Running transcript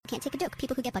can't take a joke,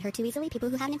 people who get butthurt too easily, people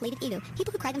who have an inflated ego,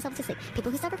 people who cry themselves to sleep,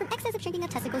 people who suffer from excessive shrinking of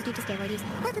testicles due to steroid use,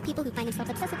 or for people who find themselves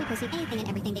obsessively posting anything and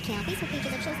everything they can on Facebook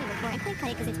pages of shows they work for and can't cut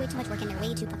it because it's way too much work and they're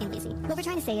way too fucking lazy. What we're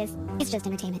trying to say is, it's just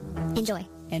entertainment. Enjoy.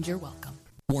 And you're welcome.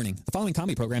 Warning. The following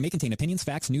comedy program may contain opinions,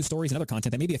 facts, news stories, and other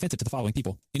content that may be offensive to the following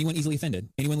people. Anyone easily offended.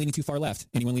 Anyone leaning too far left.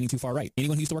 Anyone leaning too far right.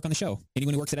 Anyone who used to work on the show.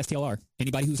 Anyone who works at STLR.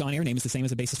 Anybody whose on-air name is the same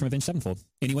as a bassist from Avenged Sevenfold.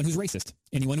 Anyone who's racist.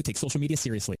 Anyone who takes social media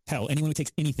seriously. Hell, anyone who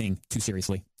takes anything too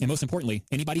seriously. And most importantly,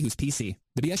 anybody who's PC.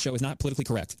 The BS Show is not politically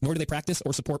correct, nor do they practice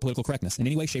or support political correctness in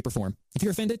any way, shape, or form. If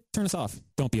you're offended, turn us off.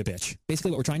 Don't be a bitch.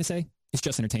 Basically what we're trying to say is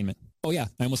just entertainment. Oh yeah,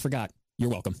 I almost forgot. You're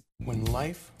welcome. When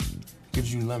life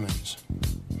gives you lemons,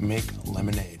 make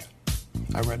lemonade.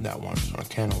 I read that once on a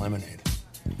can of lemonade.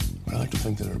 But I like to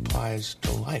think that it applies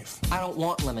to life. I don't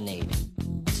want lemonade.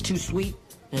 It's too sweet,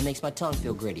 and it makes my tongue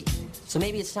feel gritty. So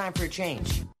maybe it's time for a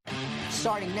change.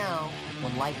 Starting now,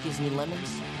 when life gives me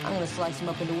lemons, I'm gonna slice them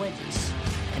up into wedges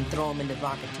and throw them into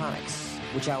vodka tonics,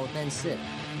 which I will then sip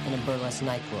in a burlesque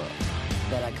nightclub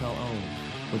that I co-own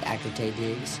with actor Taye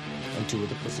Diggs and 2 of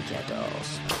the Pussycat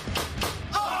Dolls.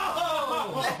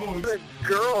 The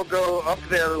girl go up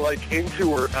there like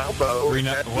into her elbow.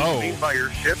 Whoa! By your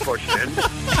shit pushing.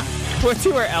 What,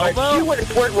 to her elbow? Like, she went to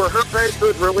the point where her bed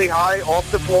was really high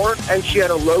off the floor, and she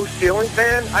had a low ceiling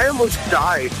fan. I almost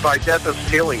died by death of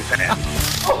ceiling fan.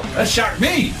 That shocked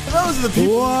me. Those are the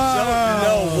people who don't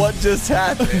know what just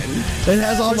happened. It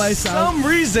has all my sound. For some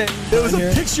reason, there was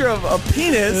a picture of a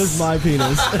penis. It was my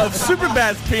penis. Of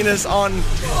Superbad's penis on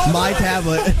my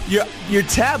tablet. Your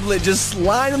tablet just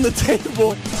lying on the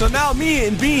table. So now me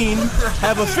and Bean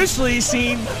have officially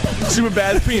seen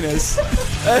Superbad's penis.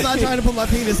 I'm not trying to put my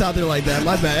penis out there like that.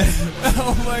 My bad.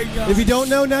 Oh my god. If you don't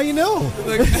know, now you know.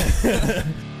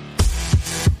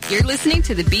 You're listening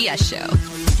to The BS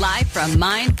Show, live from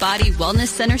Mind Body Wellness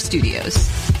Center Studios.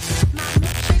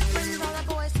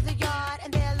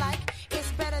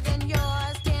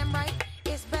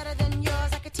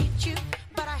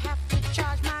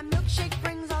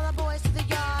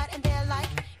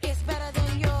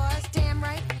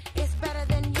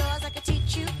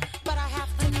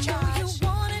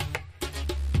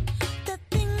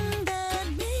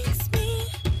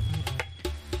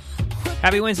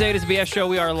 Happy Wednesday, it is the BS Show.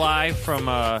 We are live from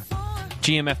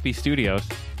GMFB Studios.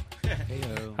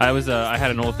 I had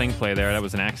an old thing play there. That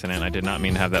was an accident. I did not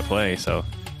mean to have that play, so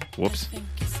whoops.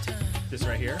 This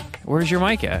right here? Where's your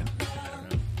mic at?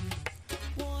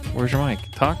 Where's your mic?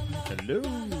 Talk. Hello.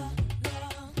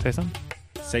 Say something.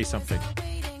 Say something.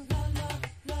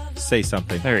 Say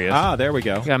something. There he is. Ah, there we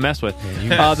go. Got messed with.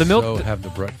 Yeah, the milk. Have the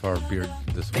Brett Favre beard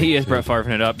this week. He is too. Brett Favre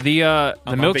it up. The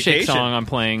milkshake vacation. song I'm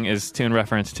playing is in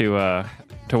reference to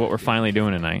what we're finally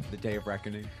doing tonight. The Day of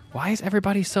Reckoning. Why is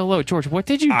everybody so low, George? What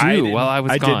did you do while I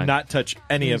was gone? I did not touch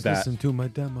any of that. Listen to my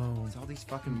demo. It's all these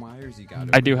fucking wires you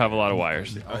got. I do have a lot of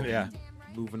wires. Oh, yeah.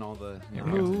 Moving all the...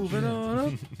 Moving on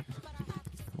up.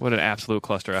 What an absolute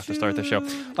cluster after start the show.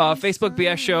 Facebook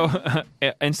BS Show,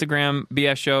 Instagram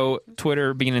BS Show,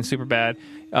 Twitter Bean and Superbad.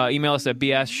 Email us at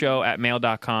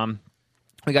bsshow@mail.com.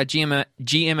 We got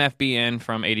GMFBN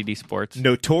from ADD Sports.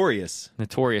 Notorious,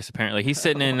 apparently. He's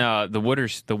sitting in the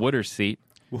Wooders seat.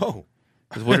 Whoa.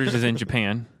 Because Wooders is in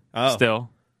Japan Oh. still.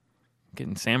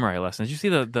 Getting samurai lessons. Did you see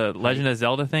the Legend of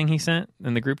Zelda thing he sent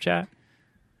in the group chat?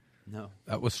 No.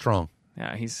 That was strong.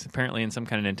 Yeah, he's apparently in some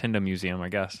kind of Nintendo museum, I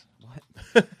guess.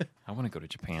 What? I want to go to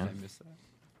Japan. I missed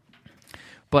that.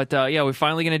 But yeah, we're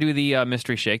finally going to do the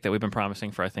mystery shake that we've been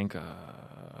promising for, I think,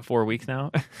 4 weeks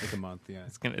now. Like a month, yeah.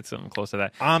 It's something close to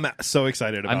that. I'm so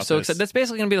excited about I'm so this. excited. That's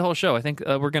basically going to be the whole show. I think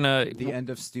we're going to... The end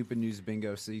of Stupid News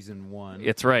Bingo Season 1.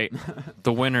 It's right.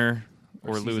 The winner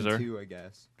or Season loser. 2, I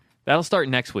guess. That'll start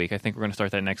next week. I think we're going to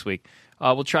start that next week.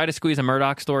 We'll try to squeeze a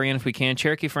Murdoch story in if we can.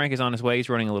 Cherokee Frank is on his way. He's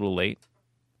running a little late.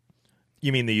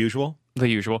 You mean the usual? The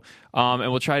usual.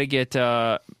 And we'll try to get...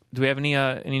 do we have any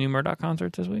new Murdoch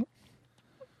concerts this week?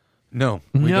 No.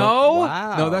 No?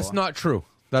 Wow. No, that's not true.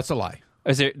 That's a lie.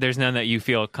 There's none that you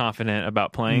feel confident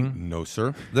about playing? No,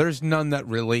 sir. There's none that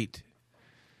relate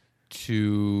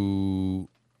to...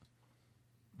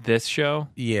 This show?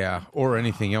 Yeah, or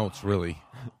anything else, really.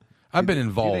 I've been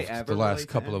involved ever the last relate to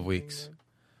couple of anything? weeks.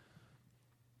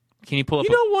 Can you pull up...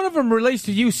 You know one of them relates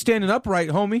to you standing upright,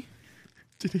 homie.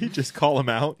 Did he just call him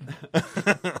out?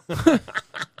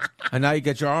 And now you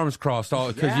got your arms crossed,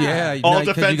 all because All you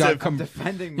defensive. got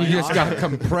Defending my you just got honor.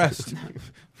 compressed.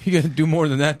 You got to do more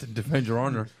than that to defend your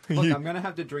honor. Look, I'm going to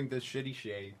have to drink this shitty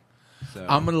shade. So.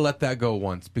 I'm going to let that go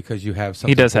once because you have something.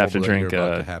 He does have to horrible that drink you're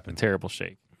about to a happen. terrible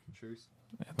shake. Truce.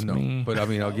 That's No, me. but I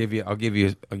mean, I'll give you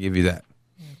that.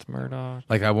 It's Murdoch.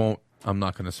 Like I'm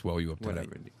not going to swell you up tonight.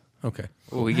 Whatever. Okay.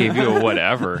 Well, we gave you a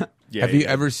whatever. Yeah, Have you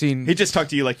ever seen? He just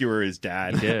talked to you like you were his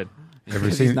dad. He did. You ever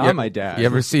He's seen? not you- my dad. You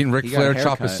ever seen Ric He got a Flair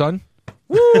chop his haircut.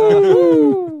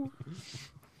 son?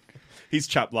 He's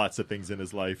chopped lots of things in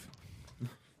his life.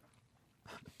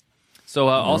 So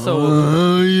also,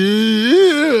 Oh,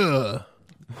 yeah.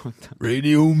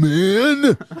 Radio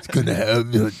Man is going to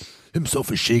have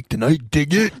himself a shake tonight.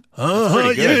 Dig it?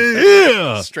 Pretty good.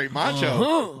 Yeah. Straight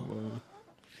macho.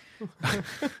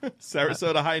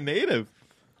 Sarasota High native.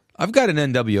 I've got an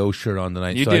NWO shirt on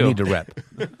tonight, You so I do. need to rep.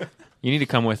 you need to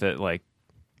come with it like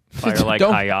fire like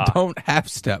don't, Hi-Ya. don't half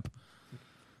step.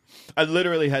 I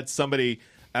literally had somebody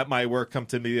at my work come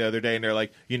to me the other day, and they're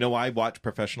like, I watch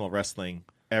professional wrestling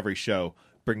every show.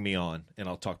 Bring me on, and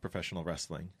I'll talk professional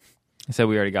wrestling. I said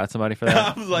we already got somebody for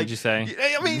that. I was like, What'd you say?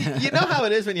 I mean, you know how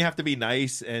it is when you have to be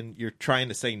nice, and you're trying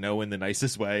to say no in the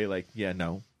nicest way. Like, yeah,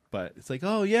 no. But it's like,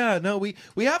 oh, yeah, no, we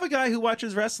have a guy who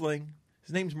watches wrestling.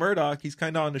 His name's Murdoch. He's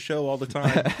kind of on the show all the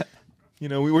time. We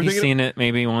were He's thinking, seen it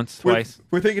maybe once, twice.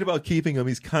 We're thinking about keeping him.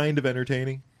 He's kind of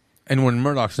entertaining. And when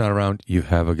Murdoch's not around, you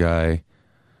have a guy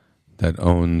that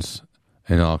owns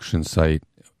an auction site,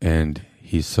 and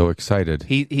he's so excited.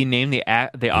 He named the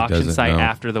auction doesn't site know.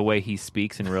 after the way he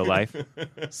speaks in real life.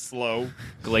 Slow.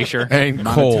 Glacier. And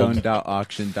cold.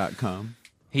 Monotone.auction.com.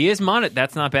 He is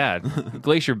That's not bad.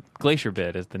 Glacier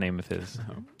Bid is the name of his.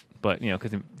 But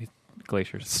because he's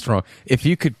Glacier's Strong. If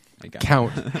you could got it.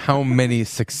 count how many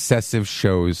successive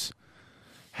shows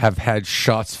have had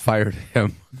shots fired at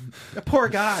him, The poor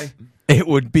guy. it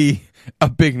would be a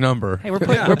big number. Hey, we're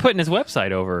putting his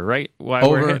website over, right? Why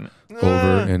we're over, hitting over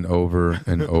and over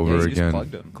and over Yeah, you just again.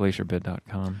 plugged him.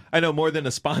 glacierbid.com. I know more than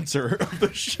a sponsor of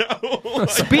the show.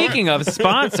 Speaking of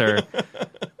sponsor,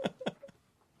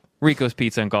 Rico's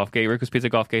Pizza and Golfgate. Rico's Pizza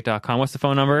Golfgate.com. What's the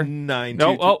phone number?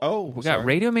 922. We got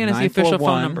Radio Man as the official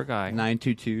phone number guy.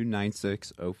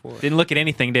 922-9604. Didn't look at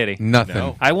anything, did he? Nothing.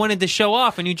 No. I wanted to show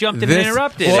off, and you jumped in and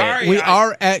interrupted. Well, Sorry, we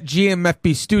are at GMFB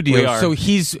We Studios, are. so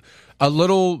he's a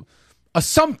little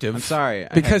assumptive. I'm sorry, I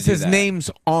had because to do his that. name's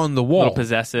on the A wall. little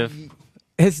possessive.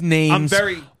 His name's I'm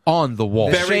very- on the wall.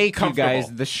 The Very shake, you comfortable.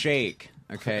 guys. The shake.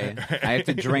 Okay, I have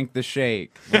to drink the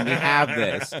shake when we have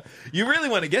this. You really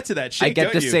want to get to that shit, I get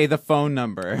don't to you? say the phone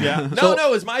number. Yeah.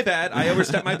 No, it's my bad. I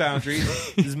overstepped my boundaries.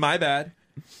 This is my bad.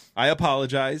 I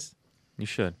apologize. You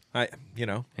should. And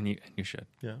you should.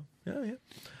 yeah.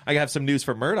 I have some news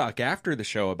for Murdoch after the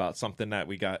show about something that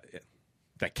we got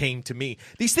that came to me.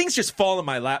 These things just fall in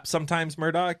my lap sometimes,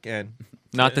 Murdoch, and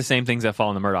Not the same things that fall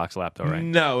in the Murdoch's lap, though, right?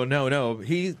 no.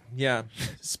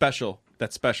 Special.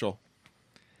 That's special.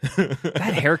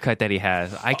 That haircut that he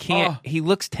has, I can't. He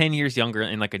looks 10 years younger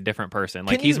and like a different person.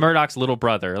 Like he's Murdoch's little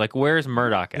brother. Like where's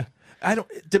Murdoch at?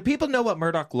 Do people know what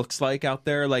Murdoch looks like out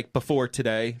there? Like before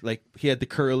today, like he had the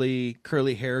curly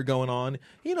hair going on.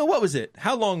 What was it?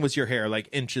 How long was your hair? Like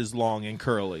inches long and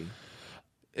curly.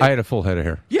 I had a full head of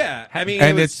hair. Yeah, I mean,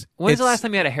 And When's the last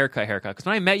time you had a haircut? Because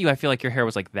when I met you, I feel like your hair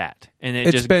was like that, and it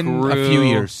It's just been grew. a few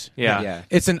years. Yeah.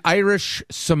 It's an Irish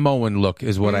Samoan look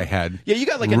is what I had. Yeah, you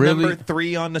got like a Really- number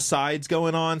 3 on the sides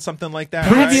going on, something like that.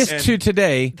 Previous right? to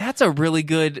today, That's a really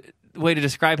good way to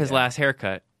describe his last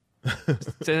haircut.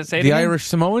 Say it the again? Irish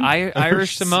Samoan.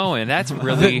 Irish Samoan. That's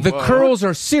really the curls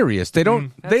are serious. They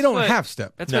don't. They That's don't what- half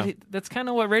step. That's No. that's kind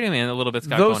of what Radio Man a little bit's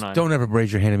got Those going on. don't ever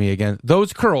raise your hand at me again.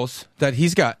 Those curls that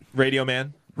he's got. Radio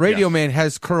Man. Radio Yes. Man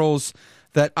has curls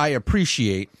that I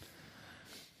appreciate.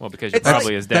 Well, because you're It's-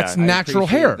 probably his dad. That's natural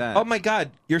appreciate hair. that. Oh my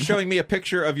God, you're showing me a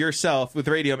picture of yourself with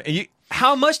Radio Man.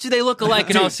 How much do they look alike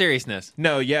in all Dude. seriously?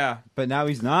 No, yeah. But now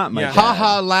he's not my Yeah. dad. Ha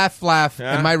ha, laugh, laugh.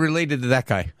 Yeah. Am I related to that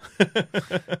guy?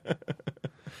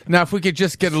 Now, if we could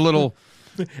just get a little.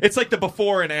 It's like the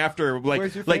before and after. Like,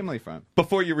 Where's your like family from?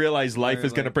 before you realize life Where,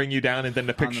 is going to like, bring you down, and then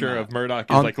the picture map. of Murdoch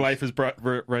is On- like life has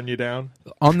run you down.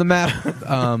 On the map,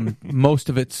 most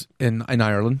of it's in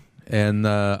Ireland, and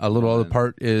a little other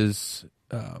part is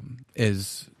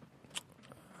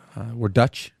we're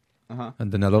Dutch Uh-huh.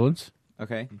 and the Netherlands.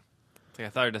 Okay. I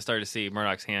thought I'd start to see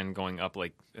Murdoch's hand going up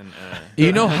like an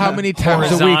You know how many times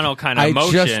a week horizontal kind of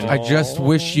motion. I just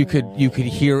wish you could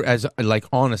hear as like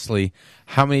honestly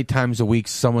how many times a week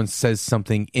someone says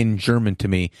something in German to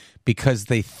me because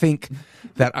they think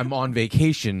that I'm on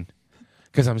vacation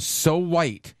because I'm so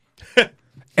white.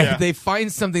 And they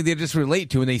find something they just relate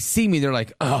to and they see me, they're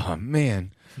like, oh man.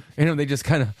 They just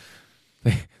kind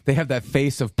of they have that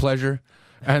face of pleasure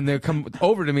and they come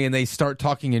over to me and they start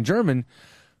talking in German.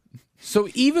 So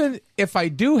even if I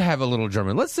do have a little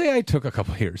German, let's say I took a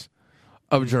couple years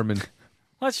of German.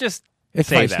 Let's just It's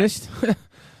say weiß nicht.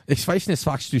 Ich weiß nicht,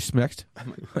 was du schmeckst.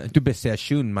 Du bist sehr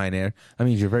schön, mein Herr. That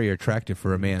means you're very attractive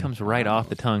for a man. Comes right off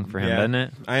the tongue for him, doesn't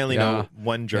it? I only know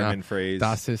one German phrase.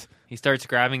 Das ist, He starts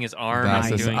grabbing his arm. das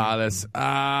and ist doing, alles.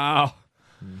 Ow.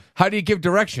 How do you give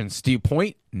directions? Do you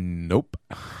point? Nope.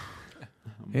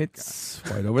 It's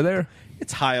right over there.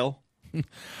 It's Heil.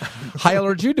 Heil,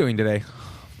 what are you doing today?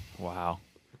 wow.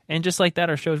 And just like that,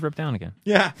 our show's ripped down again.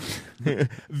 Yeah.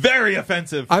 Very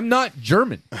offensive. I'm not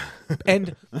German.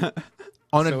 And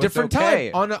on So a it's different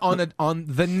okay. time, on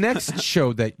the next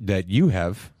show that you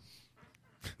have,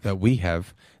 that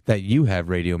you have,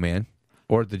 Radio Man,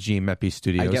 or the GMEPI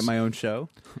Studios. I get my own show.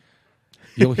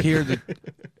 You'll hear that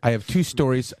I have 2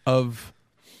 stories of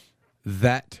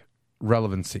that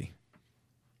relevancy.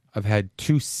 I've had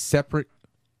 2 separate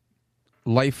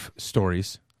life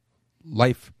stories,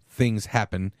 life things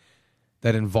happen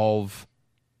that involve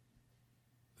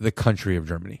the country of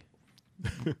Germany.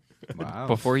 Wow.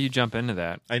 Before you jump into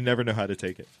that, I never know how to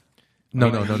take it. No.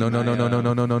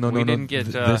 We didn't get,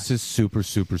 This is super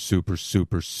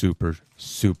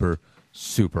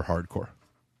hardcore.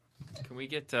 can we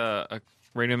get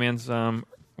Radio Man's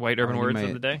White Urban Already Words of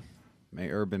made. the Day? My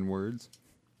urban words.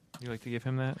 You like to give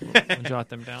him that? I'll jot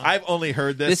them down. I've only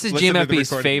heard this. This is listened to the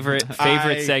GMFB's recording.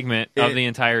 favorite segment of the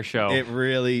entire show.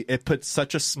 It put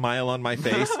such a smile on my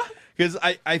face because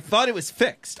I thought it was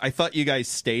fixed. I thought you guys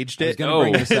staged I was it gonna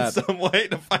bring this in up. some way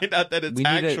to find out that it's We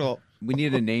need actual. we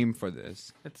need a name for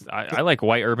this. I like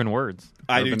White Urban Words.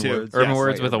 I do Urban too. Words. Urban Yes.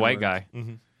 Words White with a Urban white Words.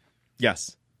 guy.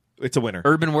 Yes, it's a winner.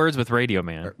 Urban Words with Radio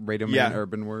Man. Radio Man Yeah.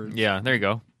 urban words. Yeah, there you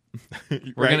go.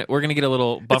 Right? We're gonna get a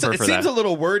little bumper it for seems that. a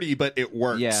little wordy, but it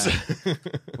works. Yeah.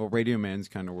 Well, Radio Man's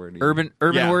kind of wordy. Urban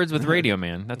Yeah. Words with Radio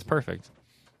Man. That's perfect.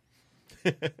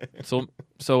 So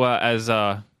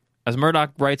as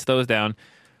Murdoch writes those down,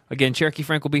 again, Cherokee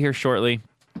Frank will be here shortly.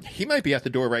 He might be at the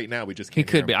door right now. We just He can't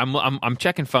could be. hear him. I'm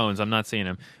checking phones. I'm not seeing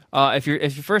him. If you're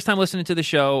first time listening to the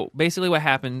show, basically what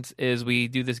happens is we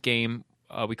do this game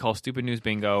we call Stupid News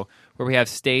Bingo, where we have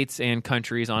states and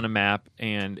countries on a map,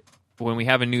 and when we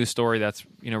have a news story that's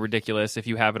ridiculous, if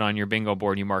you have it on your bingo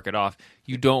board, you mark it off.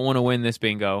 You don't want to win this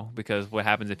bingo because what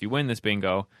happens if you win this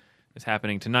bingo is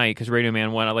happening tonight because Radio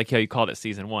Man won. I like how you called it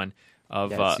season 1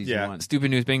 of Season 1.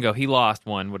 Stupid News Bingo. He lost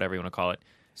one, whatever you want to call it.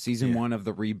 Season 1 of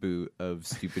the reboot of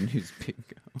Stupid News Bingo.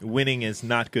 Winning is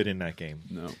not good in that game.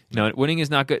 No, winning is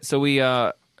not good. So we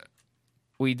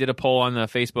did a poll on the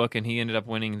Facebook, and he ended up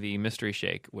winning the mystery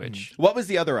shake. Which What was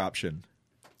the other option?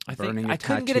 I Burning think a I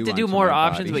couldn't get it to tattoo do onto more my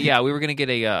options, body. but yeah, we were gonna get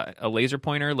a laser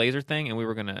thing, and we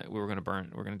were gonna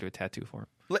do a tattoo for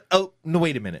him. Oh no!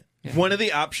 Wait a minute. One of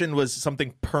the option was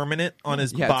something permanent on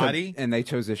his body, and they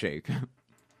chose a shake,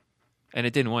 and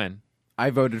it didn't win. I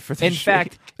voted for the In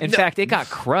shake. fact, it got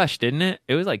crushed, didn't it?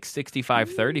 It was like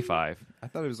 65-35. I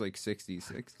thought it was like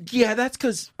 60-60. Yeah, that's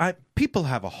because people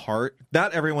have a heart.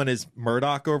 Not everyone is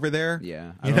Murdoch over there.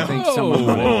 Yeah, I don't think someone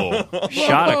would.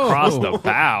 Shot across the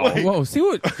bow. Whoa, see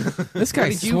what this guy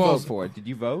What did you vote swells. for? Did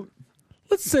you vote?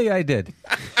 Let's say I did.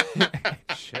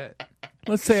 Shit.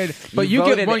 Let's say I did. But You you get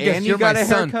voted one guess. and You're you got my a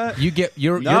son. haircut?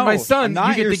 You're No, my son. I'm not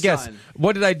You get your to guess. son.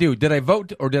 What did I do? Did I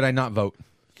vote or did I not vote?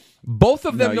 Both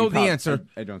of them No, know you the prob- answer.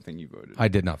 I don't think you voted. I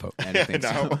did not vote. I don't think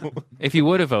so. If you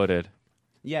would have voted,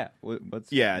 Yeah. What would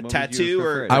you tattoo have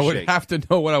or preferred? I would shake. have to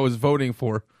know what I was voting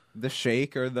for. The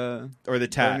shake or the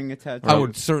tat. burning a tattoo? I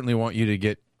would certainly want you to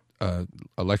get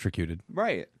electrocuted.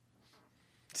 Right.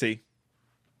 See,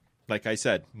 like I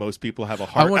said, most people have a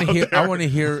heart. I want to out hear. there. I want to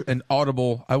hear an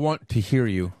audible. I want to hear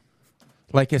you.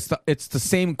 Like it's the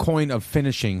same coin of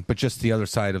finishing, but just the other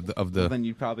side of the. Well, then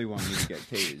you probably want me to get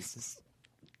tased.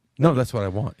 No, that's what I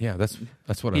want. Yeah, that's what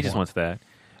I he want. just wants that.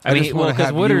 I just want to because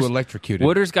have Wooders you electrocuted.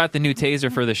 Wooders got the new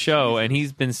taser for the show, and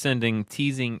he's been sending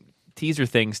teaser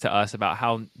things to us about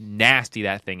how nasty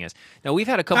that thing is. Now we've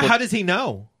had a couple. How does he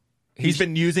know? He's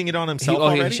been using it on himself he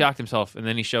already. shocked himself, and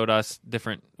then he showed us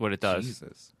different what it does.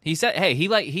 Jesus. He said, "Hey,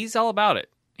 he's all about it.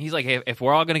 He's like, hey, if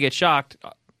we're all gonna get shocked,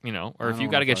 or I if don't you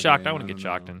got to get fucking- shocked, I want to I get don't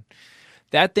shocked." know. And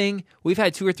that thing, we've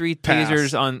had 2 or 3 Pass.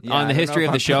 tasers on Yeah, I the don't history know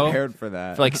of if the I'm show prepared for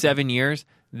that. like 7 years.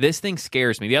 This thing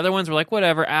scares me. The other ones were like,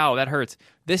 whatever, ow, that hurts.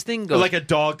 This thing goes like a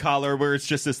dog collar where it's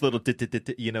just this little,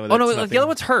 you know. Oh no! that's Like nothing. the other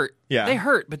ones hurt. Yeah. they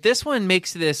hurt. But this one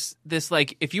makes this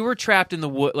like if you were trapped in the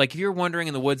wood, like if you're wandering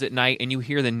in the woods at night and you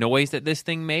hear the noise that this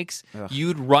thing makes,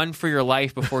 you'd run for your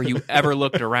life before you ever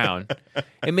looked around.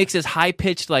 It makes this high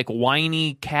pitched, like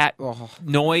whiny cat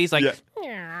noise, like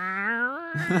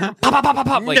pop, pop, pop, pop,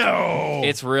 pop. Like, No!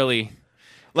 it's really.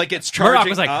 like it's Murdoch charging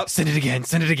was like, up. send it again,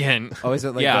 send it again. Oh, is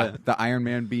it like Yeah. the Iron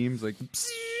Man beams? Like,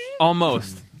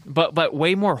 Almost. But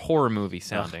way more horror movie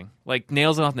sounding. Like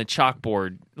nails it on the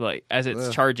chalkboard, like as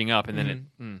it's charging up, and then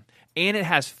it. and it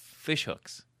has fish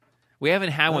hooks. We haven't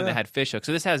had one that had fish hooks.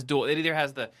 So this has dual. It either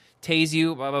has the tase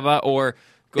you, blah, blah, blah, or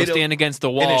go stand against the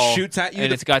wall. And it shoots at you.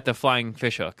 And it's got the flying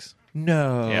fish hooks.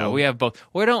 No. Yeah, we have both.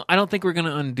 Well, I don't think we're going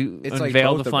to unveil like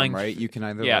the flying. them, right? You can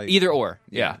either either or.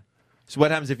 Yeah. So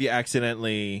what happens if you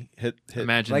accidentally hit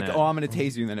Imagine like, that. oh, I'm going to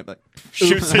tase you, and then it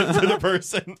shoots into the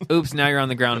person? Oops! Now you're on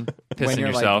the ground pissing when you're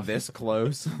yourself. like this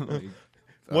close.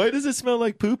 Why does it smell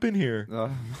like poop in here?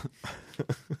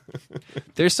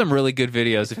 There's some really good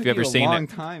videos if you've ever seen a long it.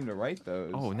 time to write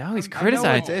those. Oh, now he's I know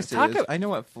criticizing. what this is. I know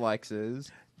what flex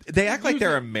is. They act like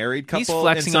they're a married couple. He's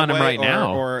flexing in some on him way, right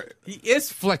now. Or He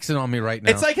is flexing on me right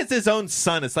now. it's like it's his own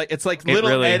son. It's like It little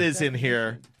really- Ed is in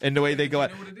here, and the way they go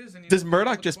out. Does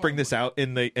Murdoch just bring this out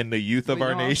in the youth of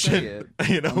our nation?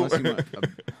 You know, Unless you want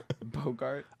a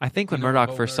Bogart. I think when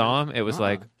Murdoch first saw him, it was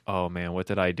like, oh man, what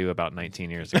did I do about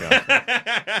 19 years ago?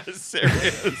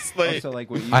 seriously. Also, like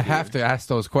what you I do. have to ask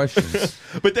those questions.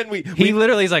 But then He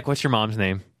literally is like, what's your mom's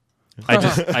name?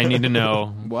 I need to know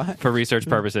What? for research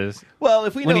purposes. Well,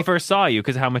 if we When know, he first saw you,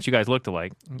 because how much you guys looked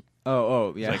alike.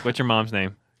 Oh, He's yeah. like, what's your mom's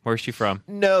name? Where's she from?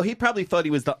 no, he probably thought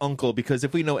he was the uncle because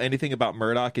if we know anything about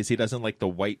Murdoch, is he doesn't like the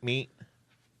white meat.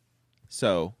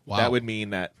 So Wow. that would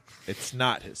mean that it's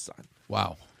not his son.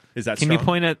 Wow. Is that Can strong? you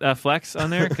point at Flex on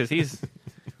there? Because he's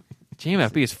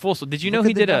GMFB is full. So did you know Look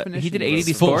he at the did definition of ADD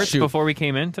it. Full Sports shoot. before we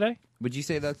came in today? Would you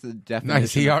say that's the definition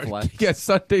Nice. He of flex? got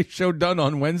Sunday show done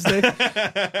on Wednesday.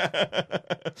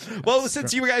 Well,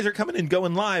 since you guys are coming and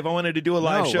going live, I wanted to do a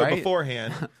live No, show right?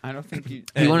 beforehand. I don't think you...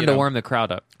 He wanted you to know, warm the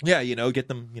crowd up. Yeah, get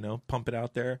them, pump it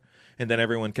out there. And then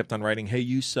everyone kept on writing, hey,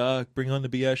 you suck. Bring on the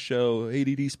BS show.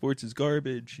 ADD Sports is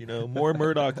garbage. More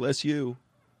Murdoch, less you.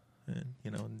 And,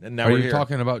 and now Are we're you here.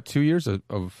 talking about 2 years of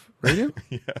radio?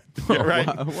 Yeah, right.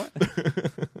 What?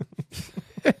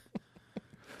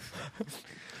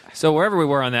 So wherever we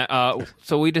were on that,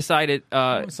 so we decided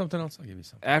Something else? I'll give you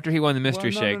something. after he won the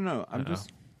mystery no, shake. No.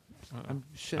 I'm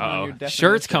shitting Uh-oh. on your definition.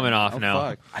 Shirt's coming off Oh,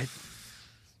 now. fuck.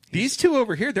 These two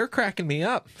over here, they're cracking me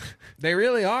up. They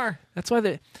really are. That's why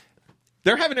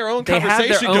They're having their own they have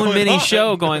conversation their own going mini on.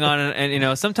 show going on,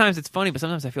 and sometimes it's funny, but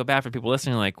sometimes I feel bad for people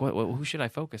listening. Like, who should I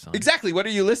focus on? Exactly. What are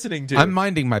you listening to? I'm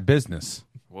minding my business.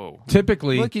 Whoa.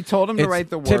 Typically, Look, you told him to it's- write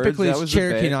the words. Typically, That it's was the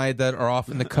Cherokee bit. and I that are off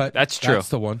in the cut. That's true. That's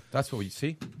the one. That's what we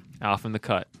see. Off in the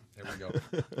cut. There we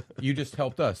go. You just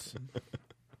helped us.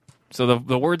 So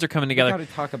the words are coming You together. got to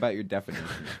talk about your definition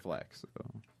of flex. So.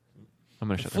 I'm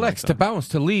gonna shut the Flex mics to off. bounce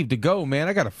to leave to go, man.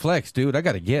 I got to flex, dude. I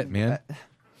got to get, man.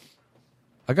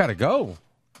 I got to go.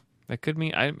 That could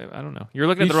mean I don't know. You're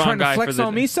looking You at the wrong trying to guy flex for the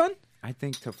on me, son? I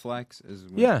think to flex is...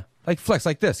 Yeah, like flex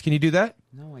like this. Can you do that?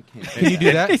 No, I can't. Can you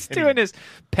do that? He's doing his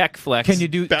pec flex. Can you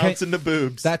do Bouncing the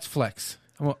boobs. That's flex.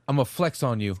 I'm a flex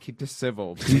on you. Keep this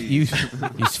civil, You, please. you,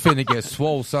 he's finna get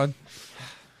swole, son.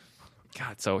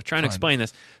 God, so trying to explain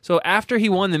this. So after he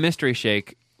won the mystery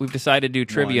shake, we've decided to do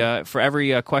trivia. For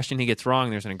every question he gets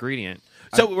wrong, there's an ingredient.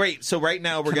 So right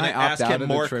now we're Can going to I opt ask out him of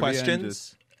the more trivia and questions.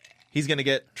 just- He's going to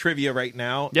get trivia right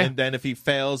now, Yeah. and then if he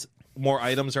fails, more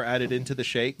items are added into the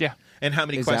shake. Yeah. And how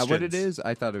many Is questions? that what it is?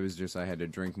 I thought it was just I had to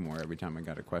drink more every time I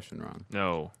got a question wrong.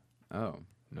 No, Oh.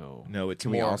 No, it's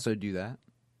Can more. we also do that?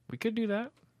 we could do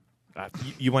that.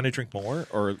 You want to drink more,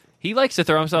 or He likes to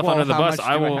throw himself Well, under the how bus. much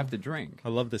I do will. I have to drink? I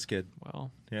love this kid. Well,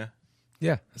 Yeah.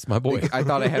 Yeah, that's my boy. I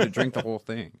thought I had to drink the whole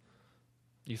thing.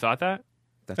 you thought that?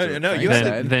 That's No, what no, Frank you have to-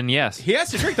 said. Then yes. He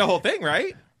has to drink the whole thing,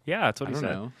 right? Yeah, that's what I he don't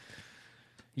said. know.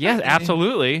 Yeah,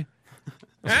 absolutely.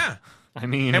 Yeah. I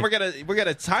mean, And we're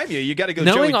gonna time you. You got to go.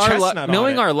 knowing Joey our Chestnut luck, on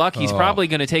knowing it. our luck, he's probably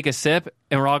going to take a sip,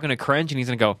 and we're all going to cringe, and he's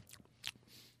going to go,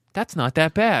 "That's not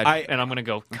that bad," and I'm going to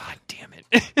go, "God damn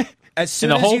it!" As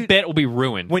soon and the as whole you- bit will be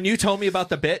ruined. When you told me about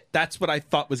the bit, that's what I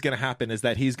thought was going to happen. Is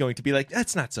that he's going to be like,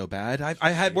 "That's not so bad.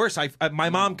 I had worse. My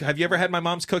mom. Have you ever had my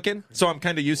mom's cooking? So I'm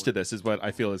kind of used to this. Is what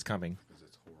I feel is coming.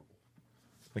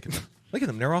 Look at them. Look at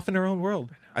them. They're off in their own world.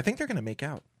 I think they're going to make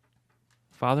out.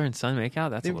 Father and son make out?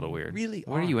 That's They a little weird. really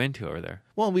What are are. you into over there?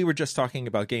 Well, we were just talking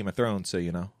about Game of Thrones, so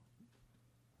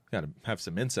got to have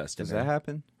some incest in Does there. that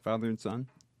happen? Father and son?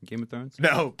 Game of Thrones?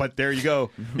 No, but there you go.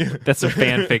 That's a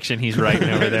fan fiction he's writing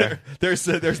over there. There's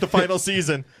the final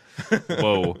season.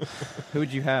 Whoa. Who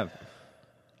would you have?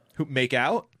 Who make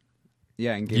out?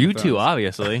 Yeah, in Game You of two, Thrones.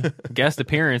 obviously. Guest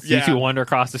appearance. Yeah. You two wander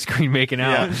across the screen making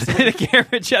out. Yeah. The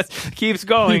camera just keeps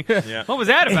going. Yeah. What was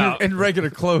that about? in regular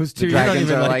clothes too. The You're not dragons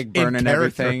even are like like burning in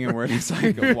character. everything, and we're just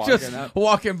like You're walking just up.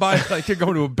 walking by like you're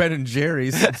going to a Ben and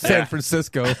Jerry's in San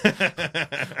Francisco.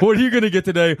 What are you gonna get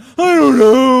today? I don't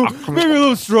know. Maybe a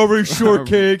little strawberry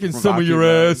shortcake and some of your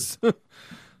ass.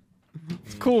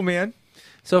 It's cool, man.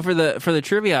 So for the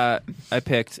trivia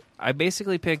I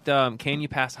basically picked can you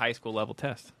pass high school level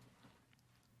test?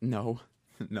 No,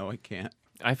 no, I can't.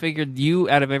 I figured you,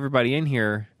 out of everybody in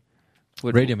here,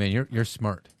 would. Radio Man, you're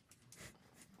smart.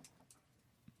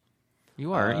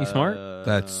 You are. Aren't you smart?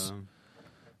 That's.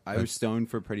 I was stoned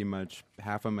for pretty much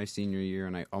half of my senior year,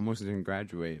 and I almost didn't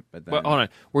graduate. But then, Well, hold on.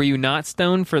 Were you not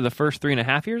stoned for the first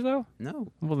 3.5 years, though?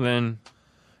 No. Well, then.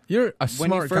 You're a When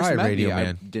smart you first guy, met Radio me,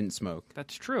 Man. I didn't smoke.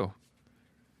 That's true.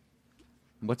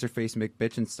 What's her face? Mick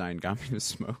Bitchenstein got me to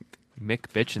smoke. Mick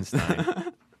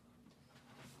Bitchenstein.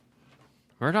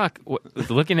 Murdoch,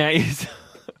 looking at you.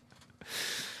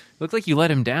 Looks like you let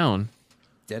him down.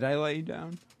 Did I let you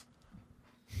down?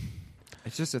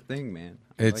 It's just a thing, man.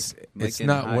 It's getting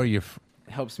not high. where you're.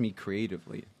 It helps me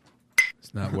creatively.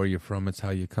 It's not where you're from. It's how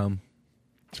you come.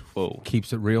 Whoa.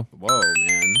 Keeps it real. Whoa,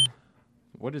 man.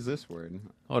 What is this word?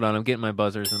 Hold on, I'm getting my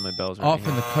buzzers and my bells. Right Off here.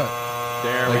 in the cut.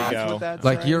 There Like- we That's go. what that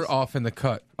Like says? you're off in the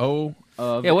cut. Oh.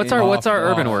 Yeah, what's our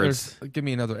urban off. words? Give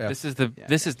me another F. This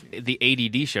is the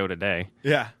ADD show today.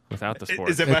 Yeah. Without the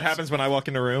sports. Is it what happens when I walk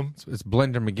in a room? It's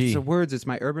Blender McGee. It's the words. It's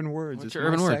my urban words. What's It's your my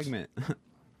urban words? segment.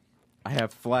 I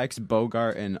have Flex,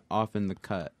 Bogart, and Off in the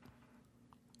Cut.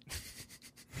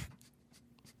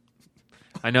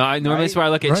 I know. I normally that's where I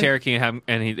look at Right. Cherokee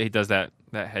and he does that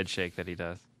head shake that he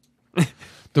does.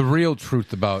 The real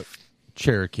truth about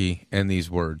Cherokee and these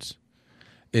words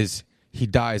is he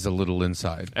dies a little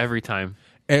inside. Every time.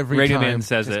 Every Radio time Man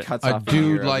says it. Cuts a off a year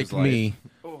dude of like his life. me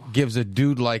gives a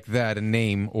dude like that a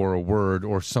name or a word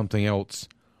or something else,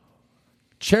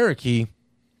 Cherokee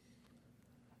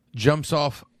jumps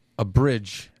off a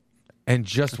bridge and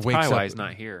just That's wakes probably up. why he's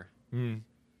not here.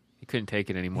 He couldn't take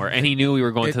it anymore, and he knew we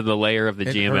were going to the layer of the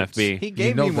it GMFB. He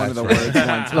gave know me one of the that's words right.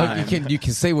 one Look, time. you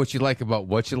can say what you like about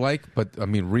what you like, but I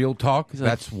mean, real talk. like-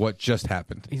 That's what just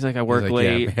happened. He's like, I work He's like,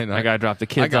 yeah, late. man, I got to drop the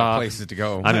kids I got off. places to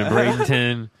go. I'm in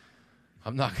Bradenton.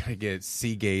 I'm not gonna get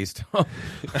sea gazed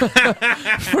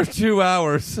for 2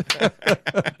 hours. Oh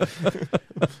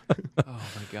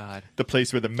my God. The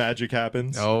place where the magic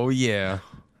happens. Oh yeah.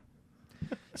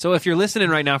 So if you're listening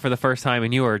right now for the first time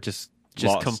and you are just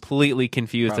Lost. completely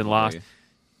confused and lost,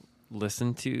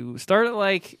 listen to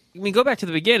go back to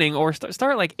the beginning or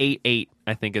start like 8-8.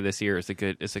 I think of this year is a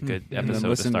good episode And then to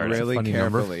listen start. really Funny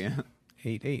number. carefully.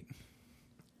 8-8.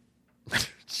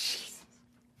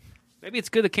 Maybe it's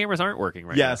good the cameras aren't working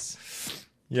right Yes.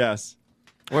 Yes.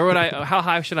 now. Where would I? How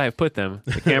high should I have put them?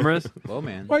 The cameras? Whoa,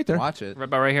 man. Right there. Watch it. Right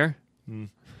about right here.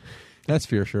 That's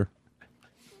for sure.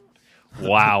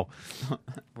 Wow.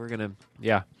 We're gonna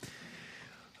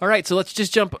All right, so let's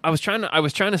just jump. I was trying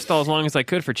to stall as long as I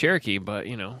could for Cherokee, but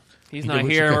he's You not did what you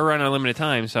here. could. We're running on limited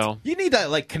time, so You need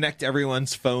to connect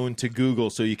everyone's phone to Google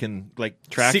so you can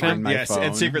Track them? My Yes, phone.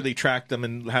 and secretly track them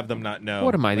and have them not know.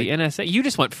 what am I? The NSA? You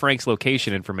just want Frank's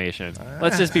location information.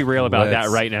 Let's just be real about that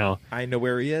right now. I know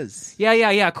where he is.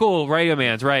 Yeah. Cool. Radio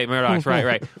Man's right. Murdoch's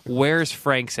right. Where's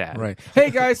Frank's at? Right. Hey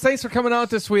guys, thanks for coming out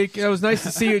this week. It was nice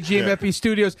to see you at GMFB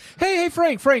Studios. Hey,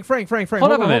 Frank. Hold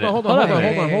up a minute. Hold on.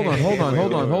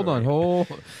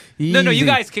 No, you Easy.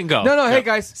 guys can go. No, hey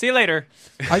guys. See you later.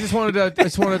 I just wanted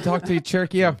to talk to you,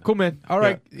 Cherokee. Yeah, cool man. All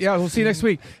right. Yeah, we'll see you next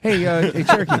week. Hey, hey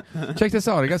Cherokee, check this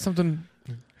out. I got something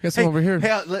over here.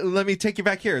 Hey, let me take you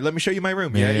back here. Let me show you my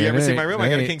room. Yeah, you ever see my room? I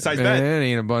got a king size bed. There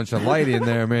ain't a bunch of light in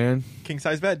there, man. King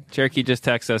size bed. Cherokee just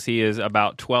texted us. He is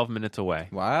about 12 minutes away.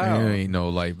 Wow. There ain't no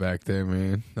light back there,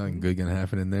 man. Nothing good gonna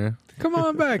happen in there. Come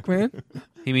on back, man.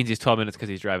 He means he's 12 minutes because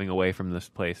he's driving away from this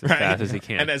place as fast as he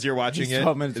can. And as you're watching He's it,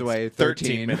 12 minutes it's away,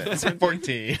 13 minutes,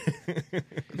 14.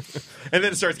 And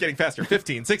then it starts getting faster,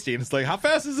 15, 16. It's like, how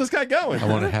fast is this guy going? I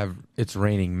want to have It's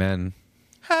Raining Men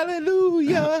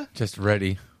Hallelujah. just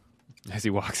ready. as he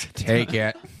walks. Take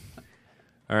it.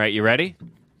 All right, you ready?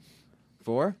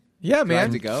 4? Yeah, Do I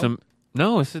have man. to go?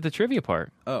 No, this is the trivia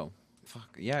part. Oh, fuck.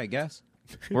 Yeah, I guess.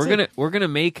 We're gonna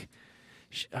make.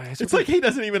 It's like he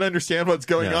doesn't even understand what's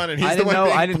going on, and he's I the didn't one know.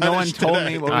 being I didn't. No one punished told today.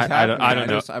 me what was I happening.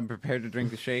 don't know. I'm prepared to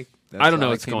drink the shake. That's I don't know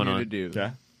all what's came going here on. To do.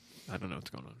 Yeah. I don't know what's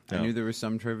going on. I knew there was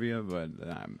some trivia, but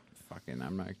I'm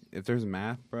not. If there's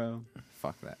math, bro,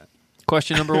 fuck that.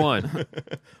 Question number 1.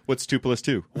 What's 2 +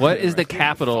 2? What is the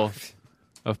capital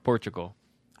of Portugal?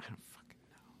 I don't fucking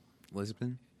know.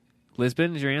 Lisbon?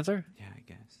 Lisbon is your answer? Yeah, I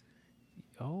guess.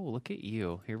 Oh, look at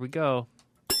you. Here we go.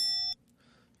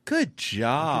 Good Look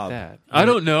job. at that. I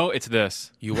don't know. It's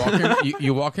this. You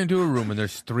walk into a room and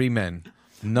there's 3 men,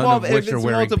 none Well, of if which it's are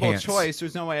wearing multiple pants. choice,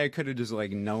 there's no way I could have just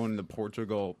known the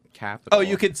Portugal capital. Oh,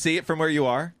 you could see it from where you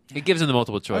are? It gives them the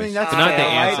multiple choice, I mean, that's but not the fair,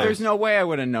 right? answer. There's no way I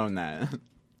would have known that.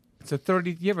 It's a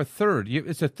 30. You have a third.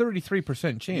 It's a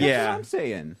 33% chance. That's what I'm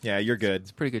saying. Yeah, you're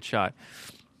good. Pretty good shot.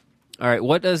 All right,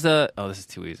 what does the... Oh, this is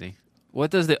too easy. What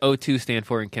does the O2 stand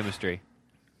for in chemistry?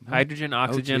 Hydrogen,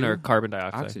 oxygen, O2? or carbon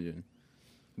dioxide? Oxygen.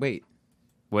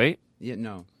 Wait. Yeah,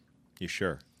 no. You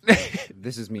sure?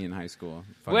 This is me in high school.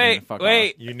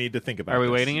 Wait. You need to think about. Are we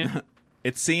this. waiting it?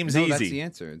 It seems No, easy. that's the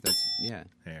answer. Yeah.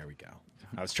 There we go.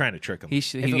 I was trying to trick him.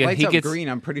 If it lights up green,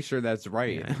 I'm pretty sure that's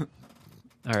right.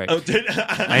 All right. Oh, did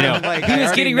I know. Like, he I was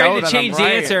already getting know ready to that change I'm the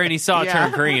right. answer, and he saw it Yeah.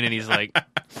 turn green, and he's like,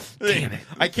 "Damn it!"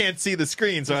 I can't see the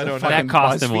screen, so I don't know. That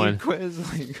cost him BuzzFeed one. quiz.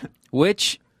 Like,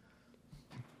 Which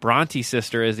Bronte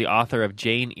sister is the author of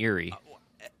Jane Eyre?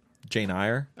 Jane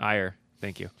Eyre. Eyre.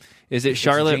 Thank you. Is it it's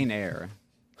Charlotte? Jane Eyre.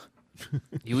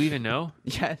 You even know?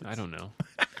 Yes. I don't know.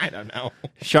 I don't know.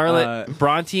 Charlotte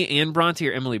Bronte, Anne Bronte,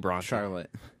 or Emily Bronte? Charlotte.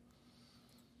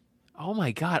 Oh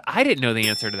my God! I didn't know the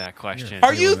answer to that question.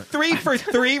 Are you 3 for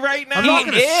 3 right now? I'm not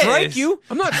going to is. strike you.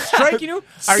 I'm not striking you.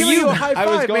 Are Giving you- a high I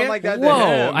was five, going man. like that to Whoa!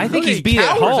 him. I think Look, he's he beat at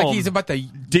cowers home. like he's about to.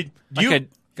 Did you? Like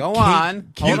Go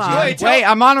on. Hold on. wait, Wait,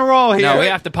 I'm on a roll here. no, we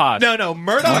have to pause. No.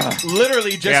 Murdoch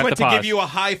literally have just went to to give pause. you a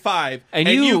high five, And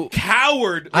and you- you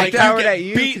cowered I like cowered you get at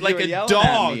you beat 'cause like you were a yelling at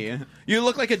dog. me. You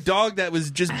look like a dog that was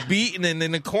just beaten and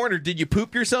in a corner. Did you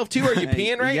poop yourself too? Are you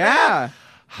peeing right now? Yeah.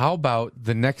 How about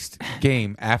the next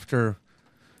game after?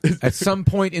 At some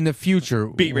point in the future,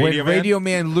 Beat when Radio Man? Radio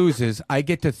Man loses, I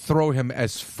get to throw him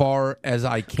as far as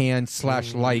I can /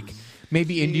 like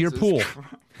maybe into your Jesus pool.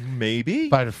 Maybe.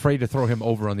 But I'm afraid to throw him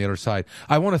over on the other side.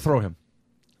 I want to throw him.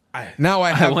 Now I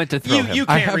I have. want to throw him. You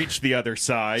I can't have- reach the other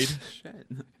side.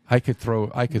 I could throw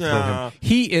throw Nah. him.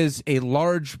 He is a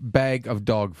large bag of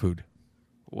dog food.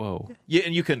 Whoa! Yeah,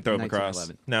 and you couldn't throw him across.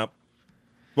 1911. No.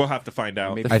 We'll have to find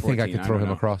out. Maybe I think I 14, could throw don't him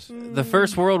know. across. The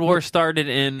First World War started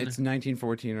in. It's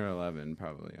 1914 or 11,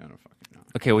 probably. I don't fucking know.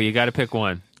 Okay, well, you got to pick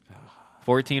one.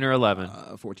 14 or 11.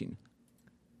 14.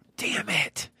 Damn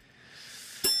it!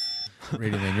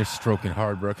 Radio Man, you're stroking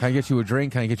hard, bro. Can I get you a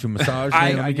drink? Can I get you a massage? I-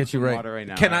 Man, let me get you right. Water right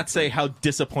now. Cannot say how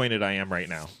disappointed I am right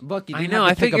now. Look, you I didn't know.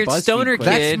 have I to take a figured BuzzFeed Stoner quiz.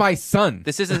 Kid. That's my son.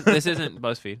 This isn't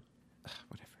BuzzFeed.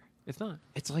 Whatever. It's not.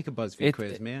 It's like a BuzzFeed It-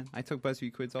 quiz, man. I took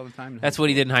BuzzFeed quiz all the time. in That's high what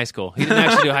he did in high school. He didn't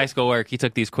actually do high school work. He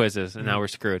took these quizzes, and now we're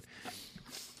screwed. school.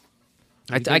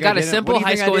 You I think got a did it- simple what do you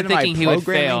high think I school did and in my thinking he would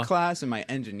programming fail. class and my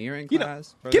engineering You know,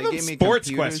 class. Bro, give they him gave me sports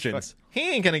computers, questions. He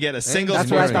ain't going to get a single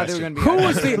That's what I sports thought they were question. going to be. Who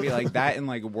was It was the- gonna be like that in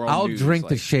like world I'll news, drink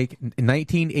the like, shake.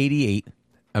 1988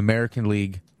 American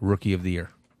League Rookie of the Year.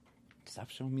 Stop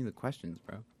showing me the questions,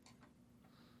 bro.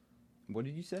 What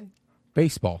did you say?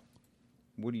 Baseball.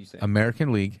 What do you say?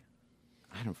 American League.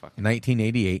 I don't fucking.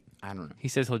 1988. I don't know. He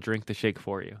says he'll drink the shake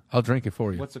for you. I'll drink it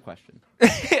for you. What's the question? I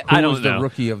Who don't was know. the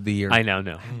Rookie of the Year? I now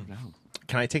know. No.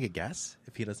 Can I take a guess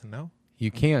if he doesn't know?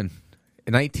 You can.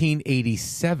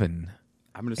 1987.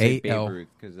 I'm gonna say AL. Babe Ruth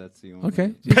because that's the only.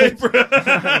 Okay.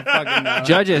 Fucking know.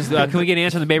 Judges, can we get an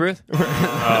answer on the Babe Ruth?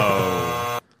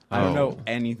 I don't know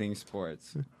anything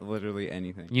sports. Literally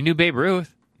anything. You knew Babe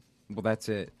Ruth. Well, that's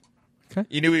it.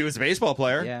 You knew he was a baseball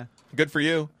player. Yeah. Good for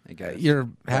you. I guess. You're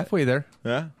halfway there.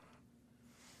 Yeah.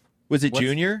 Was it What's-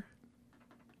 junior?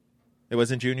 It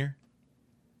wasn't junior?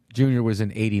 Junior was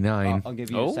in 89. I'll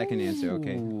give you a second answer.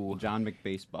 Okay. Oh. John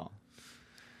McBaseball.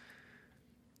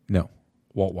 No.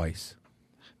 Walt Weiss.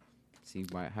 See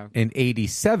why? How? In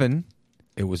 87,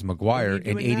 it was McGuire. What are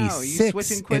In you doing now? Are you 86,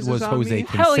 switching it quizzes was on Jose me?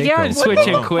 Canseco. Hell yeah, I'm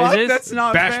switching Fuck, quizzes. that's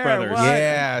not Bash fair. Brothers. What?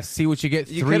 Yeah, see what you get.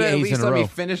 You 3 could at A's least in a let row. me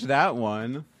finish that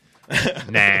one.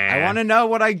 Nah. I want to know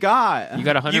what I got. You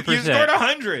got 100%. You scored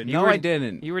 100. No, were- I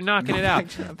didn't. You were knocking it out.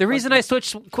 The reason I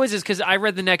switched quizzes because I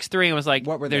read the next three and was like,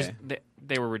 What were there's, they?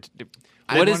 They were.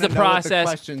 I What is wanna the know what the process?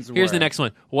 questions Here's the were. next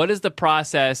one. What is the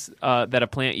process that a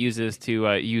plant uses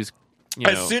to use? You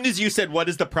know, As soon as you said, what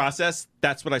is the process?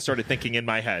 That's what I started thinking in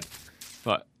my head.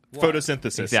 what?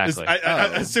 Photosynthesis. Exactly.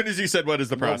 As soon as you said, what is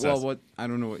the process? Well, what? I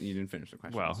don't know what you didn't finish the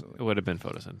question. Well, so, like, it would have been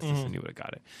photosynthesis, and you would have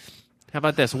got it. How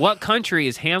about this? What country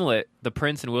is Hamlet, the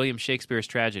prince in William Shakespeare's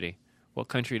tragedy? What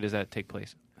country does that take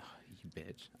place? you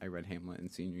bitch. I read Hamlet in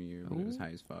senior year, but it was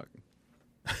high as fuck.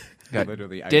 Got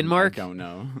Literally, Denmark? I don't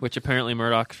know. Which apparently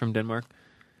Murdoch's from Denmark.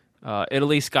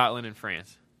 Italy, Scotland, and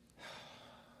France.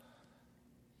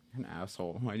 An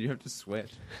asshole. Why do you have to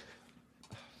switch?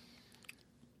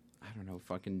 I don't know.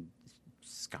 Fucking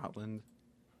Scotland.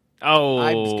 Oh.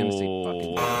 I'm just gonna say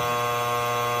fucking.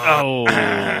 Oh.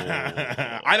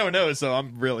 I don't know, so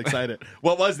I'm real excited.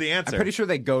 What was the answer? I'm pretty sure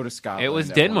they go to Scotland. It was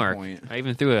at Denmark. one point. I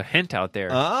even threw a hint out there.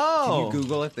 Can Oh. you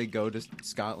Google if they go to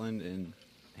Scotland in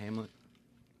Hamlet?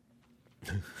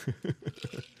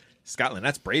 Scotland.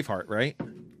 That's Braveheart, right?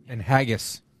 And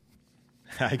haggis.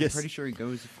 I guess. Pretty sure he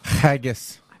goes.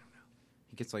 Haggis.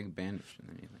 He gets like banished and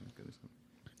then he like goes.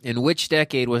 In which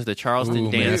decade was the Charleston Ooh,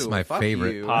 man, dance that's my fuck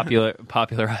favorite. you.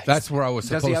 popularized? That's where I was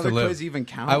Does supposed the other to live. quiz even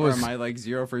count? I Or was am I like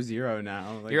 0 for 0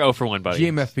 now? Like, You're 0 for 1, buddy.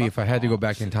 GMFB if I had to go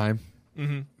back in time.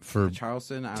 for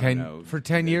Charleston, I don't 10 know. for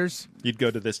 10 years. You'd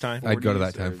go to this time? I'd go to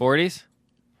that time. 40s?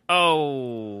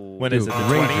 Oh. When Dude, is it, the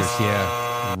Ragers, 20s?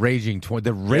 yeah. Raging 20.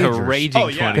 The Ragers. raging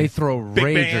 20s. They throw Big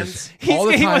Ragers bands. all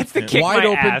the He time. wants to kick Wide my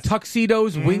open ass.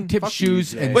 tuxedos, wingtip Fuck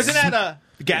shoes, you, and Jay. Wasn't that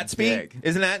Gatsby? Big.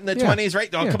 Isn't that in the Yeah. 20s, right?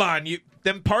 Oh, Yeah. come on.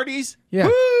 Them parties? yeah.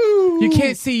 Woo! You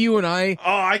can't see you and I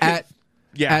I could- at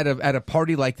Yeah. at a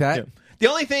party like that. Yeah. The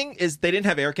only thing is they didn't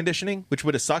have air conditioning, which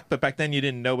would have sucked, but back then you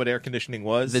didn't know what air conditioning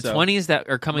was. The so. 20s that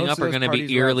are coming Most up of are those going to parties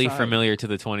be were eerily outside. familiar to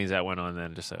the 20s that went on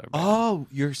then. Just so Oh,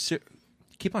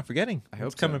 keep on forgetting. I hope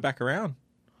It's coming so. back around.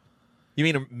 You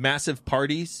mean massive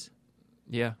parties?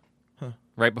 yeah.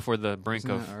 Right before the brink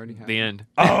Doesn't of that already the happen? end.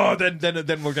 Oh,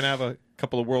 then we're gonna have a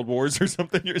couple of world wars or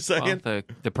something. You're saying? Well, the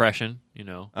Depression, you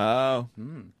know. Oh,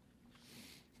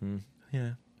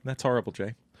 yeah, that's horrible,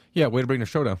 Jay. Yeah, way to bring the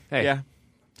show down. Hey, Yeah.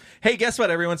 Hey, guess what,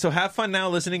 everyone? So have fun now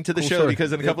listening to the Cool show story.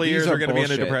 because in a couple of These years are we're going to be in a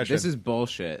bullshit. depression. This is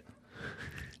bullshit.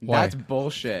 Why? That's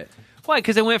bullshit. why?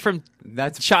 Because it went from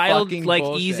That's child fucking like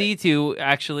bullshit. easy to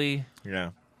actually.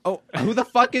 yeah. Oh, who the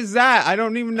fuck is that? I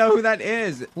don't even know who that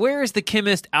is. Where is the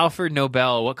chemist Alfred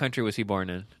Nobel? What country was he born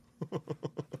in?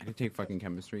 I could take fucking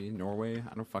chemistry. Norway?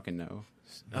 I don't fucking know.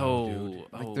 Oh,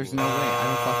 Like, there's no way. I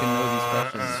don't fucking know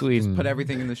these questions. Sweden. Just put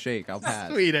everything in the shake. I'll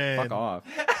pass. Sweden. Fuck off.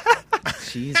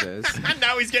 Jesus. And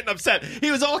now he's getting upset.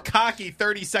 He was all cocky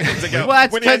 30 seconds ago. Well,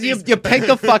 that's when he had because these- you pick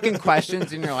the fucking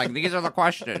questions and you're like, these are the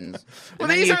questions. Well, And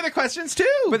then these you- are the questions too.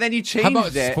 But then you about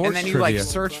changed it, sports and then you like trivia?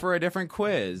 search for a different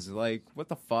quiz. Like, what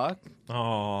the fuck?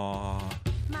 Oh.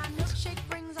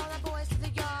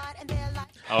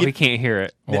 Oh, he can't hear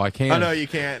it. Oh, I can't. Oh no, you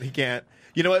can't. He can't.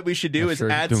 You know what we should do Yeah, is sure.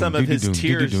 add Doom, some of his doo-doo-doom,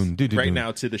 tears doo-doo-doom, doo-doo-doom. right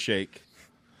now to the shake.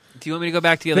 Do you want me to go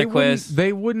back to the other quiz?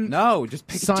 They wouldn't No, just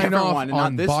pick a sign different off one and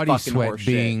on not this body fucking sweat horse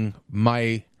being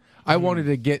my. I wanted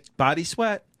to get Body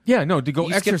sweat. yeah no to go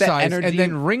You skip the exercise energy- and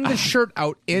then wring the shirt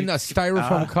out in a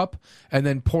styrofoam cup and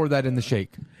then pour that in the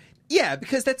shake. Yeah,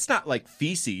 because that's not like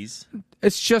feces,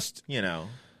 It's just you know.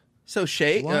 So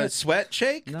shake, What? sweat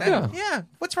shake. No. Yeah.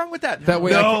 What's wrong with that? that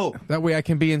way. No. That way I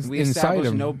can be We inside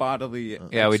established him. no bodily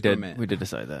Yeah, we did. excrement. We did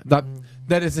decide that.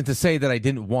 That isn't to say that I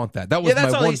didn't want that. That was Yeah,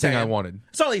 that's my all one he's thing I saying. wanted.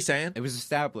 That's all he's saying. It was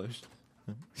established.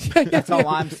 That's all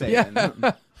I'm saying.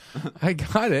 Yeah. I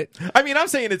got it. I mean, I'm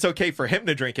saying it's okay for him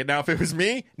to drink it. Now, if it was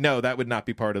me, no, that would not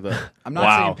be part of the. I'm not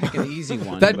Wow. saying pick an easy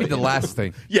one. That'd be but, the you know. last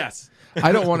thing. Yes.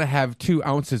 I don't want to have 2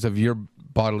 ounces of your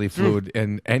bodily fluid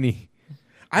in any.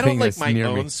 I don't thing like that's my near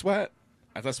own me. sweat.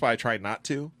 That's why I try not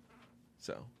to.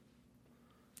 So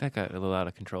That got a little out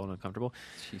of control and uncomfortable.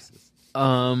 Jesus.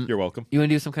 you're welcome. You want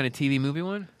to do some kind of TV movie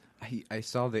one? I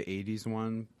saw the 80s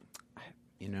one.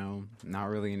 You know, not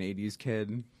really an 80s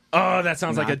kid. Oh, that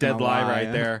sounds like a Not dead gonna lie lie.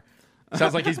 right there.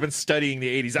 Sounds like he's been studying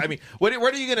the 80s. I mean, what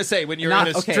are you going to say when you're Not,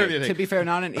 in a okay, trivia to thing? be fair,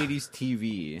 not an 80s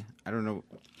TV. I don't know.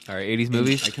 All right, 80s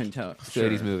movies? I couldn't tell. Let's do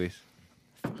 80s movies.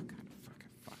 Fucking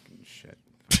shit.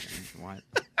 Fucking what?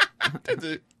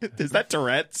 Is that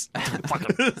Tourette's?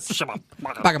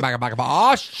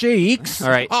 Oh, cheeks. All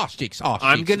right. Oh, cheeks. Oh, cheeks.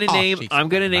 I'm gonna Oh, name. cheeks. I'm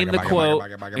gonna name the Baga, baga, quote,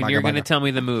 baga, baga, and baga, you're baga. gonna tell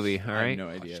me the movie. All I have right. no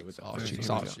idea. What the Oh, fuck cheeks. is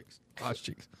Oh, going on. cheeks. Oh,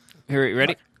 cheeks. Here, you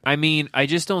ready? I mean, I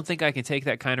just don't think I can take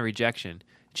that kind of rejection.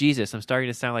 Jesus, I'm starting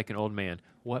to sound like an old man.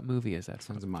 What movie is that?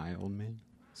 Sounds my old man.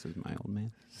 Says my old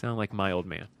man. Sound like my old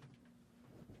man.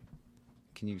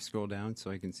 Can you scroll down so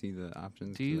I can see the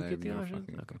options? Do you 'Cause I get have the no option?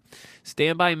 fucking- Okay.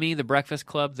 Stand by Me, The Breakfast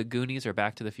Club, The Goonies, or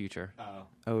Back to the Future.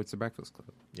 Oh, it's the Breakfast Club.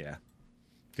 Yeah.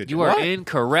 Good You job. are What?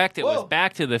 incorrect. It was Whoa.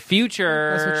 Back to the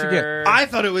Future. That's what you get. I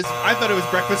thought it was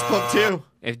Breakfast Club too.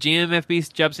 If GMFB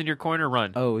jumps in your corner,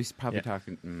 run. Oh, he's probably Yeah.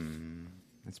 talking.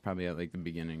 That's probably at like the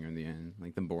beginning or the end,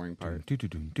 like the boring part.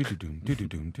 Doo-doo-doom, doo-doo-doom,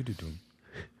 doo-doo-doom, doo-doo-doom.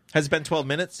 Has it been 12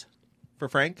 minutes for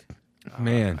Frank?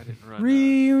 Man. didn't run,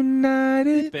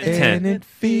 Reunited been 10. and it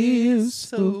feels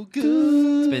so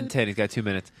good. It's been 10. He's got 2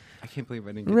 minutes. I can't believe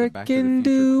I didn't get the Back to the Reckon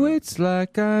Future do clip. it's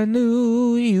like I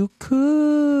knew you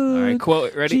could. All right,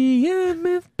 quote. Ready?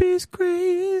 GMFB's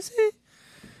crazy.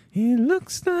 He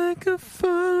looks like a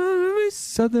fiery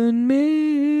southern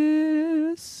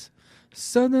miss.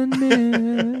 Southern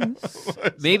miss.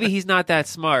 Maybe he's not that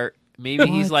smart. Maybe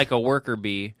he's What? like a worker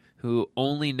bee who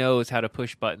only knows how to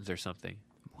push buttons or something.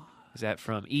 Is that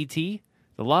from E.T.,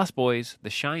 The Lost Boys, The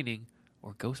Shining,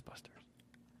 or Ghostbusters?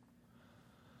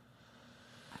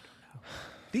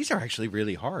 These are actually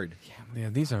really hard. Yeah,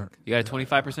 these aren't. You got a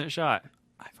 25% shot.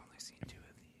 I've only seen 2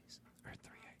 of these, or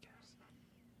 3, I guess.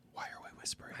 Why are we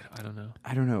whispering? I don't know.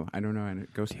 I don't know.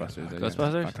 Ghostbusters. I guess.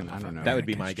 Ghostbusters? Fucking, I don't know. That would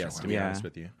be my guess, to be Yeah. honest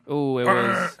with you. Oh, it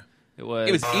was It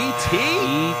was E.T.?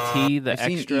 E.T. the I've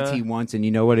extra. seen ET once, and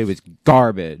you know what? It was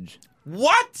garbage.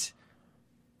 What?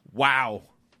 Wow.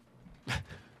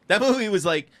 That movie was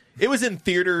like it was in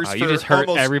theaters. Oh, for you just hurt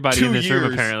almost everybody 2 in this years.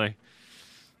 room, apparently.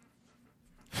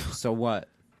 So what?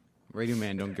 Radio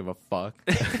Man don't give a fuck.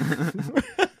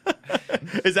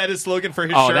 Is that his slogan for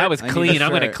his Oh, shirt? that was I need clean. a I'm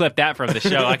going to shirt. clip that from the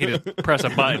show. I can just press a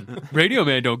button. Radio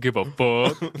Man don't give a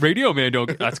fuck. Radio Man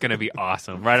don't. That's going to be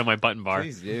awesome. Right on my button bar.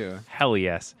 Please do. Hell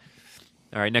yes.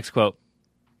 All right, next quote.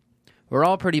 We're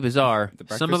all pretty bizarre.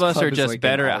 The Some Breakfast of us Club are is just like in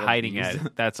better all at of hiding these. at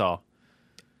it. That's all.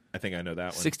 I think I know that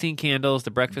one. 16 Candles,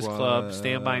 The Breakfast Club,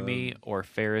 Stand By Me, or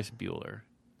Ferris Bueller.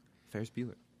 Ferris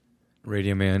Bueller.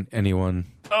 Radio Man, anyone.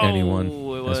 It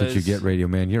That's what you was- get, Radio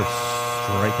Man. You're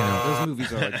striking out. Those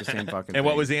movies are like the same fucking And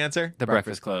what thing. was the answer? The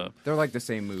Breakfast Club. They're like the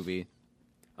same movie.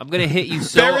 I'm going to hit you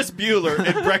so... Ferris Bueller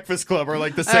and Breakfast Club are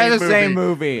like the same movie. Same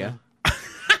movie.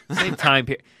 Same time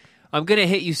period. I'm going to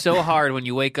hit you so hard when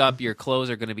you wake up, your clothes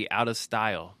are going to be out of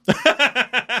style.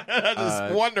 That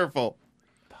is wonderful.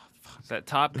 Is that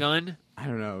Top Gun? I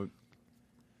don't know.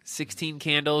 16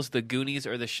 Candles, The Goonies,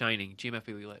 or The Shining? GMFB,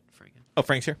 we let Frank in. Oh,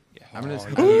 Frank's here. Yeah. I'm gonna. It's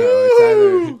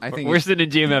either. I think We're it's sitting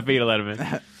in GMFB to let him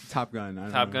in. Top Gun. I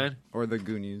don't Top know. Gun? or the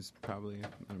Goonies, probably.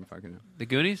 I don't fucking know. The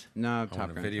Goonies? No, I Top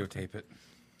want to Gun. videotape it.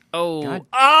 Oh. God.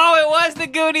 Oh, it was The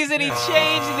Goonies, and he changed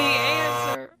the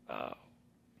answer. Oh.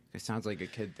 It sounds like a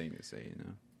kid thing to say, you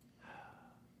know.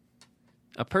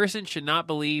 A person should not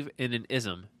believe in an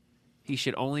ism. He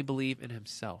should only believe in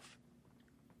himself.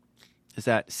 Is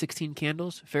that 16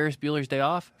 Candles, Ferris Bueller's Day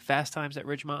Off, Fast Times at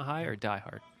Ridgemont High, or Die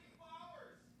Hard?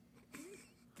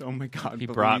 Oh my God! He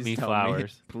please brought me tell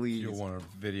flowers. Please, You'll want to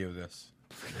video this.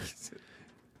 please.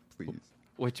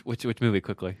 Which movie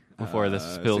quickly before this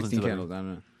spills 16 into Candles. the... I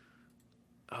don't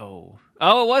know.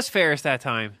 Oh, it was Ferris that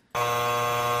time.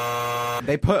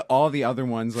 They put all the other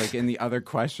ones like in the other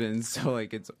questions, so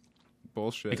like it's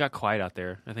bullshit. It got quiet out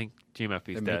there. I think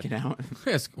GMFB's They're dead. making out.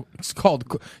 It's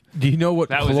called. Do you know what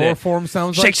That was it. chloroform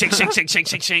sounds like? Shake, shake, shake, shake, shake,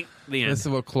 shake, shake. The end. This is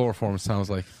what chloroform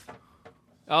sounds like.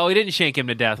 Oh, he didn't shank him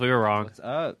to death. We were wrong. What's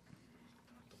up?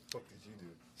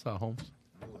 It's not Holmes.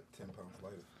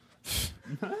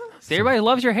 See, everybody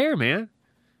loves your hair, man.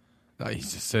 He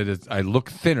just said it, I look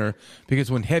thinner because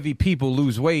when heavy people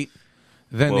lose weight,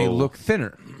 then they Whoa. look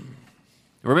thinner.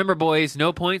 Remember, boys,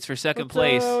 no points for second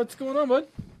place. What's going on, bud?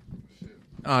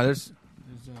 There's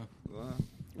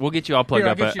We'll get you all plugged Here,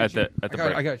 I'll up get at you a the chair. at the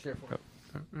I break. got a share for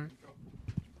you.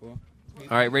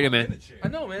 All right, Radio Man. I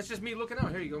know, man. It's just me looking out.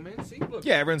 Here you go, man. See, look.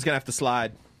 Yeah, everyone's gonna have to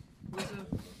slide.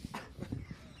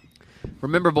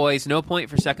 Remember, boys, no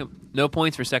points for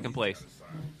second place.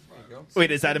 Wait,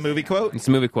 is that a movie quote? It's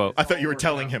a movie quote. I thought you were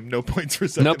telling him no points for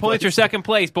second. No points for place. second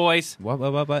place, boys. What?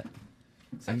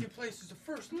 Second place is the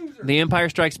first loser. The Empire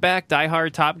Strikes Back, Die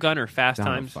Hard, Top Gun, or Fast I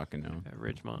don't Times fucking know. at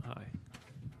Ridgemont High.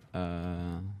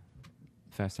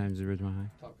 Fast Times at Ridgemont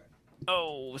High.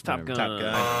 Oh, it was Top Gun. Whatever.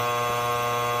 Top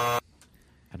Gun.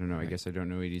 I don't know. I guess I don't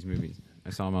know 80s movies. I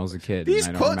saw them when I was a kid. These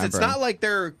and I don't quotes, remember it's not 'em. like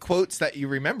they're quotes that you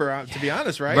remember, to be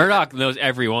honest, right? Murdoch knows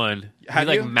every one. Have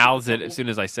He you? mouths it as soon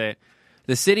as I say it.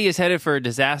 The city is headed for a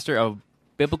disaster of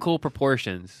biblical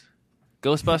proportions.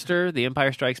 Ghostbuster, The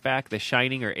Empire Strikes Back, The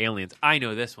Shining, or Aliens. I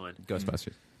know this one.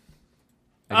 Ghostbusters.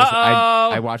 Uh-oh.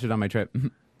 I watched it on my trip.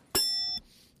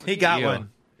 He got Yeah. one.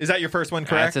 Is that your first one, That's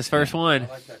correct? his first one.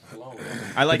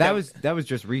 I like But that was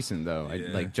just recent though.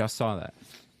 I just saw that.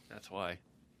 That's why.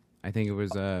 I think it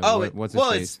was what's his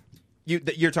well, face?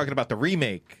 you're talking about the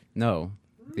remake. No,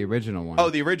 the original one. Oh,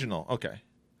 the original. Okay.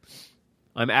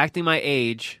 I'm acting my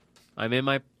age. I'm in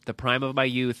the prime of my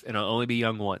youth, and I'll only be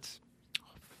young once.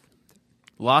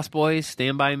 Lost Boys,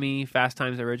 Stand By Me, Fast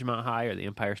Times at Ridgemont High, or The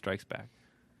Empire Strikes Back.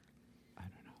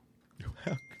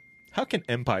 How can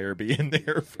Empire be in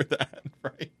there for that,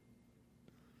 right?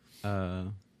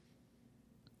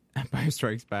 Empire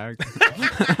Strikes Back.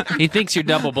 He thinks you're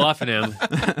double bluffing him.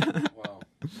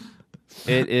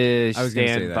 It is I was gonna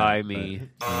say Stand that, By but- Me.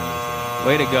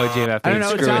 Way to go, JFP. I don't know.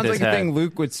 It Screw sounds with like his a head. thing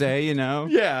Luke would say. You know.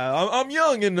 Yeah, I'm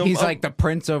young and He's I'm, like the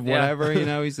prince of Yeah. whatever. You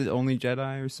know. He's the only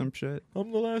Jedi or some shit.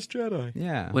 I'm the last Jedi.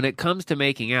 Yeah. When it comes to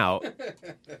making out,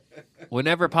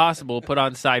 whenever possible, put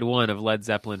on side one of Led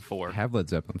Zeppelin 4. I have Led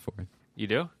Zeppelin 4. You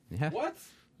do? Yeah. What?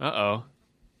 Uh-oh.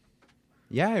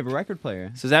 Yeah, I have a record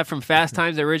player. So is that from Fast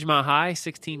Times at Ridgemont High,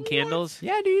 16 Candles?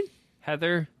 Yeah, dude.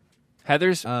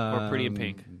 Heather's or Pretty in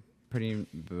Pink? Pretty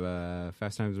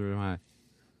Fast Times at Ridgemont High.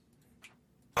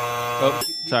 Oh,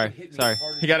 sorry.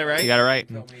 You got it right? You got it right.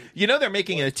 You know they're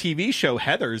making a TV show,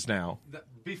 Heathers, now.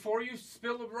 Before you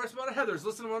spill the rest about Heather's,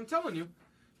 listen to what I'm telling you.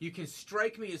 You can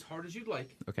strike me as hard as you'd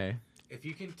like. Okay. If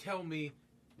you can tell me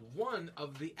one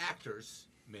of the actors,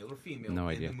 male or female, No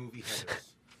in idea. the movie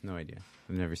Heather's. No idea.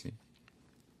 I've never seen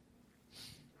it.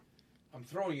 I'm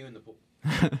throwing you in the pool.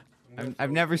 I'm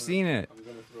I've never seen it.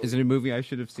 Is it a movie I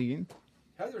should have seen?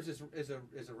 Heathers is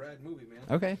a rad movie, man.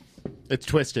 Okay. It's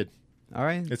twisted. All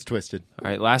right. It's twisted. All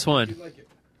right, last one.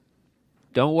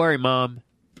 Don't worry, Mom.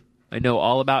 I know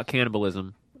all about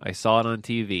cannibalism. I saw it on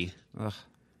TV. Ugh.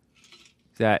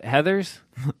 Is that Heathers,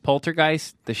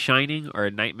 Poltergeist, The Shining, or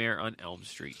A Nightmare on Elm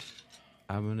Street?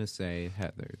 I'm going to say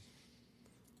Heathers.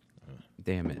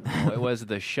 Damn it. Oh, it was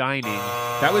The Shining.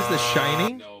 That was The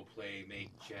Shining? No play, make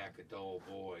Jack a dull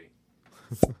boy.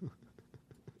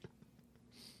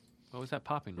 What was that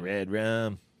popping noise? Red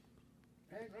rum.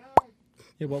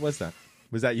 Yeah, what was that?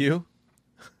 Was that you?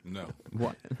 No.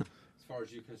 What? As far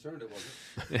as you're concerned, it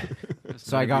wasn't.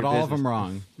 So I got all of them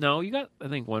wrong. No, you got, I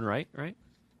think, one right?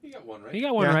 You got one right. You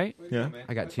got one right. Yeah.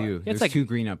 I got two. It's There's like- two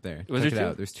green up there. Was Check there it two?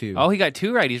 out. There's two. Oh, he got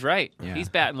two right. He's right. Yeah. He's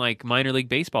batting like minor league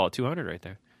baseball at 200 right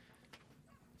there.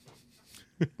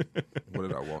 What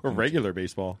did I walk? Or regular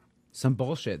baseball. Some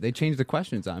bullshit. They changed the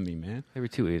questions on me, man. They were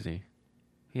too easy.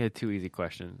 He had two easy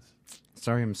questions.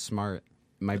 Sorry, I'm smart.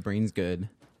 My brain's good.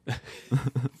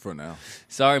 For now.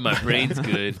 Sorry, my brain's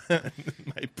good. My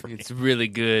brain. It's really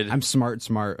good. I'm smart,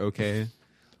 okay?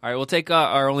 All right, we'll take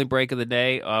our only break of the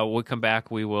day. We'll come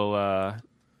back. We will...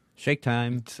 Shake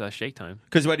time. It's shake time.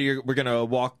 Because we're going to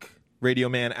walk Radio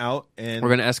Man out and We're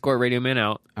going to escort Radio Man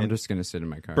out. I'm just going to sit in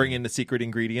my car. bring in the secret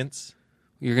ingredients.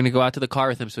 You're going to go out to the car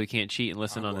with him so he can't cheat and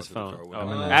listen on his phone.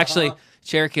 Actually,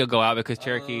 Cherokee will go out because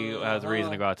Cherokee has a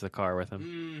reason to go out to the car with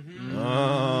him.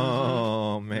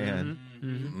 Oh, man.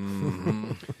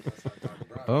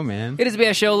 Oh, man. It is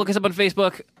BS Show. Look us up on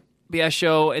Facebook. BS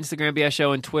Show, Instagram, BS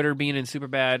Show, and Twitter, Bean and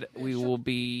Superbad. We will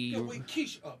be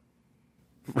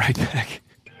right back.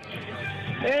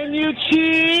 And you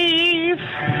chief,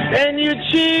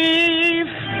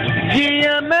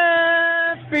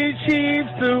 GMF be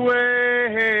chiefs away.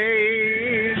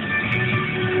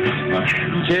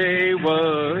 Jay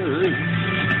was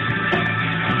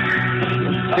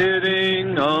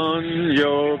sitting on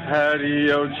your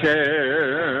patio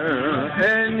chair,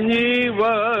 and he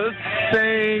was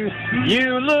saying,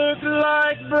 you look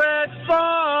like Brett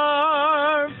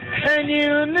Favre, and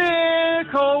you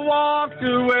nickel walked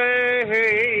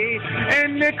away,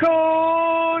 and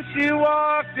Nicole, she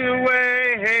walked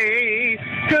away,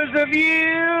 because of you,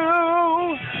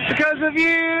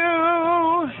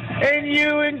 and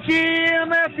you and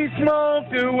GMF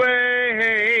smoked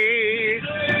away.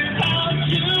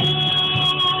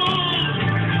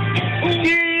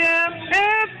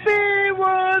 GMF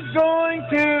was going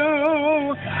to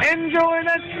enjoy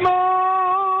that smoke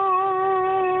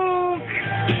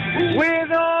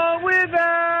with or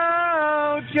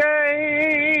without Jay.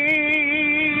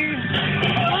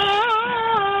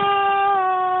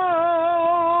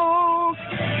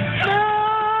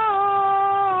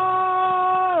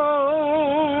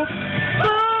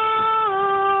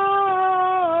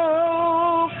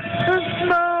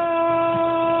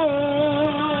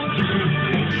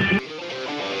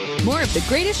 More of the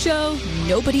greatest show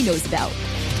nobody knows about.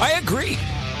 I agree.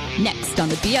 Next on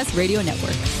the BS Radio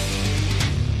Network.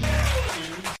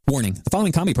 Warning. The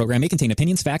following comedy program may contain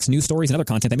opinions, facts, news stories, and other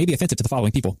content that may be offensive to the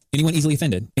following people. Anyone easily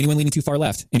offended. Anyone leaning too far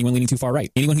left. Anyone leaning too far right.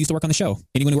 Anyone who used to work on the show.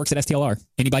 Anyone who works at STLR.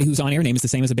 Anybody whose on-air name is the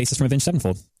same as a bassist from Avenged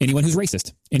Sevenfold. Anyone who's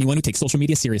racist. Anyone who takes social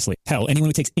media seriously. Hell, anyone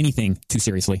who takes anything too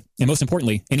seriously. And most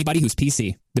importantly, anybody who's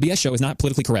PC. The BS Show is not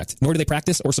politically correct, nor do they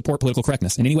practice or support political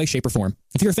correctness in any way, shape, or form.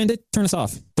 If you're offended, turn us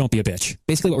off. Don't be a bitch.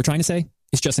 Basically what we're trying to say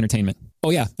is just entertainment.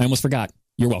 Oh yeah, I almost forgot.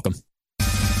 You're welcome.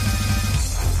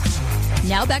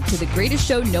 Now back to the greatest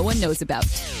show no one knows about.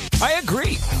 I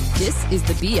agree. This is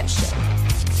the BS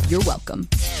Show. You're welcome.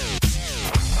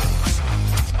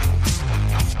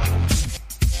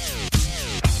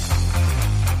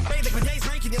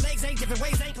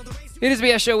 It is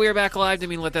BS Show. We are back live. Didn't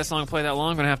mean to let that song play that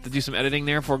long. I'm going to have to do some editing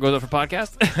there before it goes up for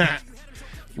podcast.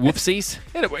 Whoopsies.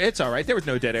 It's all right. There was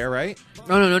no dead air, right?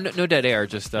 No dead air.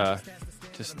 Just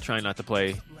trying not to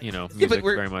play, music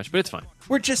very much, but it's fine.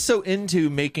 We're just so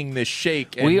into making this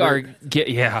shake. And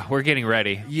we're getting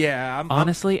ready. Yeah.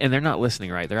 Honestly, and they're not listening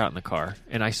right. They're out in the car.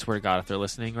 And I swear to God, if they're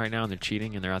listening right now and they're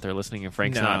cheating and they're out there listening and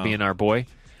Frank's not being our boy,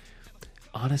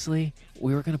 honestly,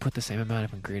 we were going to put the same amount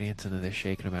of ingredients into this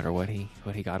shake no matter what he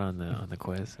got on the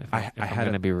quiz. If I'm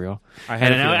going to be real.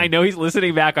 I know he's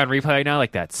listening back on replay right now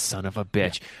like that son of a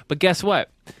bitch. Yeah. But guess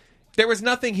what? There was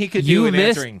nothing he could do in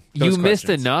answering those questions. You missed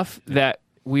enough that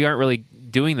we aren't really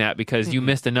doing that because you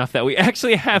missed enough that we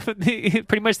actually have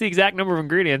pretty much the exact number of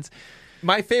ingredients.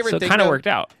 My favorite So it thing kinda though, worked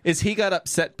out. is he got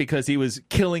upset because he was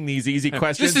killing these easy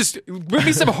questions. Give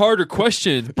me some harder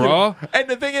questions, bro. And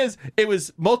the thing is, it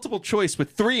was multiple choice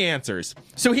with 3 answers.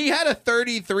 So he had a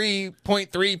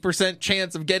 33.3%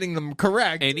 chance of getting them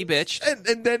correct. And he bitched.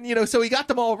 And then, so he got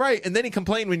them all right. And then he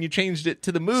complained when you changed it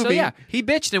to the movie. So yeah, he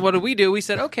bitched, and what did we do? We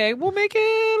said, okay, we'll make it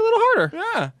a little harder.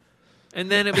 Yeah. And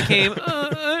then it became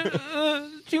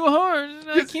too hard.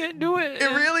 I can't do it. It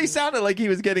really sounded like he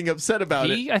was getting upset about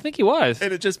it. I think he was.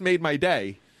 And it just made my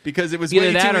day because it was Either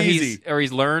way that too or easy.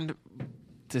 he's learned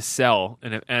to sell,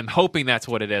 and I'm hoping that's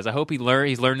what it is. I hope he's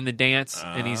learning the dance,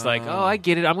 and he's like, oh, I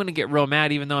get it. I'm going to get real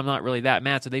mad, even though I'm not really that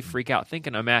mad. So they freak out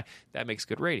thinking I'm mad. That makes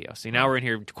good radio. See, now we're in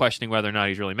here questioning whether or not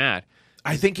he's really mad.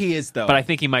 I think he is, though. But I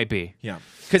think he might be. Yeah.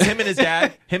 Because him and his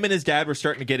dad were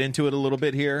starting to get into it a little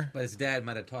bit here. But his dad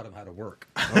might have taught him how to work.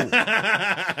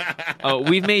 Oh,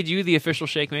 we've made you the official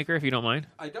shake maker, if you don't mind.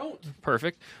 I don't.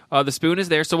 Perfect. The spoon is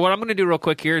there. So what I'm going to do real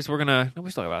quick here is we still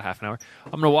have about half an hour.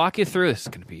 I'm going to walk you through. This is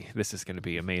going to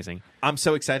be amazing. I'm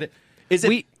so excited. Is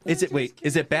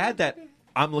it bad that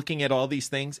I'm looking at all these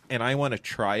things and I want to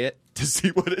try it to see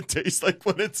what it tastes like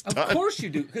when it's done? Of course you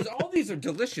do, because all these are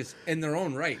delicious in their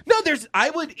own right. No, I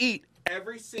would eat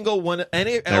every single one,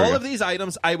 all of these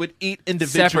items I would eat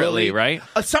individually. Separately, right?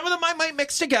 Some of them I might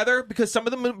mix together because some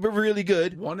of them are really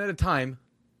good. One at a time.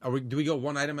 Do we go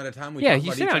one item at a time? Yeah,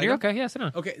 you sit down. You're okay. Yeah, sit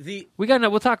down. Okay.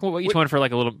 We'll talk about each one for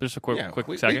like a little, just a quick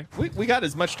second. We got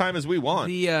as much time as we want.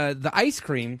 The ice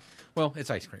cream. Well, it's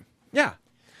ice cream. Yeah.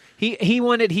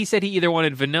 He said he either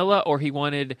wanted vanilla or he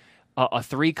wanted a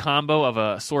 3 combo of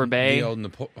a sorbet.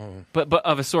 But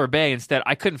of a sorbet instead.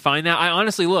 I couldn't find that. I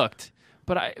honestly looked.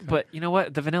 But you know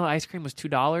what? The vanilla ice cream was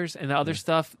 $2, and the other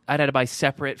stuff I'd had to buy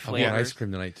separate flavors. I want ice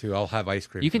cream tonight too. I'll have ice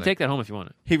cream. You can tonight. take that home if you want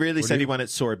it. He really said he wanted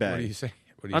sorbet. What do you say?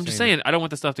 I'm just saying, I don't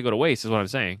want the stuff to go to waste, is what I'm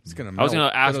saying. I was going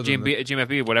to ask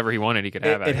GMFB whatever he wanted, he could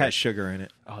have. It has sugar in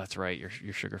it. Oh, that's right.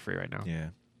 You're sugar free right now. Yeah.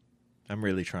 I'm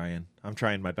really trying. I'm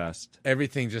trying my best.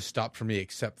 Everything just stopped for me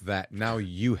except that. Now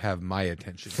you have my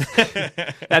attention.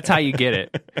 That's how you get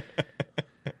it.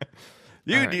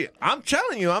 Dude, I'm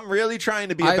telling you, I'm really trying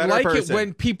to be a better person. I like it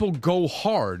when people go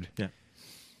hard. Yeah.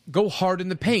 Go hard in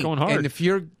the paint. Going hard. And if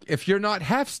you're not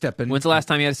half stepping. When's the last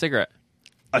time you had a cigarette?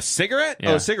 A cigarette?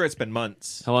 Yeah. Oh, a cigarette's been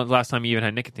months. How long the last time you even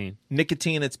had nicotine?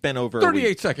 Nicotine, it's been over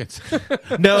 38 seconds.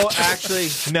 No, actually,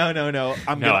 no.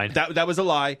 That was a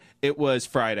lie. It was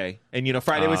Friday. And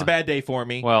Friday was a bad day for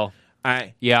me. Well,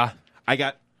 I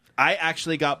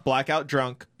actually got blackout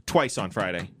drunk twice on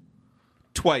Friday.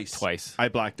 Twice. I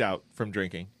blacked out from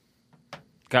drinking.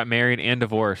 Got married and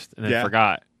divorced and then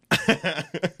forgot.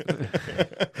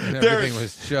 Everything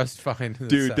was just fine.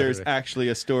 Dude, there's actually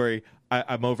a story.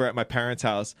 I'm over at my parents'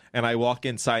 house, and I walk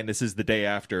inside, and this is the day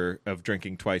after of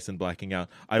drinking twice and blacking out.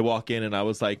 I walk in, and I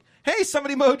was like, hey,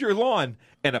 somebody mowed your lawn.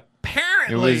 And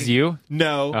apparently... It was you?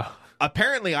 No. Oh.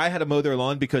 Apparently, I had to mow their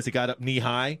lawn because it got up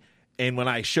knee-high. And when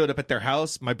I showed up at their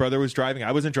house, my brother was driving.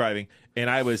 I wasn't driving. And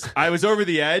I was over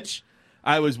the edge.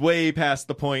 I was way past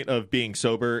the point of being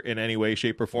sober in any way,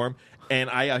 shape, or form. And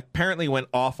I apparently went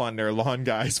off on their lawn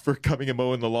guys for coming and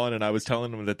mowing the lawn. And I was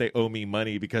telling them that they owe me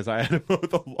money because I had to mow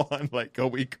the lawn like a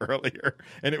week earlier.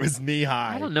 And it was knee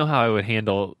high. I don't know how I would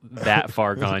handle that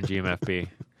far gone GMFB.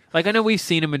 Like, I know we've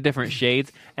seen him in different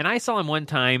shades. And I saw him one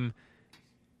time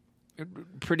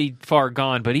pretty far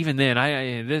gone. But even then,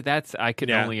 I could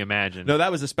only imagine. No,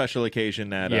 that was a special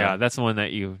occasion. That's the one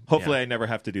that you... Hopefully I never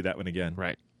have to do that one again.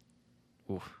 Right.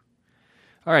 Oof.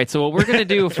 All right, so what we're going to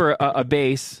do for a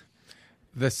base...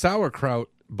 The sauerkraut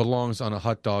belongs on a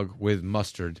hot dog with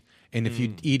mustard, and if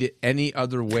you eat it any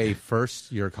other way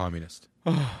first, you're a communist.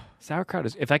 Sauerkraut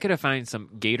is... If I could have found some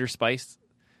gator spiced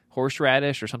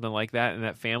horseradish or something like that in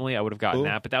that family, I would have gotten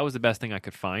that, but that was the best thing I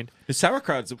could find. The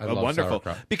sauerkraut's wonderful.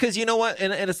 Sauerkraut. Because you know what?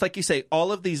 And it's like you say,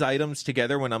 all of these items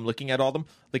together, when I'm looking at all of them,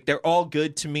 like they're all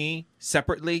good to me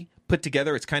separately. Put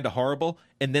together, it's kind of horrible.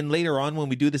 And then later on, when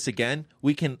we do this again,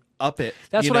 we can up it.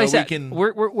 That's what I said.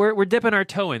 We're dipping our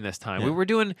toe in this time. Yeah. We're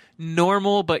doing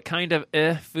normal but kind of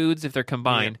foods if they're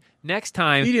combined. Yeah. Next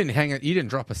time, you didn't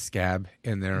drop a scab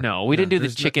in there. No, we didn't do the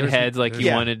chicken heads like you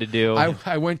wanted to do.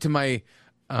 I went to my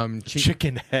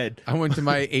chicken head. I went to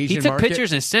my Asian. He took market.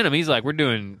 pictures and sent them. He's like,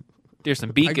 there's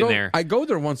some beak in there. I go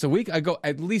there once a week. I go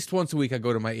at least once a week. I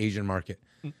go to my Asian market.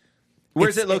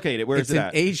 Where's it located? Where is it at?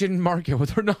 It's an Asian market. Well,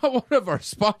 they're not one of our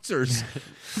sponsors,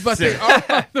 but they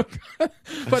are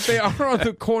on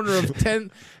the corner of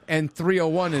 10th and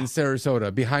 301 in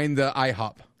Sarasota, behind the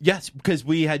IHOP. Yes, because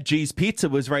we had G's Pizza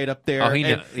was right up there. Oh,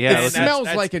 it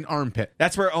smells like an armpit.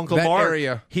 That's where Uncle Mark,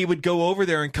 he would go over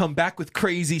there and come back with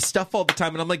crazy stuff all the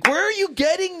time. And I'm like, where are you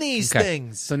getting these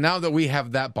things? So now that we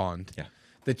have that bond,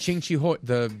 the Ching Chi Hoi,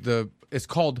 the it's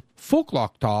called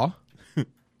Folklokta,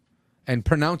 and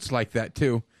pronounced like that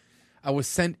too. I was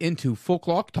sent into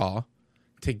Folklokta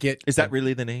to get. Is that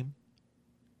really the name?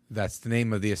 That's the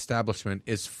name of the establishment.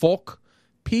 Is Folk,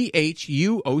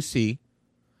 PHUOC,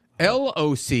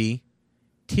 LOCTUO,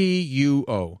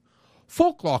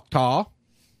 Folklokta.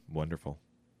 Wonderful.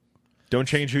 Don't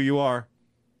change who you are.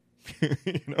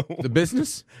 The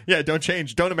business? Yeah, don't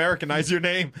change. Don't Americanize your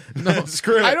name. No,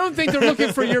 Screw it. I don't think they're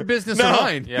looking for your business or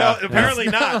mine. No, apparently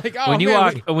not. Like,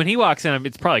 When he walks in,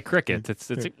 it's probably crickets. It's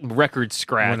a record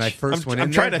scratch. When I first went in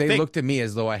there, they looked at me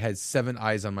as though I had 7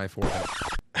 eyes on my forehead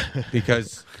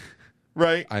because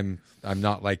right, I'm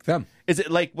not like them. Is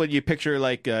it like when you picture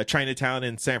like Chinatown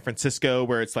in San Francisco,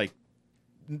 where it's like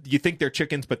you think they're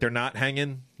chickens, but they're not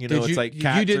hanging? It's like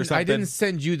cats or something. I didn't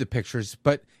send you the pictures,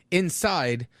 but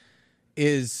inside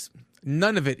is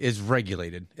none of it is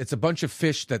regulated. It's a bunch of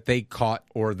fish that they caught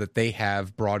or that they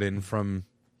have brought in from,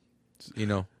 So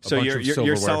bunch you're of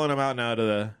silverware. selling them out now to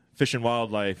the Fish and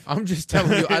Wildlife. I'm just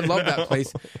telling you, I love that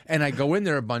place. And I go in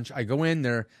there a bunch. I go in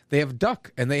there. They have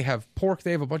duck and they have pork.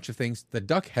 They have a bunch of things. The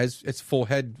duck has its full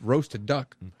head roasted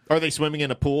duck. Are they swimming in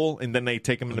a pool and then they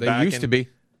take them in the back? They used to be.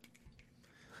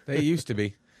 They used to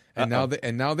be, and now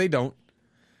they don't.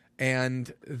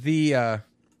 And the Are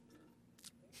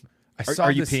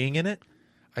you peeing in it?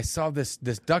 I saw this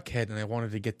duck head, and I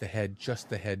wanted to get the head, just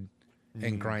the head,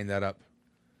 and grind that up.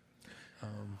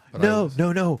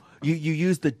 No. You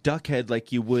use the duck head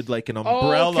like you would like an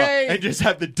umbrella, and just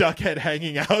have the duck head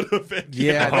hanging out of it.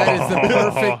 Yeah, that is the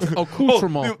perfect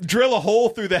accoutrement. Drill a hole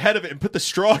through the head of it and put the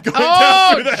straw going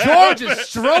down through the head. George is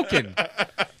stroking.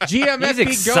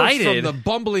 GMFB goes from the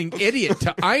bumbling idiot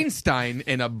to Einstein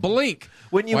in a blink.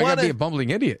 When you want to be a bumbling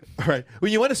idiot, right?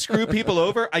 When you want to screw people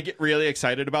over, I get really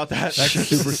excited about that. That's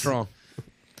super strong.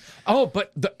 Oh,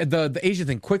 but the Asian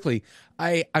thing quickly.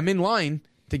 I'm in line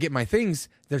to get my things.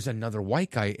 There's another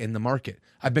white guy in the market.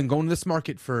 I've been going to this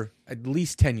market for at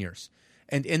least 10 years.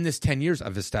 And in this 10 years,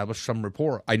 I've established some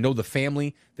rapport. I know the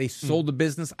family. They sold the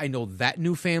business. I know that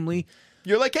new family.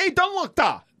 You're like, hey, don't look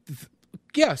da.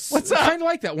 Yes. What's up? Kind of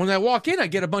like that. When I walk in, I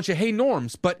get a bunch of hey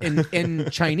norms, but in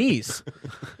Chinese.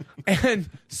 And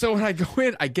so when I go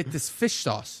in, I get this fish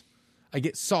sauce. I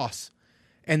get sauce.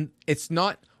 And it's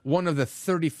not one of the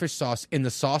 30 fish sauce in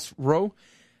the sauce row.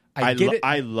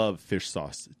 I love fish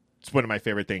sauce. It's one of my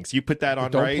favorite things. You put that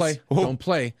on rice. Don't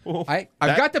play. I've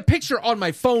got the picture on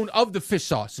my phone of the fish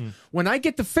sauce. When I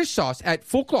get the fish sauce at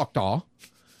Folklokta,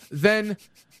 then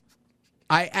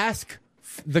I ask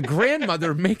the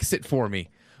grandmother makes it for me.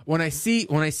 When I see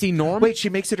Norm, wait, she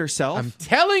makes it herself? I'm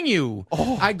telling you.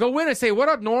 I go in and say, "What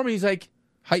up, Norm?" He's like,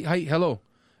 "Hi, hello,"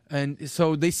 and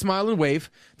so they smile and wave.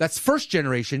 That's first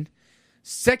generation.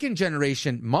 Second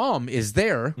generation, mom is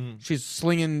there. She's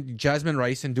slinging jasmine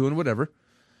rice and doing whatever.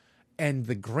 And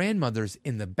the grandmother's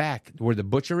in the back where the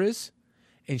butcher is,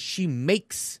 and she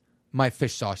makes my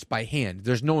fish sauce by hand.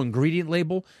 There's no ingredient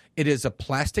label. It is a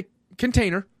plastic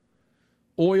container,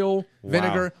 oil,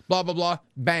 vinegar, blah, blah, blah.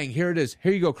 Bang, here it is.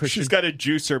 Here you go, Christian. She's got a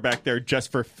juicer back there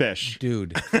just for fish.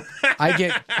 Dude,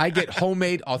 I get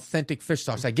homemade, authentic fish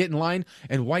sauce. I get in line,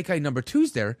 and white guy number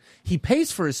 2's there. He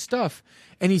pays for his stuff,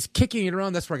 and he's kicking it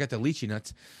around. That's where I got the lychee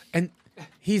nuts. And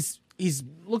he's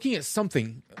looking at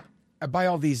something. I buy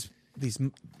all these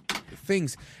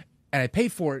things, and I pay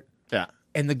for it. Yeah.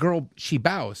 And the girl, she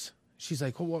bows. She's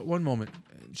like, one moment.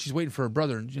 She's waiting for her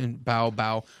brother, and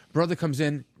bow. Brother comes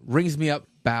in, rings me up,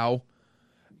 bow.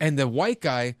 And the white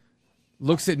guy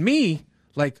looks at me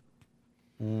like,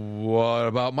 what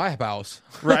about my bows?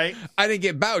 Right. I didn't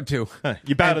get bowed to.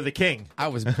 You bow to the king. I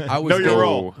was know your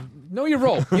role. Know your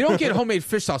role. You don't get homemade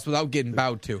fish sauce without getting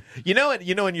bowed to. You know what?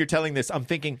 When you're telling this, I'm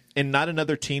thinking in Not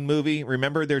Another Teen Movie.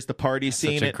 Remember, there's the party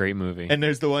scene. Such a great movie. And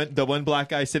there's the one black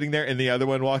guy sitting there, and the other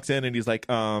one walks in, and he's like,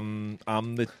 I'm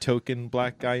the token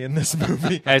black guy in this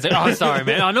movie. I was like, oh, sorry,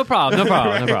 man. Oh, no problem.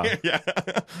 Right? Yeah,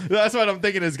 that's what I'm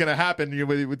thinking is going to happen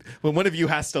when one of you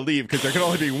has to leave, because there can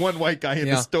only be one white guy in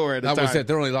the store at a time. That was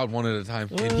it. They're only allowed one at a time,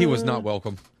 and he was not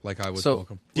welcome like I was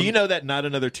welcome. Do you know that Not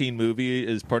Another Teen Movie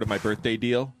is part of my birthday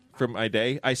deal for my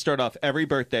day? I start off every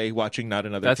birthday watching Not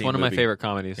Another Teen Movie. That's one of my favorite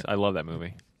comedies. I love that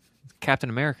movie. Captain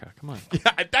America. Come on.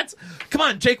 Yeah, come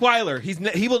on, Jake Weiler.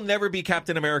 He will never be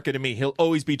Captain America to me. He'll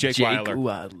always be Jake Weiler.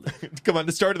 Come on,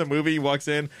 the start of the movie, he walks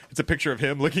in. It's a picture of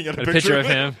him looking at a picture of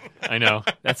him. I know.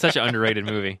 That's such an underrated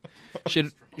movie.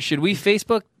 Should we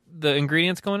Facebook the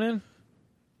ingredients going in?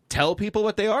 Tell people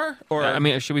what they are?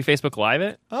 Or should we Facebook Live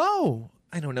it? Oh,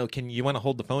 I don't know. Can you want to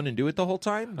hold the phone and do it the whole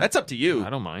time? That's up to you. I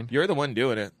don't mind. You're the one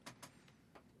doing it.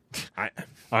 I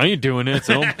ain't doing it,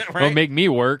 so don't make me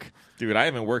work. Dude, I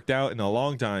haven't worked out in a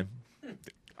long time.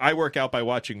 I work out by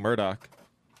watching Murdoch.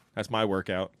 That's my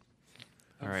workout.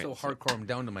 I'm so hardcore, I'm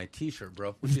down to my T-shirt,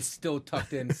 bro, which is still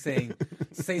tucked in, saying,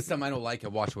 "Say something I don't like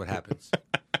and watch what happens."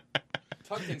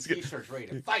 Tucked in T-shirts, ready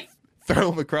to fight.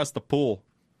 Throw him across the pool.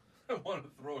 I want to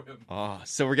throw him.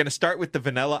 So we're gonna start with the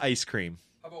vanilla ice cream.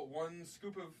 How about one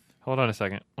scoop of? Hold on a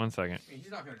second. 1 second. I mean,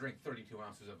 he's not going to drink 32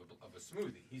 ounces of a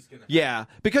smoothie. He's going to. Yeah,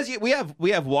 because we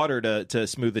have water to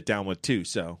smooth it down with too.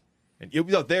 So, and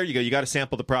there you go. You got to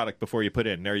sample the product before you put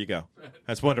it in. There you go.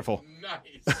 That's wonderful.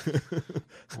 Nice.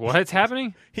 What's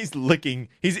happening? He's eating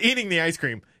the ice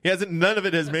cream. None of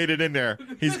it has made it in there.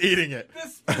 He's eating it.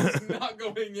 This is not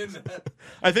going in there.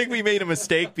 I think we made a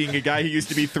mistake being a guy who used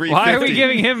to be 350. Why are we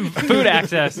giving him food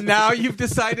access? Now you've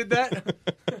decided that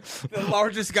the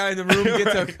largest guy in the room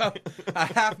gets a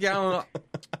half gallon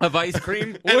of ice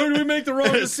cream. Where did we make the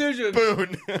wrong decision?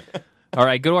 Spoon. All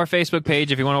right, go to our Facebook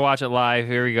page if you want to watch it live.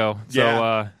 Here we go. So,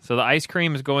 Yeah. So the ice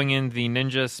cream is going in the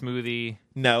Ninja smoothie.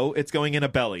 No, it's going in a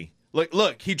belly.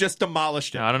 Look, he just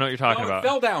demolished it. No, I don't know what you're talking about. It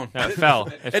fell down. No, it fell.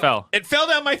 It fell. It fell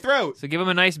down my throat. So give him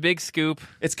a nice big scoop.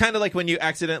 It's kind of like when you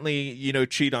accidentally,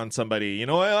 cheat on somebody.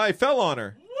 I fell on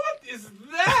her. What is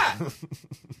that?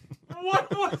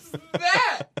 What was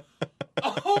that?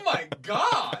 Oh my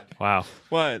God! Wow.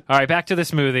 What? All right, back to the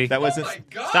smoothie. That wasn't. Oh my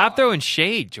God! Stop throwing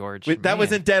shade, George. That Man.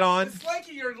 wasn't dead on. It's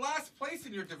like you're last place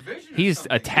in your division. He's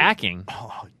attacking.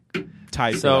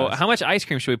 Ty. So how much ice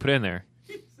cream should we put in there?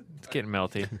 It's getting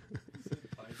melty.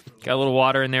 Got a little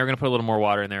water in there. We're going to put a little more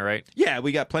water in there, right? Yeah,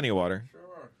 we got plenty of water.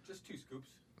 Sure, just 2 scoops.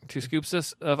 2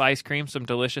 scoops of ice cream, some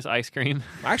delicious ice cream.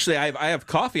 Actually, I have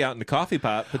coffee out in the coffee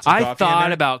pot. Put some I coffee in thought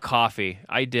there. about coffee.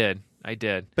 I did.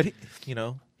 But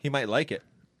he might like it.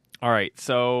 All right.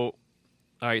 So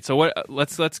what?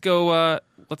 Let's go.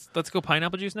 Let's go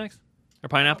pineapple juice next. Or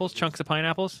pineapples, chunks of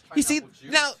pineapples. You see,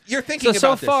 now you're thinking So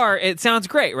about this. far, it sounds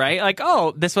great, right? Like,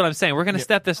 oh, that's what I'm saying. We're gonna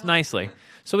step this nicely.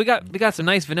 So we got some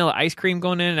nice vanilla ice cream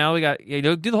going in. Now we got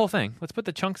do the whole thing. Let's put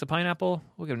the chunks of pineapple.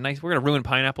 We're gonna ruin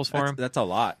pineapples for him. That's a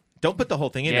lot. Don't put the whole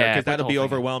thing in there because put the that'll whole be thing in.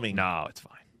 overwhelming. No, it's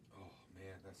fine. Oh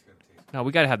man, that's gonna taste. No,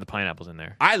 we got to have the pineapples in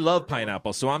there. I love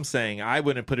pineapple, so I'm saying I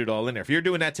wouldn't put it all in there. If you're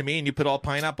doing that to me and you put all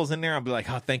pineapples in there, I'll be like,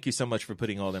 oh, thank you so much for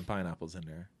putting all them pineapples in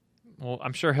there. Well,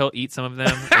 I'm sure he'll eat some of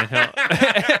them and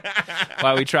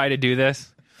while we try to do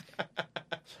this.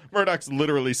 Murdoch's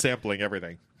literally sampling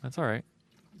everything. That's all right.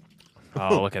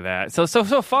 Oh, look at that. So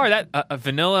far, that a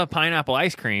vanilla pineapple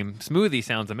ice cream smoothie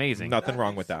sounds amazing. Nothing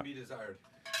wrong with that.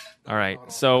 All right.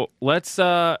 So let's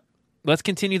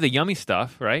continue the yummy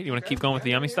stuff, right? You want to keep going with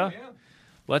the yummy stuff? Yeah.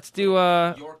 Let's do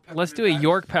a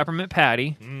York peppermint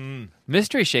patty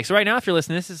mystery shake. So right now, if you're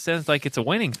listening, this sounds like it's a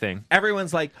winning thing.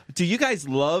 Everyone's like, "Do you guys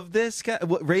love this guy?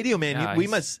 Radio Man? Yeah, we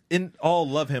must all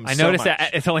love him." I so noticed much.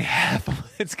 that it's only half.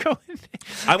 It's going.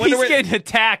 I wonder He's getting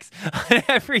attacks on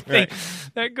everything Right.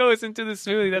 that goes into the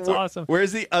smoothie. That's awesome.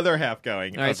 Where's the other half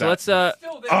going? All right, of so that? let's.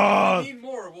 Still there. We need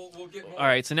more. We'll get more. All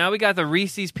right, so now we got the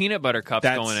Reese's peanut butter cups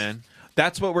going in.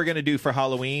 That's what we're going to do for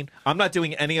Halloween. I'm not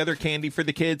doing any other candy for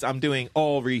the kids. I'm doing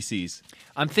all Reese's.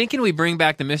 I'm thinking we bring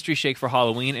back the mystery shake for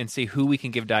Halloween and see who we can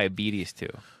give diabetes to.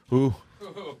 Ooh.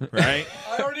 Right?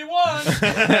 I already won.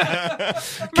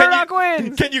 Murdoch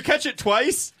wins. Can you catch it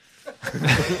twice?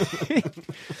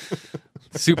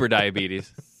 Super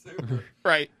diabetes.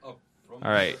 Right. All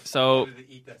right, so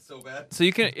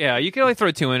you can only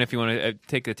throw 2 in if you want to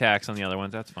take the tax on the other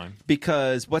ones. That's fine.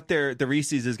 Because what the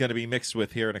Reese's is going to be mixed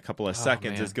with here in a couple of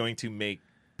seconds man. is going to make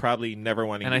probably never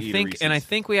wanting And to I eat a think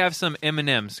Reese's. we have some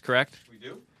M&Ms, correct? We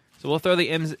do. So we'll throw the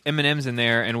M&Ms in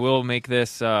there, and we'll make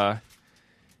this. This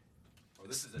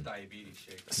is a diabetes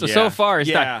shake. So far,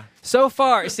 it's Yeah. not. So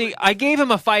far, see, I gave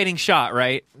him a fighting shot,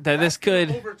 right? That this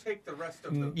could. Overtake the rest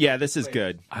of the. Yeah, this is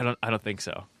good. I don't think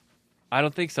so. I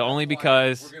don't think so. Only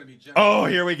because. We're gonna be generous. Oh,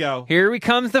 here we go. Here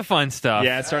comes the fun stuff.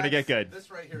 Yeah, it's starting to get good.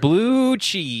 This right here. Blue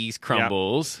cheese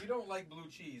crumbles. If you don't like blue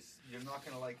cheese, you're not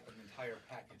gonna like an entire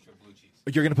package of blue cheese.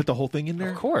 You're going to put the whole thing in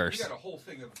there? Of course. You got a whole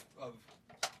thing of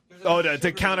there's Oh, enough to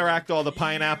sugar counteract in it. all the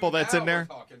pineapple that's in Now there?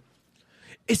 we're talking.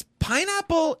 Is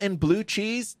pineapple and blue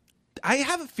cheese? I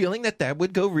have a feeling that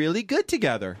would go really good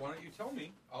together. Why don't you tell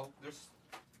me? There's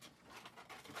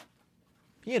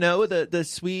The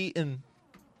sweet and...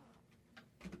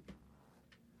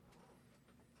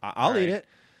 I'll eat it.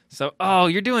 So,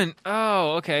 you're doing.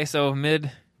 Oh, okay. So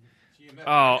mid.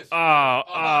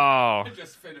 I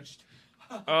just finished.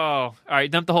 All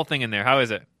right. Dump the whole thing in there. How is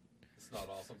it? It's not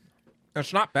awesome.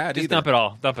 It's not bad Just either. dump it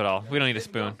all. Dump it all. We don't need a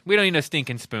spoon. We don't need a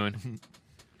stinking spoon.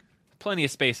 Plenty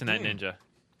of space in that Ninja.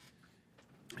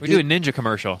 We do a Ninja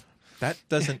commercial.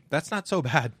 That's not so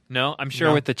bad. No, I'm sure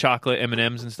No. with the chocolate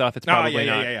M&Ms and stuff, it's Oh, probably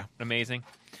yeah, not yeah. amazing.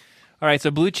 All right,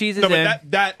 so blue cheese is No, but in.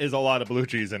 that is a lot of blue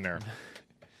cheese in there.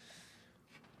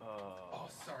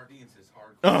 Sardines is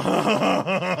hard.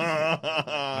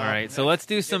 All right, so let's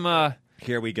do some.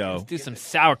 Here we go. Let's do some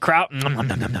sauerkraut. Nom, nom,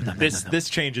 nom, nom, nom, nom, This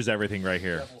changes everything right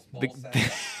here. The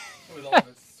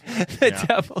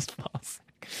devil's balls.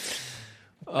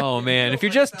 Oh man! If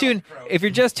you're just tuning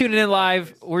in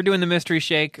live, we're doing the mystery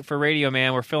shake for Radio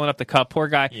Man. We're filling up the cup. Poor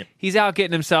guy. Yep. He's out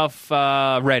getting himself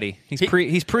ready.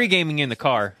 He's pre-gaming in the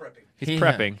car. He's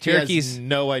prepping. Cherokee's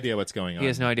no idea what's going on. He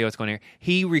has no idea what's going on here.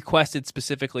 He requested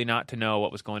specifically not to know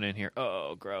what was going in here.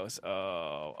 Oh, gross.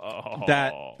 Oh.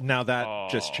 That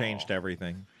just changed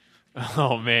everything.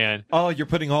 Oh man. Oh, you're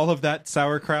putting all of that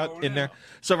sauerkraut in there.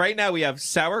 So right now we have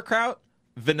sauerkraut,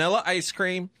 vanilla ice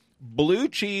cream, blue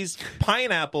cheese,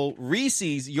 pineapple,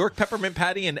 Reese's, York peppermint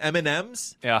patty, and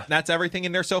M&Ms. Yeah. That's everything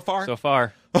in there so far? So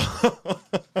far. Look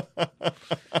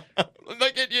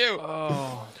at you.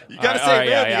 Oh. You got to save room.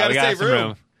 Yeah, you got to save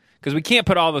room. Because we can't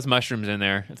put all those mushrooms in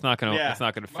there. It's not gonna. Yeah. It's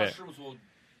not gonna fit. Mushrooms will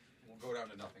go down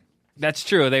to nothing. That's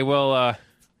true. They will.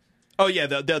 Oh yeah,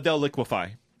 they'll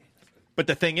liquefy. But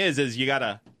the thing is you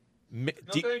gotta.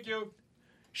 Thank you.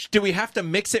 Do we have to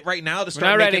mix it right now to not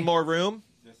start ready. making more room?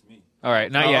 All right,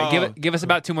 not yet. Give us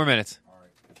about 2 more minutes.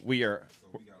 We are.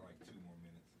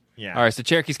 Yeah. All right, so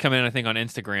Cherokee's coming in, I think, on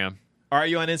Instagram. Are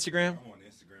you on Instagram? I'm on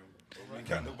Instagram. We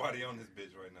got nobody on this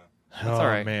bitch right now. That's all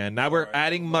right. Man, now we're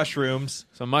adding mushrooms.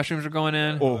 So mushrooms are going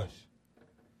in. Oh.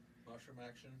 Mushroom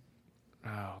action.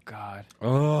 Oh God.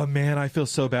 Oh man, I feel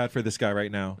so bad for this guy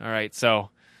right now. All right, so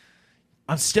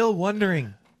I'm still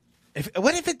wondering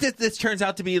what if this turns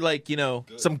out to be like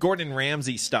some Gordon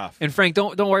Ramsay stuff. and Frank,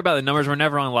 don't worry about the numbers. We're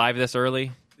never on live this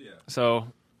early. Yeah. So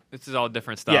this is all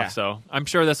different stuff. Yeah. So I'm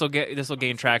sure this will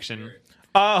gain traction.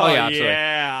 Oh yeah, absolutely.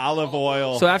 yeah, olive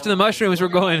oil. So after the mushrooms, we're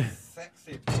going.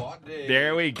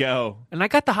 There we go. And I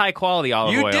got the high quality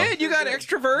olive oil. You did. You got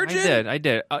extra virgin. I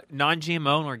did.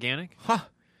 Non-GMO and organic. Huh.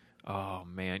 Oh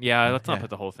man, yeah. Let's not put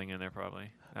the whole thing in there.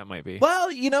 Probably that might be. Well,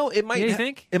 it might. You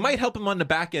think it might help him on the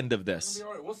back end of this?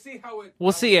 We'll see how it.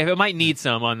 We'll see if it might need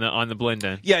some on the blend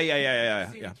in.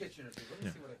 Yeah.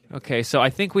 Okay, so I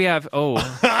think we have. Oh,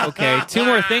 okay. 2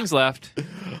 more things left.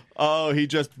 Oh, he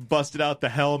just busted out the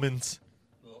Hellmann's.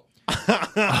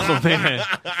 Oh man.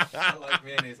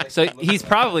 So he's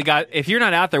probably got. If you're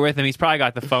not out there with him, he's probably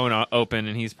got the phone open,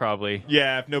 and he's probably.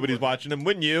 Yeah, if nobody's watching him,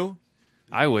 wouldn't you?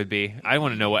 I would be. I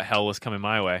want to know what hell was coming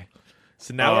my way.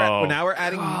 So now we're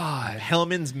adding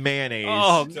Hellmann's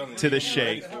mayonnaise to the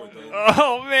shake.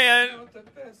 Oh man.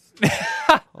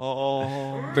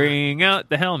 Oh, bring out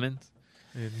the Hellmann's.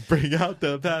 And bring out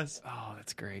the best. Oh,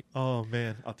 that's great. Oh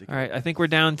man, I'll take it. All right, I think we're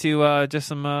down to just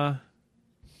some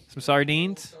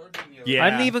sardines. Yeah,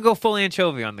 I didn't even go full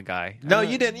anchovy on the guy. No,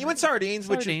 you didn't. You went sardines,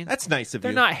 which Sardines. that's nice of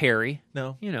They're you. not hairy.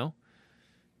 No,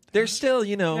 They're still,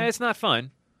 it's not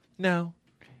fun. No,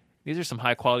 these are some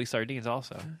high quality sardines.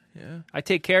 Also, yeah. I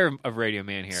take care of Radio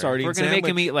Man here. Sardine We're gonna make him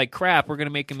sandwich. eat like crap. We're gonna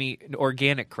make him eat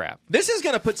organic crap. This is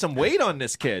gonna put some weight on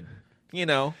this kid.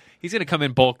 He's gonna come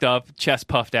in bulked up, chest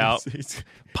puffed out,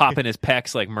 popping his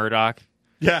pecs like Murdoch.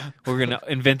 Yeah, we're gonna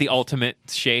invent the ultimate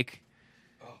shake.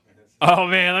 Oh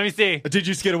man, let me see. Did you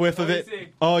just get a whiff of it?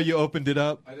 Oh, you opened it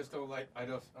up. I just don't like.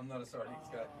 I'm not a sardines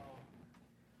guy.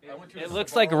 It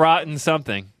looks like rotten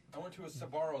something. I went to a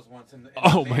Sbarro's once, and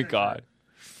Oh the my manager God.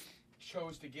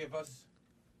 chose to give us.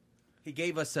 He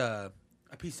gave us a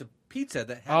piece of pizza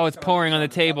that. Had Oh, it's pouring on the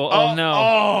table. Oh no.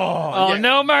 Oh, yeah.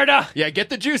 No, Murdoch. Yeah,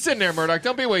 get the juice in there, Murdoch.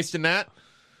 Don't be wasting that.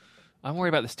 I'm worried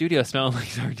about the studio smelling like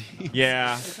sardines.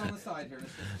 Yeah. It's on the side here.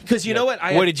 Because you know what?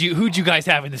 Who'd you guys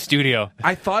have in the studio?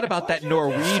 I thought about that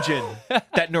Norwegian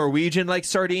like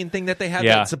sardine thing that they have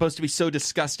Yeah. that's supposed to be so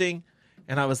disgusting,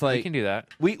 and I was like, We can do that.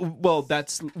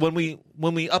 That's when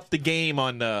we up the game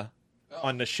on the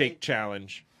shake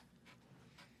challenge.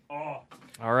 All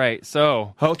right,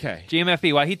 so Okay.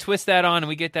 GMFB, while he twists that on and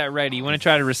we get that ready, you want to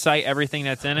try to recite everything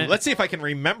that's in it? Let's see if I can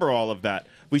remember all of that.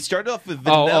 We started off with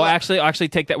vanilla. Oh, actually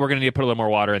take that. We're going to need to put a little more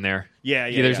water in there. Yeah.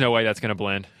 There's no way that's going to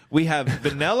blend. We have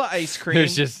vanilla ice cream.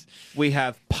 We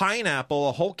have pineapple,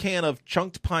 a whole can of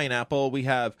chunked pineapple. We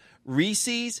have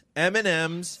Reese's,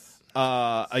 M&M's,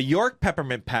 a York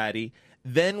peppermint patty.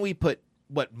 Then we put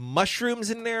mushrooms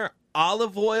in there,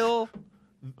 olive oil,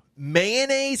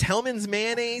 mayonnaise, Hellmann's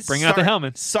mayonnaise. Bring out the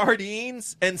Hellmann's.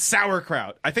 Sardines, and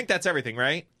sauerkraut. I think that's everything,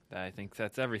 right? I think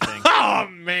that's everything. Oh,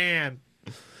 man.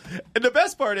 And the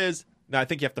best part is, no, I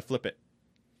think you have to flip it.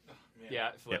 Yeah,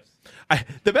 it flips.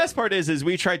 The best part is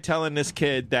we tried telling this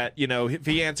kid that, if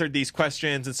he answered these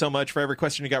questions and so much, for every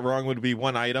question he got wrong would be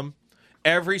one item.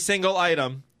 Every single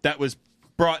item that was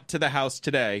brought to the house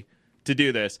today to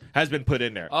do this has been put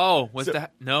in there. Oh, the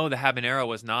habanero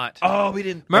was not. Oh, we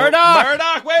didn't. Murdoch!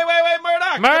 Murdoch! Wait,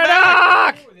 Murdoch!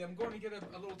 Murdoch! I'm going to get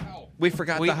a little towel. We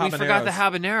forgot We the habaneros. forgot the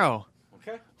habanero.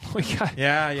 Okay. We got.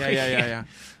 Yeah.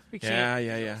 We can't.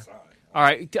 Yeah. All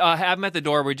right, have him at the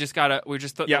door. We just put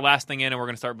the last thing in, and we're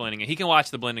gonna start blending it. He can watch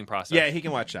the blending process. Yeah, he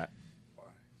can watch that.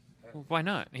 Why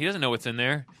not? He doesn't know what's in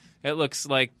there. It looks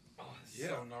like.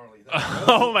 Yeah, gnarly.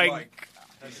 Oh my. Like,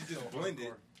 you should just blend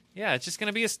it. Yeah, it's just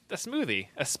gonna be a smoothie,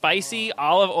 a spicy,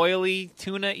 olive oily,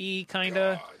 tuna-y kind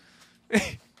of.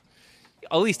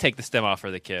 At least take the stem off for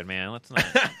the kid, man. Let's not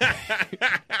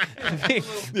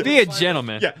be a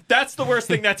gentleman. Yeah, that's the worst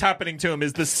thing that's happening to him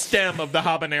is the stem of the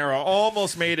habanero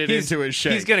almost made it into his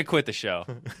shake. He's gonna quit the show.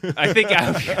 I think I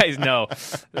hope you guys know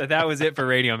that was it for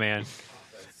Radio Man.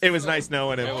 It was nice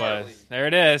knowing him. It was. There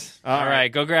it is. All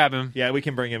right, go grab him. Yeah, we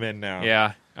can bring him in now.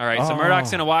 Yeah. All right. So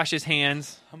Murdoch's gonna wash his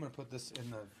hands. I'm going to put this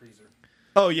in the freezer.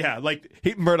 Oh yeah, like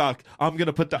Murdoch. I'm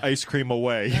gonna put the ice cream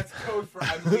away. That's code for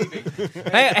I'm leaving.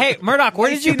 Hey, Murdoch,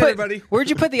 where'd you put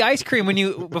the ice cream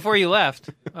before you left?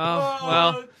 Oh,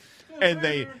 well.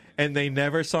 And they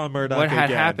never saw Murdoch. What had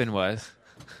again. happened was.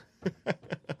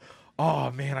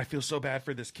 Oh man, I feel so bad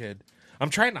for this kid. I'm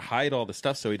trying to hide all the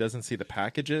stuff so he doesn't see the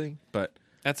packaging, but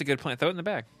that's a good plan. Throw it in the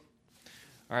bag.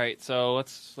 All right, so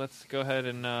let's go ahead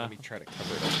and let me try to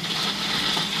cover it up.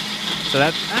 So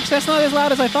that's not as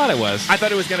loud as I thought it was. I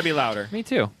thought it was going to be louder. Me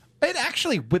too. It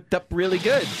actually whipped up really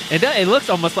good. It looks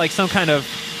almost like some kind of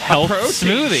health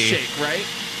smoothie shake, right?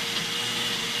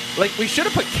 Like we should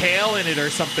have put kale in it or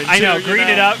something. I know, green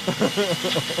it up.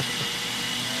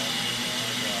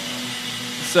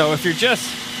 So if you're just,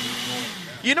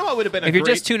 what would have been if you're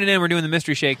just tuning in, we're doing the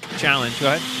mystery shake challenge. Go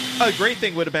ahead. A great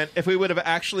thing would have been if we would have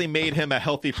actually made him a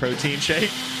healthy protein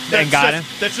shake. And got him.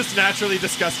 That's just naturally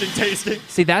disgusting tasting.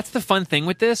 See, that's the fun thing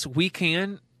with this. We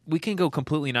can go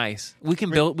completely nice. We can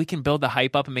build the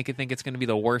hype up and make it think it's going to be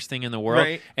the worst thing in the world,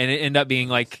 right. And it end up being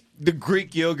like the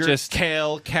Greek yogurt,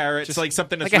 kale, carrots, just like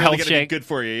something that's like a really health going to be shake. good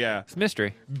for you. Yeah, it's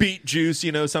mystery. Beet juice,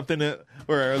 something that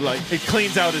where like it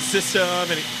cleans out his system,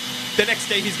 and the next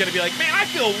day he's going to be like, "Man, I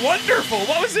feel wonderful.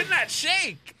 What was in that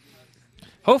shake?"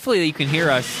 Hopefully, you can hear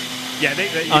us. Yeah,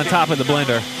 on top of the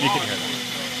blender. You can hear that.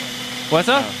 What's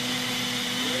up?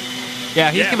 Yeah,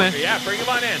 he's coming. Yeah, bring him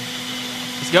on in.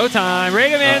 It's go time.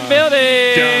 Radio Man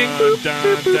building.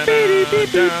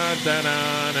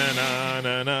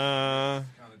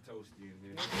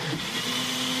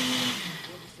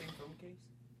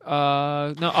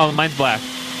 No. Oh, mine's black.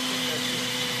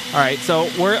 All right, so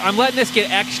I'm letting this get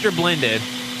extra blended,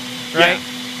 right? Yeah.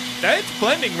 It's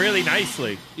blending really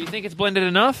nicely. Do you think it's blended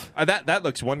enough? That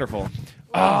looks wonderful.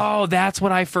 Oh, that's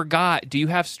what I forgot. Do you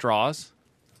have straws?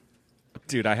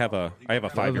 Dude, I have a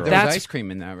 5-year-old. There's ice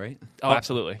cream in that, right? Oh,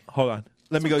 absolutely. Hold on.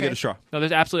 Let me go get a straw. No,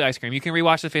 there's absolutely ice cream. You can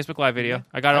rewatch the Facebook Live video.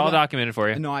 I got it all documented for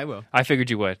you. No, I will. I figured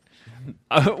you would.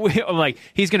 I'm like,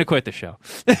 he's going to quit the show.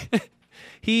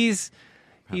 He's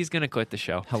going to quit the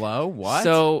show. Hello? What?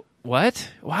 So, what?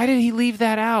 Why did he leave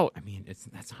that out? I mean, that's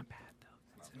not bad,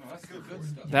 though.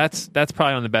 That's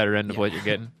probably on the better end of what you're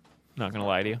getting. Not going to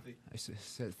lie to you. I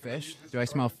said fish. Do I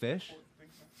smell fish?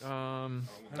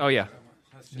 Oh, yeah.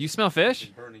 You smell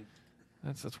fish?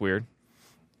 That's weird.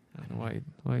 I don't know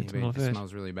why you smell fish. It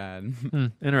smells really bad.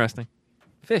 Interesting.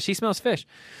 Fish. He smells fish.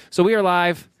 So we are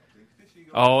live.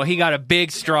 Oh, he got a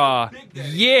big straw.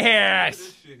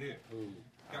 Yes.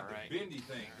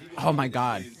 Oh my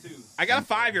God. I got a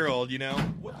 5-year-old.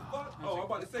 What the fuck? Oh, I'm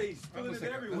about to say, he's spilling it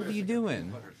everywhere. What are you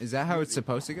doing? Is that how it's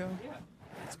supposed to go?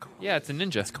 Yeah, it's a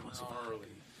ninja.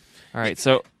 All right,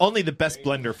 so only the best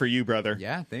blender for you, brother.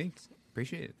 Yeah, thanks.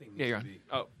 Appreciate it. Yeah, you're on.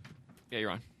 Oh, yeah,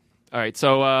 you're on. All right,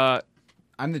 so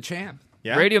I'm the champ.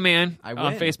 Yeah? Radio Man I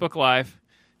on win. Facebook Live.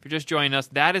 If you're just joining us,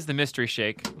 that is the mystery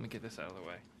shake. Let me get this out of the way.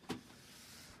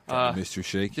 Mr.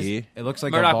 Shake here. It looks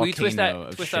like Murdoch, a will you volcano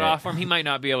twist of that shit. off for him? He might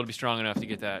not be able to be strong enough to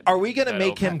get that. Are we going to that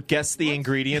make open. him guess the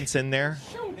ingredients in there?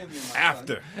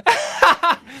 After.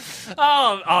 Oh,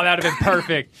 that would have been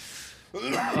perfect.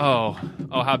 Oh,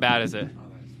 how bad is it?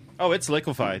 Oh, it's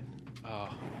liquefied. Oh,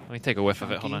 let me take a whiff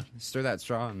of it. Hold on. Stir that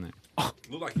straw in there.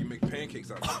 Look like you make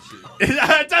pancakes out of that shit.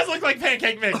 It does look like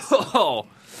pancake mix. Oh.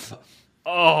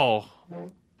 What's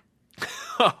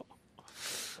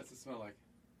it smell like?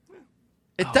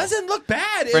 It doesn't look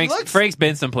bad. Frank's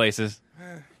been some places.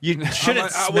 You shouldn't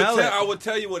I smell it. I would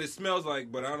tell you what it smells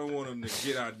like, but I don't want him to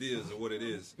get ideas of what it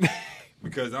is.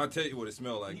 Because I'll tell you what it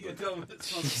smells like. You tell him it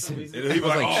smells like he'll be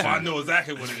like, I know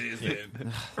exactly what it is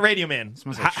then. Radio Man. It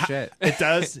smells like shit. It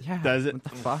does? Yeah, Does it? What the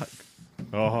fuck?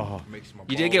 Oh.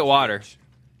 You did get water.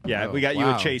 Yeah, we got you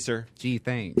a chaser. Gee,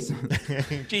 thanks.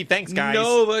 Gee, thanks, guys.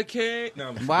 Novocaine.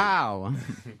 No, Wow.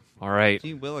 All right.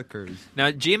 Gee willikers.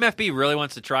 Now, GMFB really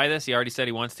wants to try this. He already said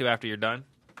he wants to after you're done.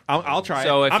 I'll try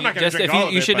So it. if I'm not going to drink all of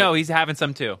it. You should but know he's having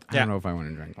some too. I don't know if I want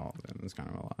to drink all of it. It's kind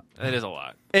of a lot. That is a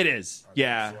lot. It is.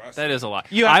 Yeah. That is a lot.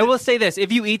 You have I to- will say this: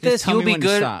 if you eat Just this, tell you'll me be when to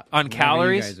good stop. on Whenever you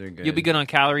calories. guys are good. You'll be good on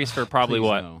calories for probably Please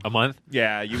what, no. a month?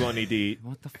 Yeah, you won't need to eat.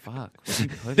 What the fuck? What do you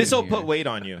put This in will here? put weight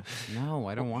on you. No,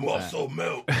 I don't want Muscle that.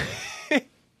 milk.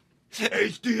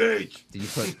 HDH. Did you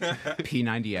put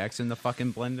P90X in the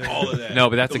fucking blender? All of that. No,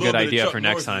 but that's a little good bit of idea Chuck for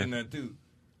next Norris in time. that, too.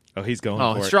 Oh, he's going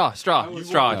Oh, for straw.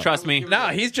 Oh. Trust me. No,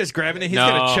 he's just grabbing it. He's No.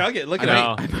 going to chug it. Look at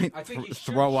No. that. I might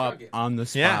throw up on the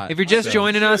spot. Yeah. If you're just So-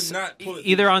 joining us, should not pull it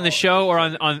either too on the far. show or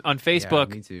on Yeah,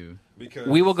 Facebook, me too. Because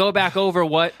we will go back over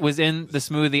what was in the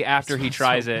smoothie after he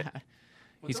tries it.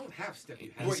 He's-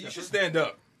 Well, you should stand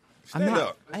up. I'm Stand not.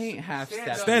 up. I ain't half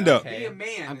stepping. Stand up. Okay?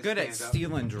 I'm good at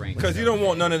stealing drinks. Because you don't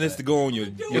want none of this to go on your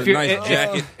If you're, nice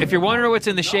jacket. if you're wondering what's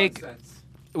in the shake,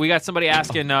 we got somebody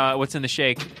asking what's in the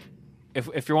shake.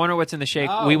 If you're wondering what's in the shake,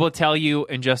 we will tell you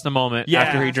in just a moment Yeah.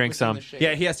 after he drinks some.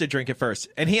 Yeah, he has to drink it first.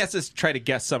 And he has to try to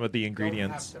guess some of the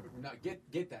ingredients.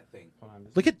 Get that thing.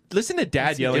 Listen to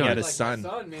Dad yelling at his son.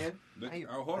 Man.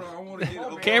 Hold on, I want to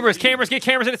get Cameras, get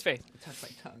cameras in his face. Touch my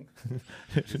tongue.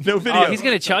 No video. Oh, he's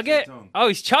gonna chug it. Oh,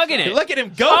 he's chugging it. Look at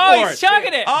him go Oh, for he's it.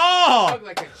 chugging it. Oh, Hug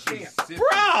like a champ.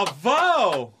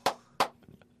 bravo.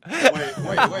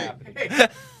 Wait.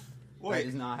 That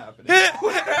is not happening.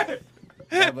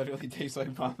 That literally tastes like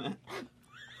vomit.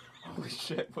 Holy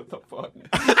shit, what the fuck?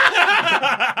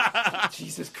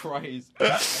 Jesus Christ.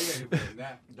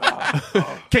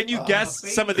 Can you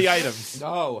guess some of the items?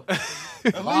 No.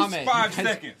 At Vomit. least 5 You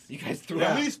guys- seconds. You guys threw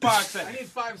At up. least 5 I seconds. need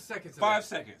 5 seconds. 5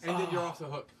 seconds. And then you're off the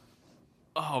hook.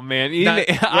 Oh man,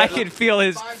 I could feel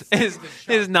his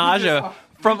nausea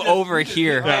from over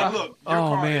here. Hey, look, your Oh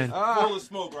car man, is full of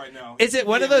smoke right now. Is it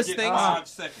one of those Get things? 5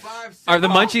 seconds. are the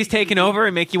munchies taking over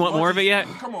and make you want more of it yet?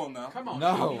 Come on now. Come on.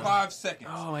 No. 5 seconds.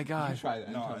 Oh my god. Try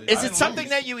that. No, Is it something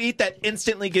that you eat that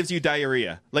instantly gives you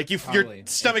diarrhea? Like your Probably.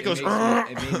 stomach goes. It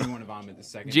made me want to vomit the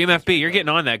second. GMFB, you're getting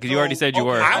on that because you already said you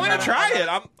were. I want to try it.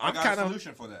 I I'm got kind a of.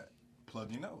 solution for that.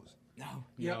 Plug your nose.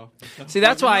 No. See,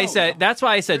 that's why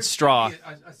I said straw.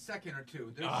 A second or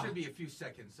two. There should be a few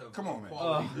seconds. So Come on, man.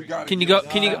 quality You gotta Can you get go?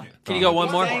 it. Can you go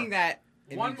one more? Saying that,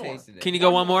 if One you more. tasted it, Can you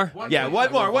go one more? Yeah,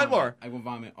 one more. I will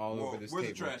vomit all Whoa, over this where's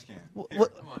the table. trash can?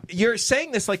 What- You're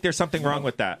saying this like there's something wrong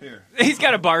with that. Here. He's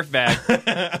got a barf bag.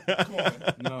 Come on.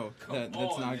 No, that's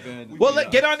not good. Well,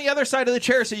 get on the other side of the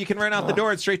chair so you can run out the door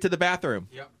and straight to the bathroom.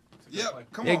 Yep.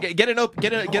 Come Yeah, on. get an open,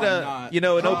 get a not. an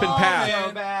open path. man.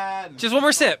 So bad. Just one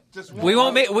more sip. Just We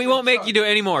won't make you do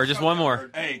any more. Just one more.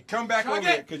 Hey, come back over it.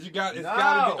 here because you got it's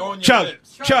gotta be on your Chug,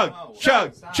 lips. chug,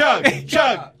 chug, chug,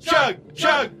 chug, chug,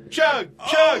 chug,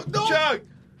 chug, chug.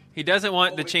 He doesn't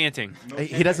want the chanting.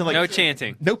 He doesn't like No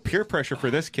chanting. No peer pressure for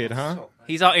this kid, huh?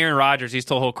 He's all Aaron Rodgers. He's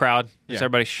told the whole crowd. Just Yeah.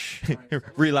 everybody shh.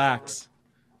 Relax.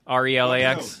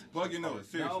 RELAX. Plug your nose.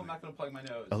 Seriously. No, I'm not gonna plug my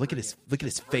nose. Oh, look at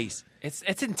his face. It's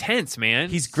intense, man.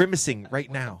 He's grimacing right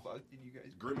now.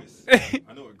 Grimace.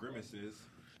 I know what grimace is.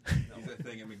 Use that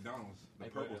thing at McDonald's. The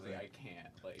purple thing. I can't.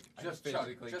 Like, Just I chug.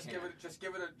 physically Just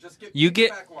can't. give You it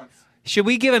get- back once. Should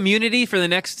we give immunity for the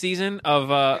next season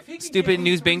of Stupid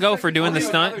News Bingo for doing the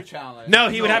stunt? No,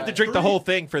 he would have to drink the whole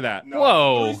thing for that. No,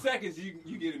 Whoa. 3 seconds,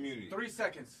 you get immunity. 3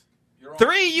 seconds. You're on.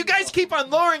 3, you guys keep on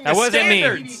lowering the That wasn't me. He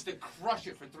standards. needs to crush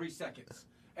it for 3 seconds.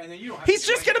 And then you don't have He's to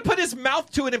just drink gonna put his mouth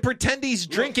to it and pretend he's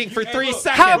drinking for hey, 3 look.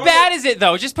 seconds. How bad is it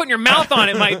though? Just putting your mouth on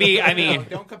it might be. I mean,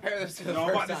 Don't compare this to the No,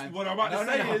 first time. what I'm about to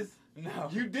say is, No.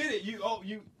 you did it. You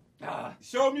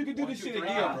show him you can do this shit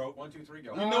again, bro. 1, 2, 3,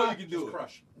 go. You know you can do Just it.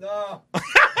 crush. No. Do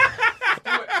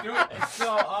it. It's so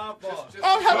awful. Just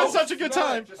I'm having go. such a good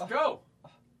time. Just go.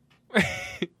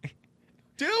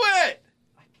 Do it!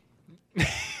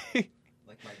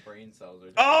 Like my brain cells are.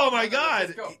 Oh my god.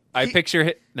 Just go. I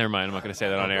picture. Never mind. I'm not going to say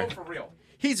that on Go air. for real.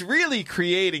 He's really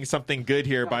creating something good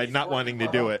here by not wanting to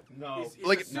do it. No. He's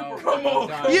Like- a super No. Come on.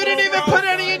 Done. You didn't even put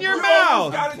any in your You almost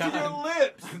mouth. got it to your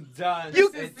lips. I'm done.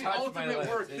 You- It the touched my ultimate lips.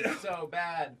 work. It's so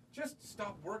bad. Just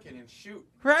stop working and shoot.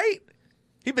 Right?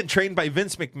 He's been trained by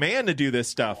Vince McMahon to do this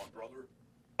stuff.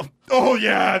 Brother. Oh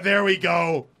yeah, there we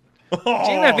go. Oh,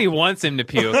 GMFB wants him to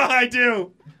puke. I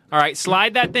do. All right,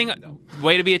 slide that thing.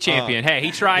 Way to be a champion. Hey, he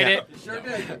tried yeah. it. Sure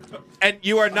did. And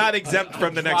you are not exempt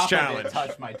from the next Drop of it challenge.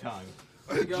 touched my tongue.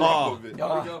 Oh. There we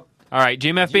go. All right,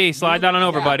 GMFB, slide that on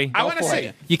over, Yeah. buddy. I want to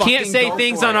say You can't Fucking say go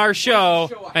things for on it. our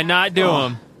show and not do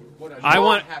them. What a I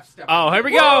want. half-step. Oh, here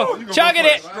we go. Woo! Chugging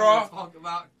it. Straw. Talk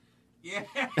about. Yeah.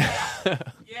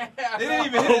 Yeah. It didn't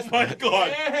even hit Oh my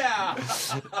god. Yeah.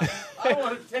 I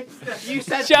want to taste that. You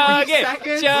said Chug 3 it.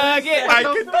 seconds? Chug it. I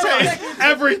can taste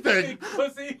everything.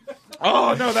 Pussy.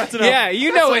 Oh no, that's enough. Yeah,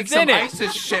 you know That's it's like in some it.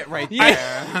 ISIS shit right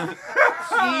Yeah. there.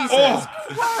 Jesus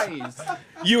Christ.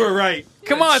 You were right.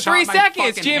 Come on, Shot 3 my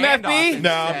seconds, fucking hand off GMFB. and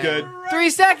No, I'm said- good. 3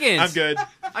 seconds. I'm good.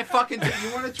 I fucking.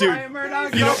 You want to try Dude, it,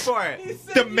 Murdoch? you Go know- for it.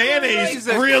 The mayonnaise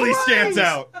Jesus really Christ. stands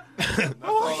out.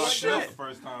 Holy shit! The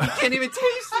first time. I can't even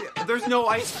taste it. There's no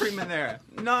ice cream in there.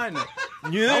 None.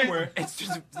 Somewhere. It's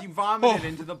just you vomit it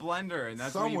into the blender, and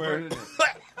that's Somewhere. what you put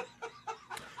it in.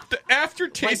 The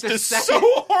aftertaste Like the is second-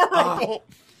 so horrible.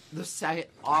 The second.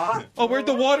 Oh, where'd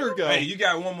the water go? Hey, you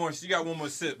got one more. You got one more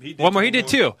sip. He did One more. He did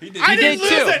two. He did I two. didn't lose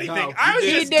two. anything. No, I was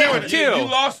he just did doing it.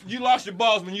 two. You lost your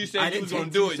balls when you I said you didn't was gonna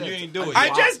take do two it. You sips. ain't do it. I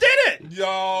just did it.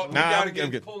 Y'all, you Nah, gotta I'm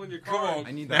get good. pulling your Come car. on,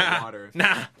 I need that water.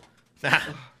 Nah.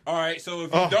 All right, so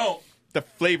if you Oh. don't, The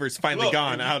flavor's finally Look,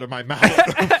 gone if you- out of my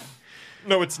mouth.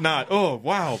 No, it's not. Oh,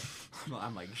 wow.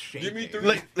 I'm like shaking. give me three.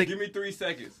 Like- give me 3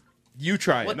 seconds. You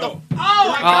try it. No, Oh,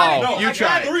 I got it. Oh, no, you I try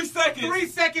got it. 3 seconds. 3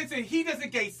 seconds and he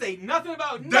doesn't say nothing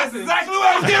about That's nothing. exactly what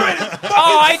I was doing.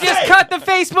 Oh, I just cut the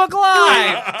Facebook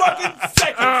Live. Fucking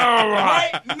seconds.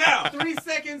 Right now. 3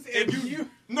 seconds and If you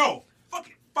no,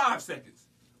 fucking 5 seconds.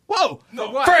 Whoa.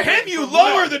 No, For him, you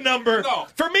lower the number. No.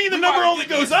 For me, the We number about to only get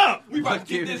goes this- up. We about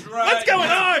to get this right. What's going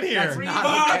on here? That's not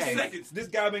 5 okay. seconds. This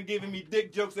guy been giving me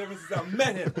dick jokes ever since I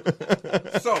met him.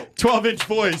 So 12-inch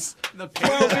voice. The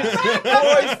 12 inches,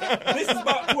 boys. This is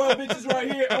about 12 inches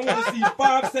right here. I want to see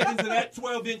 5 seconds of that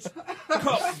 12-inch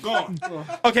cup gone.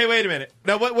 Okay, wait a minute.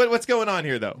 Now, what's going on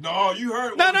here, though? No, you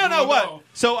heard. No, what was going what? on.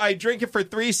 So I drink it for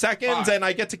 3 seconds, 5. and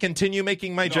I get to continue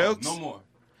making my No, jokes? No more.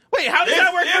 Wait, how does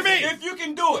that work for me? If you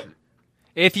can do it.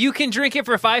 If you can drink it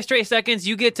for 5 straight seconds,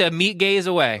 you get to meet gays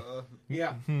away.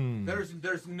 Yeah.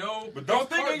 There's no. But don't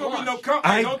think carte ain't gonna be no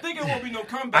blanche. don't think it won't be no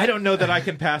comeback. I don't know that I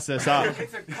can pass this up.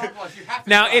 It's a carte blanche. You have to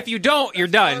Now, try. if you don't, you're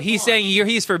done. He's saying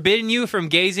he's forbidding you from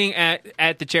gazing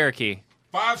at the Cherokee.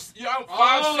 5 seconds.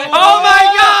 Oh my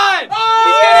God!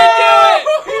 He's gonna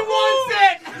do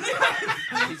it!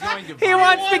 He's going to. He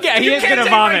wants to get. He You is can't gonna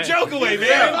take my vomit. joke away,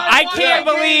 man. I can't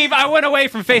believe I went away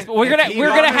from Facebook. We're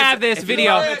gonna have this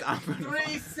video.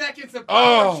 3 seconds of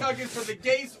Oh. power chugging for the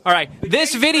gays. All right,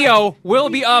 this video will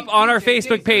be up on our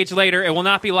Facebook page later. It will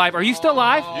not be live. Are you still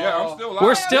live? Yeah, I'm still live.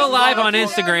 We're still live on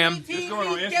Instagram. It's going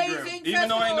on Instagram. Even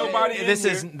though ain't nobody in here.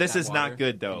 This is not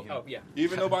good though. Oh yeah.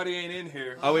 Even nobody ain't in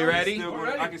here. Are we I can ready? still-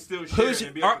 I can still share Who's- it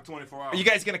and be up for 24 hours. Are you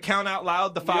guys gonna count out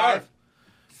loud the 5?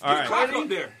 All Get a right. clock up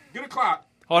there. Get a clock.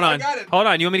 Hold on. got it. Hold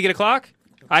on. You want me to get a clock?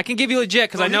 I can give you legit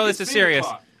because I know this is serious.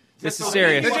 This is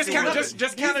serious.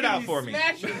 Just count it out for me.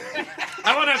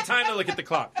 I won't have time to look at the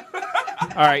clock. All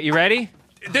right, you ready?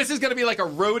 This is gonna be like a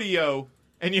rodeo,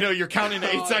 and you're counting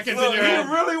 8 seconds in Look, your you head.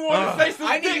 really want to say some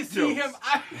I need to dick see jokes. him.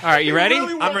 All right, you ready?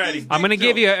 really I'm ready. I'm gonna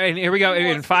give you. And here we go.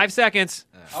 In 5 seconds.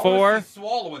 4,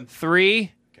 swallowing.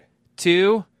 3,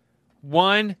 2,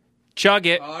 1. Chug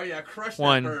it. Oh yeah, crush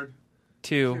 1, that bird.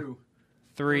 2,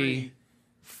 3,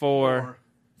 4,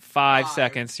 5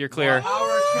 seconds. You're clear.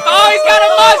 Oh, Oh, he's got a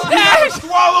mustache!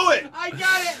 Swallow it. I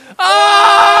got it.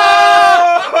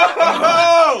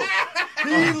 Oh!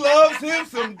 He loves him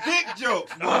some dick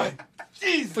jokes. boy.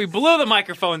 Jesus. We blew the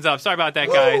microphones up. Sorry about that,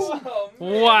 guys.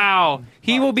 Wow.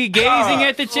 He will be gazing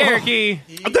at the Cherokee.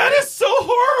 That is so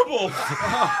horrible.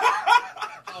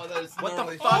 What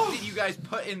the fuck did you guys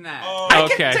put in that? I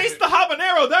Okay. can taste the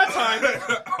habanero that time.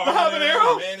 The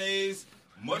habanero. Mayonnaise.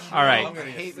 Mushroom. All right. I'm gonna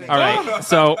hate this. All right.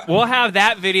 So we'll have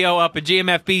that video up of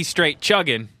GMFB straight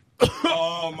chugging.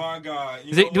 Oh my God.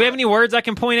 Do we have any words I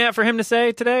can point at for him to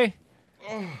say today?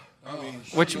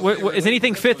 Which is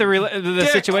anything fit the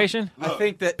situation? I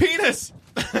think that Penis.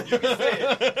 Don't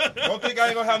think I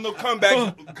ain't gonna have no comeback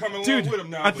coming along with him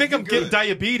now. I think I'm getting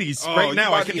diabetes Oh, right you now.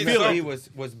 about I to can get feel something.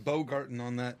 it. was Bogarting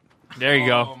on that. There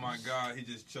you Oh go. my God, he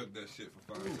just chugged that shit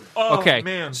for 5 seconds. Oh, Okay.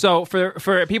 man. So for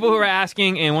people who are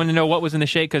asking and want to know what was in the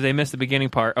shake because they missed the beginning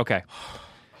part. Okay.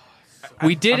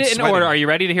 We did it in sweating. order. Are you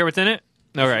ready to hear what's in it?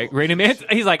 All right. Ready, man?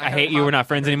 He's like, I hate you. We're not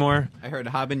friends anymore. I heard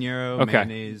habanero, Okay.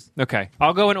 mayonnaise. Okay.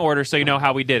 I'll go in order so you know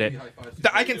how we did it.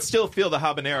 I can still feel the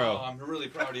habanero. I'm really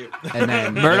proud of you. And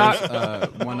then Murdoch?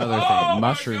 there's, one other thing.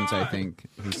 Mushrooms, I think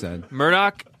he said.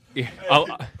 Murdoch. Yeah,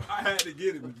 I had to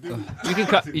get it. Dude. you can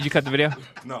cut. Did you cut the video?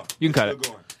 No. You can cut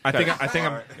Still it. going. I think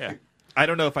I'm. All right. Yeah. I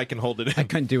don't know if I can hold it I in.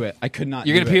 couldn't do it. I could not.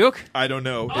 You're do gonna it. puke? I don't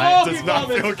know. Oh, It does not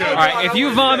feel good. All right. If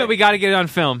you vomit, we got to get it on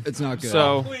film. It's not good.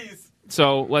 So Please.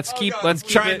 so let's keep God, let's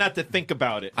keep Try it. not to think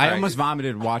about it. I All right. almost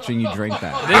vomited watching you drink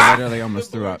that. I literally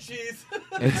almost threw up. Cheese.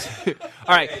 It's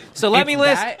All right. So let me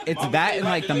list. It's that and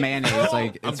like the mayonnaise.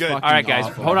 Like it's good. fucking All right, guys.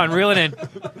 awful. Hold on. Reel it in.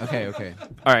 Okay.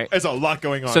 All right. There's a lot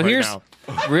going on So right here's now.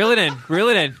 reel it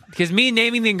in because me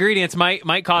naming the ingredients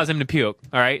might cause him to puke.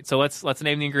 All right. So let's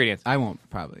name the ingredients. I won't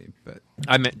probably, but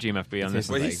I meant GMFB on this.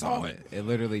 Tasted like vomit. It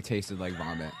literally tasted like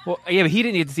vomit. Well, yeah, but he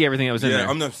didn't get to see everything that was in there.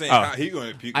 I'm not saying Oh. how he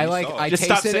going to puke. I He like. saw I it. Just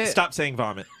tasted it. stop saying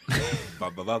vomit.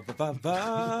 Ba, ba, ba, ba, ba,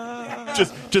 ba.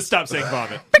 Just stop saying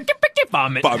vomit.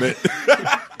 Vomit. Vomit.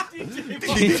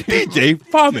 DJ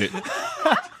Vomit.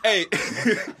 Hey,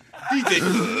 DJ.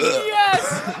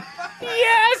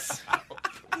 Yes.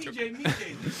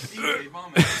 DJ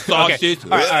vomit. Okay. Sausage.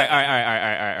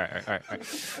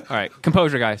 All right.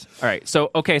 Composure, guys. All right. So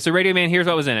Radio Man, here's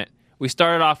what was in it. We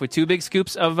started off with 2 big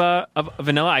scoops of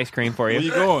vanilla ice cream for you. Where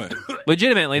you going?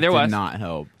 Legitimately, there was. Did not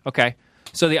help. Okay.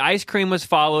 So the ice cream was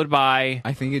followed by,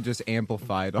 I think it just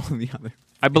amplified all the other.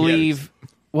 I believe,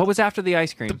 what was after the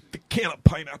ice cream? The can of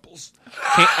pineapples.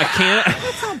 A can.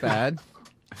 That's not bad.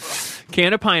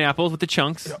 Can of pineapples with the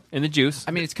chunks and the juice.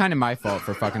 I mean, it's kind of my fault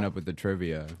for fucking up with the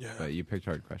trivia, but you picked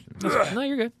hard questions. No,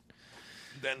 you're good.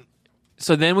 Then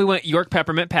then we went York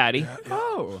peppermint patty.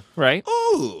 Oh, right.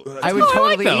 Ooh. I would I like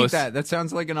totally eat those. that. That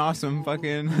sounds like an awesome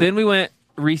fucking. Then we went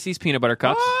Reese's peanut butter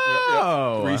cups.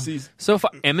 Whoa. Reese's. So far,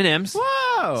 M&M's.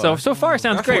 Whoa. So far, it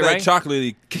sounds That's great, what right? that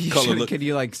chocolatey color look. Could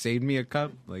you like save me a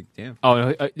cup? Like, damn.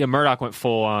 Oh, no, Murdoch went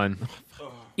full on.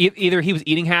 Either he was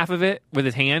eating half of it with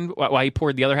his hand while he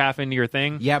poured the other half into your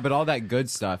thing. Yeah, but all that good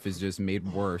stuff is just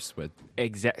made worse with.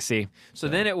 See. So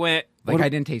then it went. Like, I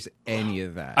didn't taste any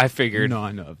of that. I figured.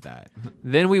 None of that.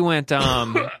 Then we went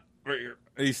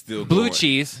He's still blue going.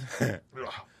 cheese.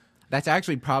 That's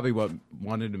actually probably what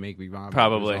wanted to make me vomit.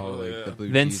 Probably. Was all, like, the blue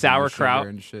Then cheese and the sauerkraut. sugar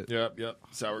and shit. Yep.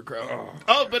 Sauerkraut.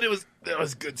 Oh, but it was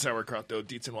good sauerkraut though.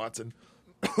 Dietz and Watson.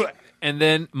 And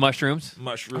then mushrooms.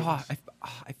 Mushrooms. Oh,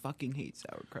 I fucking hate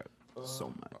sauerkraut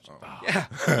so much.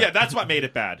 Yeah, that's what made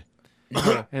it bad.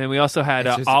 And then we also had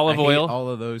It's just- olive I hate oil, all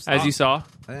of those as you things. saw.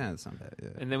 Yeah, that's not bad. Yeah.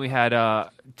 And then we had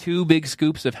 2 big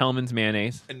scoops of Hellman's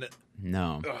mayonnaise. And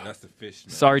No. That's the fish.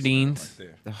 smell. Sardines. Right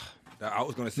there. I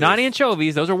was going to say Not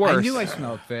anchovies. Those are worse. I knew I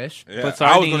smelled fish. Yeah, But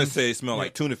I was going to sardines- say it smelled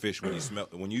like tuna fish when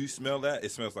you smell that.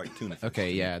 It smells like tuna fish.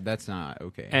 Okay, yeah, that's not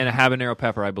okay. And a habanero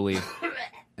pepper, I believe.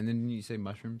 And then you say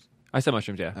mushrooms? I said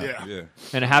mushrooms, yeah. Yeah.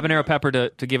 And a habanero pepper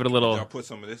to give it a little. Y'all put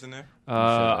some of this in there?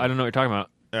 I don't know what you're talking about.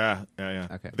 Yeah.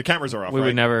 Okay. The cameras are off. We right?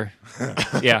 would never.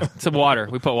 Yeah, some water.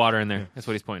 We put water in there. That's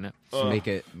what he's pointing at. To make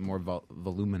it more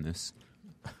voluminous.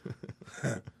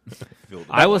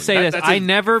 I will say this: that's I a-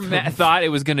 never thought it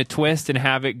was going to twist and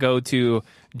have it go to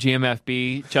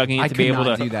GMFB chugging it I to be could able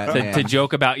not to do that, to man.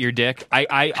 joke about your dick.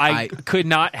 I could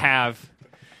not have.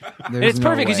 There's It's no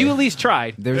perfect because way. you at least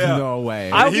tried. There's no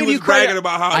way. I'll he give was you credit. bragging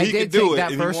about how I he did could do take it.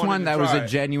 that and he first wanted one. to That was try a it.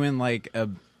 genuine like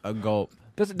a gulp.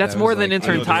 That's That more was than like-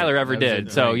 intern that Tyler ever was a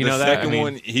did. So you know the that. second I mean,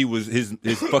 one, he was his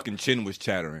fucking chin was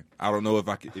chattering. I don't know if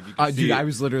you could see Dude, it. I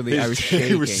was literally, I was His- shaking.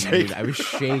 he was shaking. Dude, I was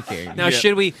shaking. now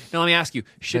should we? Now let me ask you: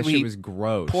 should That we shit was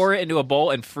gross. pour it into a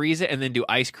bowl and freeze it, and then do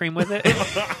ice cream with it?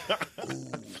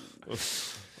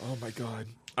 Oh my god.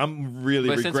 I'm really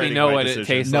But since we regretting know my what it decision.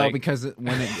 tastes No, like- because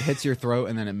when it hits your throat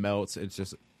and then it melts, it's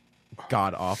just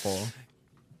god awful.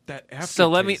 That So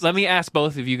let aftertaste. me ask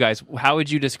both of you guys: how would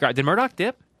you describe? Did Murdoch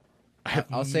dip?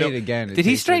 I'll say no- it again. It Did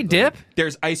he tasted straight dip?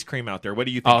 There's ice cream out there. What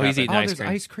do you think? Oh, he's happened? eating ice there's cream.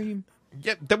 ice cream.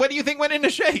 Yeah, then what do you think went in the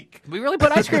shake? We really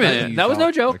put ice cream in it. That was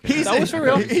no joke. Okay. That was for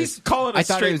real. He's calling I us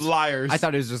thought straight it was liars. I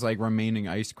thought it was just like remaining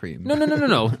ice cream.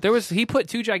 No. He put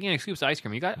 2 gigantic scoops of ice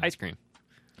cream. You got ice cream.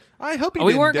 I hope he Oh,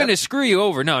 we didn't weren't dip. going to screw you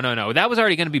over. No. That was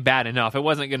already going to be bad enough. It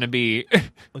wasn't going to be.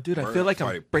 Oh, dude, I feel like I'm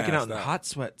Probably breaking out passed in out. hot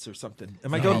sweats or something.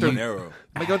 Am I going through? Habanero.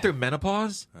 Am I going through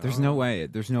menopause? There's no way.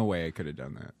 There's no way I could have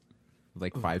done that.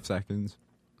 Like 5 seconds.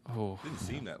 Oh. Didn't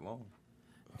seem that long.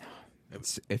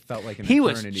 It felt like an He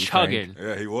was eternity, chugging. Frank.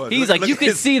 Yeah, he was. He's Look- like, look you at could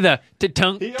his- see the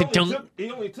ta-tunk, He ta-tunk.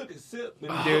 only took a sip, dude.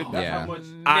 Dude, That's yeah. how much.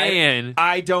 Man.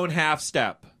 I don't half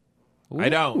step. I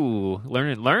don't. Ooh,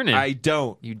 learning. I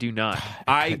don't. You do not.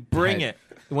 I bring it.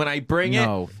 When I bring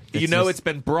No, it, you it's know just- it's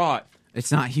been brought.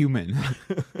 It's not human.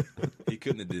 He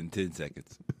couldn't have done in 10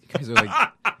 seconds. You guys are like,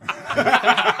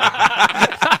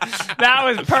 That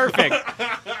was perfect.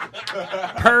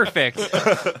 Perfect.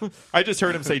 I just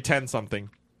heard him say 10 something.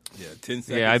 Yeah, 10 seconds.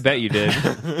 Yeah, I bet you did.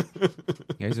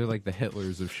 you guys are like the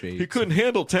Hitlers of shakes. He couldn't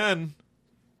handle 10.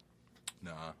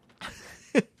 Nah.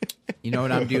 You know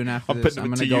what I'm doing after I'm this? putting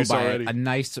I'm it going to to go use buy already. a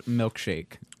nice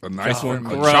milkshake. A nice one.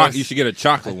 gross. You should get a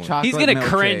chocolate one. Chocolate He's going to milkshake.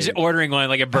 cringe ordering one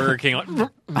like a Burger King.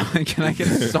 Can I get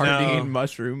a sardine No.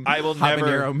 mushroom? I will habanero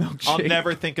never. milkshake? I'll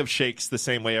never think of shakes the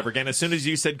same way ever again. As soon as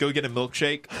you said go get a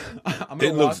milkshake, I'm It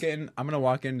gonna looks- walk in. I'm gonna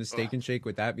walk into Steak and Shake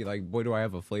with that. Be like, boy, do I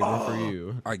have a flavor for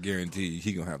you? I guarantee you,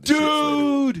 he gonna have the shit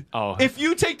later. dude. Oh. If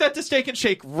you take that to Steak and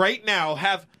Shake right now,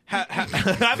 have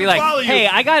Be like, follow you. hey,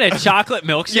 I got a chocolate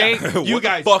milkshake. Yeah. You What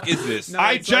guys, the fuck is this?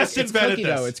 I it's just it's invented cookie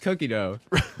dough. this. It's cookie dough.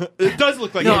 It does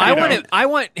look like No, I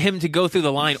want him to go through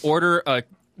the line, order a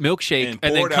milkshake,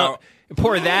 and then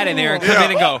pour that in there and come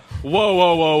in and go,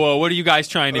 whoa, what are you guys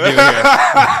trying to do here?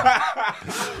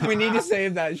 We need to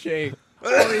save that shake.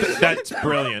 That's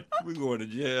brilliant. We're going to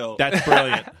jail. That's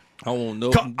brilliant. I won't know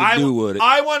what to do with it.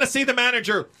 I want to see the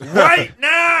manager right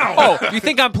now. Oh, you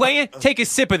think I'm playing? Take a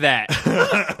sip of that.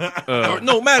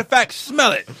 No, matter of fact,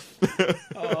 smell it.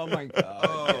 Oh my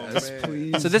god! Yes,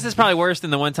 please. So this is probably worse than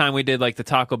the one time we did like the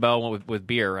Taco Bell one with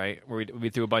beer, right? Where we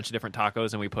threw a bunch of different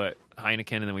tacos and we put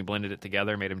Heineken and then we blended it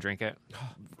together, made him drink it.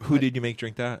 Who did you make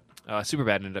drink that?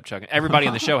 Superbad ended up chugging. Everybody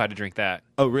on the show had to drink that.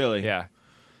 Oh, really? Yeah.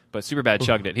 But Superbad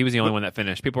chugged it. He was the only one that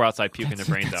finished. People were outside puking their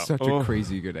brains out. Such a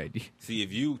crazy good idea. See,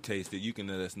 if you taste it, you can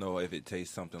let us know if it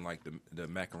tastes something like the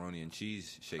macaroni and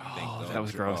cheese shake thing. That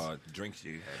was gross. Drinks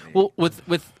you had. Well,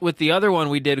 with the other one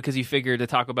we did, because you figured the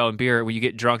Taco Bell and beer, when you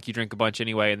get drunk, you drink a bunch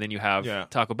anyway, and then you have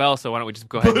Taco Bell. So why don't we just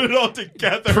go ahead Put and it all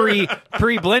together.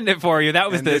 pre-blend it for you? That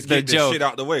was And just the get this joke. shit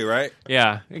out the way, right?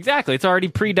 Yeah, exactly. It's already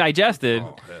pre-digested.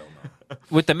 Oh, hell no.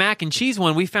 With the mac and cheese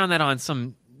one, we found that on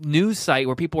some news site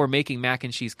where people were making mac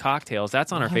and cheese cocktails.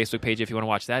 That's on our Facebook page if you want to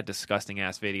watch that disgusting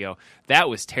ass video. That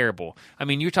was terrible. I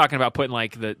mean, you're talking about putting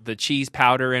like the cheese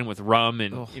powder in with rum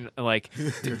and you know, like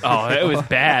it was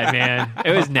bad, man.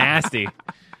 It was nasty.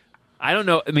 I don't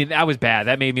know. I mean, that was bad.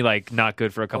 That made me like not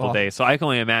good for a couple days. So I can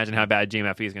only imagine how bad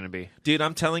GMFE is going to be. Dude,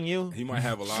 I'm telling you, he might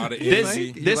have a lot of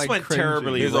this went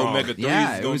terribly His wrong. omega 3s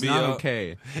Yeah, is it going was to be not up.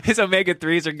 okay. His omega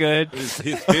 3s are good.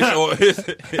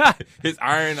 His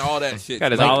iron, all that shit.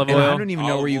 Got his Like, olive and oil. I don't even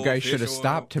know where you Olive oil, guys should have fish oil.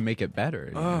 stopped to make it better.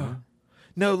 you know?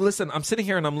 No, listen, I'm sitting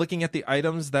here and I'm looking at the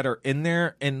items that are in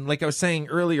there, and like I was saying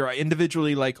earlier, I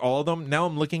individually like all of them. Now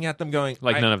I'm looking at them going,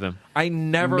 Like none of them. I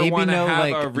never Maybe want to no, have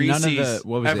like a Reese's none of the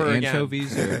what was it, ever again.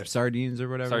 anchovies or sardines or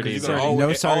whatever. Sardines.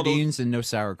 No sardines and no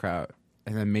sauerkraut,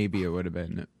 and then maybe it would have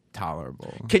been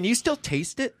tolerable. Can you still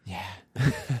taste it? Yeah.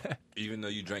 Even though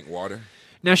you drank water.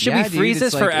 Now, should we dude, freeze it's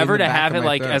this like forever in the to back have of it my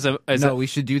like throat. as No, a we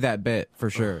should do that bit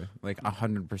for sure, like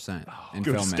 100%, and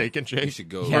Go to film Steak it. and Shake. You should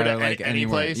go. Yeah, Or to like any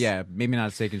anywhere. place? Yeah, maybe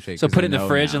not Steak and Shake. So 'cause put I it in the know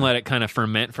fridge now. and let it kind of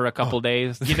ferment for a couple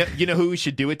days. You know who we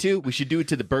should do it to? We should do it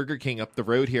to the Burger King up the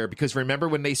road here, because remember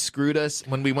when they screwed us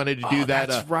when we wanted to do that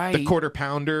that's the right. quarter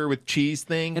pounder with cheese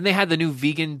thing? And they had the new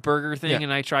vegan burger thing, Yeah.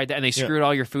 and I tried that, and they screwed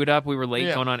all your food up. We were late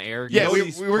Yeah. going on air. Yeah, we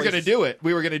these were going to places- do it.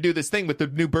 We were going to do this thing with the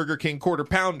new Burger King quarter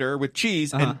pounder with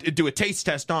cheese and do a taste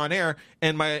test on air.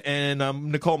 And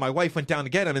Nicole, my wife, went down to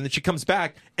get them, and then she comes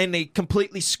back, and they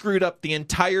completely screwed up the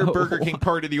entire Burger King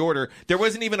part of the order. There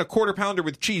wasn't even a quarter pounder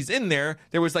with cheese in there.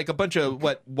 There was like a bunch of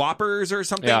Whoppers or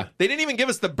something. Yeah. They didn't even give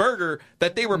us the burger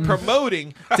that they were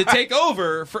promoting to take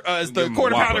over for as the Give 'em a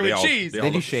quarter Whopper, pounder they with all- cheese. they all They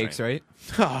do look the shakes, same. right?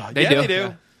 They Yeah, do. they do.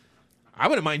 Yeah. I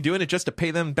wouldn't mind doing it just to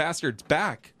pay them bastards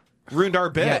back. Ruined our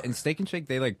bit. Yeah, and Steak and Shake,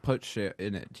 they like put shit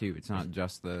in it too. It's not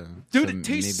just the Dude, so it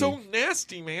tastes maybe- so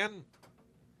nasty, man.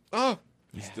 Oh,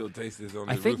 You still taste this on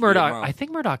I the think roof of your Murdoch. mouth. I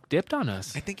think Murdoch dipped on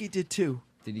us. I think he did too.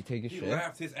 Did he take a He shit?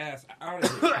 laughed his ass out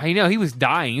of it. I know he was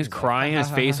dying. He was crying. His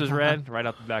face was red right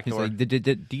out the back He's door. like,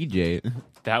 DJ,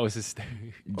 That was his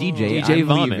DJ, DJ I'm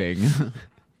vomit. leaving.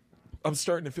 I'm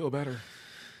starting to feel better.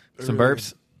 Some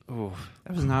burps. Ooh,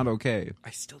 That was not okay. I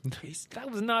still taste that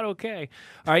was not okay.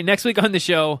 All right, next week on the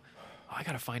show, I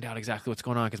got to find out exactly what's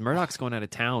going on because Murdoch's going out of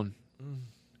town.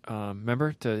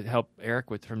 Remember to help Eric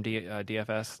from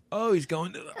DFS. Oh, he's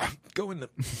going to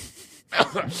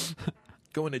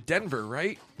going to Denver,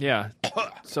 right? Yeah.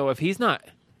 So if he's not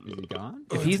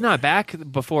Is he gone? back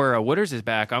before Wooders is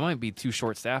back, I might be too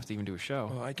short staffed to even do a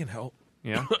show. Oh, I can help.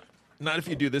 Yeah. Not if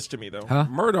you do this to me, though. Huh?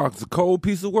 Murdoch's a cold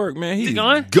piece of work, man. He's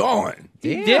gone? Gone.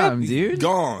 Damn, dude.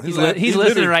 Gone. He's like- listening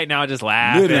literally- right now, just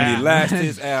laughing. Literally lashed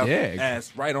his Dick.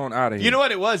 ass right on out of here. You know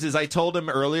what it was? Is I told him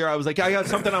earlier. I was like, I got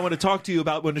something I want to talk to you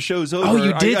about when the show's over. Oh,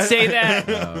 you did I- say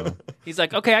that. He's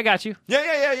like, okay, I got you.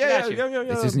 Yeah. Got you.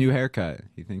 It's his new haircut.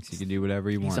 He thinks he can do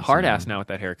whatever he wants. He's a hard you know? ass now with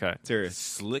that haircut. Serious.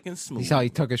 Slick and smooth. He saw he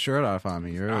took his shirt off on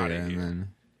me earlier, Outta and here. then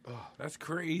That's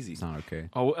crazy. it's not okay.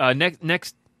 Oh,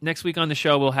 next week on the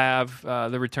show we'll have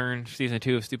the return season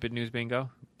 2 of Stupid News Bingo.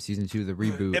 Season 2, the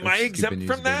reboot. Am of I Stupid exempt News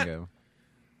from that? Bingo.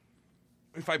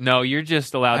 If I No, you're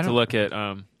just allowed to don't- look at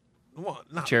well,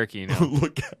 not Cherokee. Now.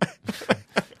 look at.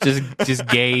 just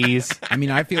gaze. I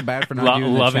mean, I feel bad for not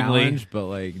doing the Lovingly. challenge, but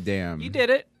like, damn, You did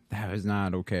it. That was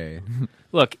not okay.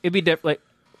 Look, it'd be different. Like,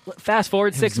 fast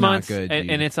forward 6 It's not months, good, and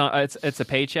dude. it's a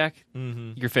paycheck.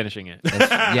 You're finishing it.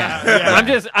 Yeah,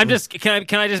 I'm just. Can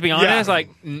I just be honest? Like,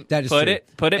 that is put true. it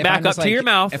If back I'm up just to like- your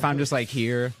mouth. If I'm just like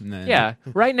here, and then Yeah.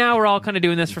 Right now, we're all kind of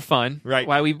doing this for fun. Right.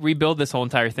 While we rebuild this whole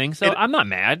entire thing. So I'm not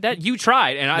mad that you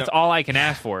tried, and that's all I can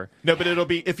ask for. No, but it'll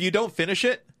be if you don't finish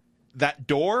it. that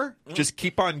door, just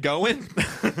keep on going.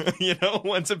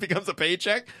 Once it becomes a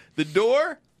paycheck, the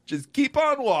door, just keep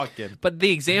on walking. But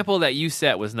the example that you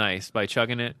set was nice by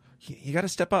chugging it. You got to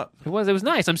step up. It was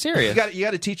nice. I'm serious. You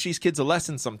got to teach these kids a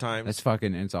lesson sometimes. It's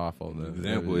awful. The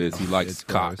example is he likes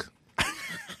cock.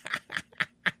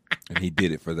 And he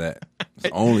did it for that. That's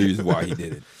the only reason why he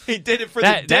did it. He did it for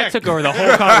that. the That dick. took over the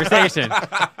whole conversation.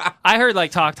 I heard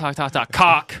like talk,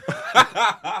 cock.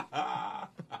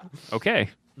 Okay.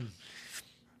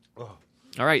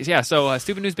 All right, yeah. So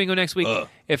stupid news bingo next week.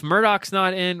 If Murdoch's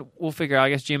not in, we'll figure out. I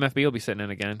guess GMFB will be sitting in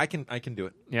again. I can do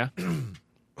it. Yeah.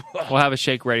 We'll have a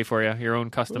shake ready for you. Your own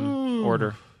custom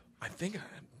order. I think I'm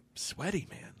sweaty,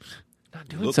 man. Not You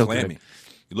doing look so clammy. good.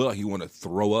 You look like you want to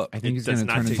throw up. I think he's going does to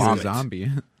not turn taste into a good.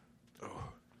 zombie.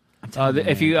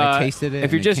 If you I tasted it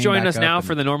if you're and it just came joining back us up now and-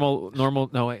 for the normal.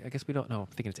 No, I guess we don't. No, I'm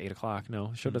thinking it's 8:00. No,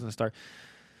 the show doesn't start.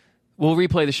 We'll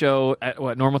replay the show at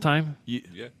what normal time?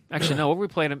 Yeah. Actually, no. We'll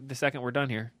replay it the second we're done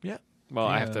here. Yeah. Well,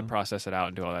 I have to Yeah. process it out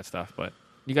and do all that stuff. But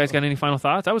you guys got any final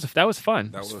thoughts? That was fun.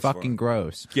 That was Fucking fun.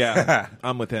 gross. Yeah,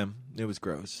 I'm with him. It was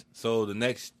gross. So the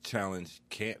next challenge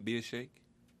can't be a shake?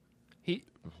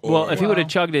 Well, if he would have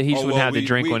chugged it, he just Oh, wouldn't well, have to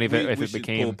drink one if it we should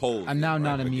became. pull polls I'm now right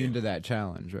not back immune in. to that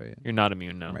challenge, right? You're not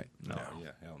immune now. Right. No. Yeah,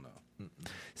 hell no.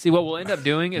 See, what we'll end up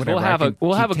doing is Whatever,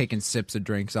 we'll have a taking sips of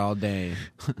drinks all day,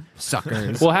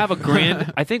 suckers. we'll have a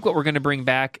grand. I think what we're going to bring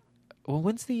back. Well,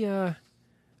 when's the?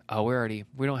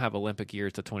 We don't have Olympic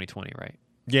years to 2020, right?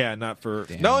 Yeah, not for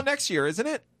Damn. no next year, isn't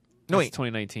it? No, That's wait.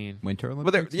 2019. Winter Well,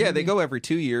 Olympics. they maybe? go every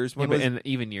 2 years. Yeah, When but was- in the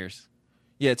even years.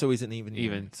 yeah, it's always an even. year.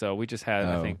 Even. So we just had,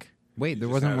 I Oh. think. Wait, there You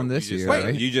just wasn't had one a- this you just year, had a-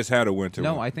 right? You just had a winter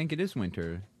No, one. I think it is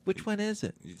winter. Which one is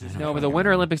it? You just No, had but the one.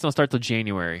 Winter Olympics don't start till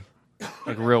January,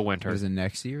 like real winter. Is it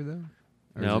next year though?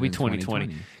 Or No, is it'll it be in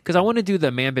 2020. Because I want to do the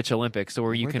Man Bitch Olympics, so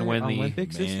where you Were can there win the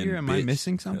Olympics this Man, year? Am I bitch,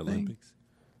 missing something? Olympics.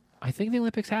 I think the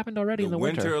Olympics happened already The in the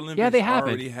Winter winter. Olympics Yeah, they happened.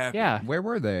 already happened. Yeah, Where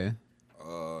were they?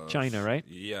 China, right?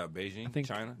 Yeah, Beijing, I think.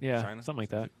 China, Yeah, China, something like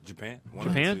that. Japan, one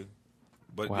of Japan? the two.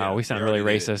 But Wow, yeah, we sound they really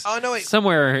already did it. racist. Oh no, wait.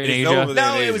 Somewhere in It's Asia. over there.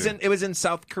 No, in it was Asia. in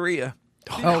South Korea.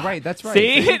 Oh, right, that's right.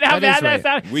 See how That bad is right.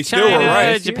 that sounds? We China, still were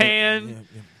right. Japan,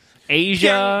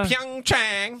 Asia.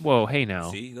 Pyeongchang. Whoa, hey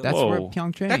now. See, That's Whoa. where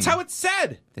Pyeongchang. That's how it's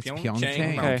said. That's Pyeongchang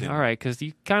Pyeongchang. Mountain. Okay, all right, because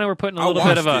you kind of were putting a I little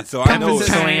bit of a watched it, so I know emphasis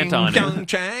it's- slant on it.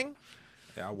 Pyeongchang.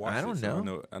 Yeah, I watched I don't it, so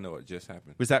know. I know it just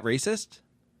happened. Was that racist?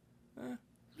 Yeah,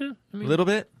 I A mean, little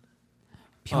bit.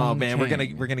 Oh man, we're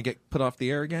Pyeongchang. gonna get put off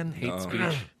the air again. hate No.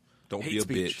 speech. Don't Hate be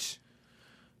a speech.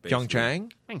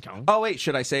 bitch. Pyeongchang. Oh wait,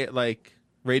 should I say it like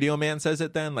Radio Man says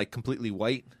it then, like completely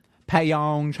white?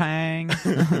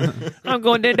 Pyeongchang. I'm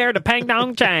going in there to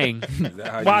Pangdong Chang. Is that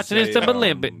how you Watching say, this Summer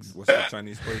Olympics. What's the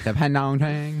Chinese place? The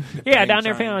Pyeongchang. Yeah, down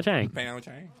there, Pyeongchang.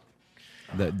 Pyeongchang.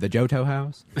 The Johto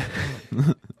house.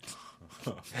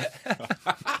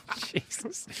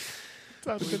 Jesus.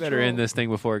 We better end this thing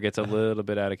before it gets a little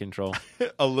bit out of control.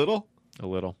 A little. A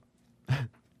little. I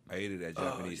ate it at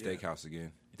Japanese steakhouse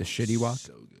again. The shitty walk.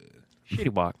 So good.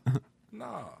 Shitty walk.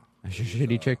 Nah.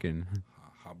 Shitty chicken.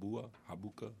 Habuka.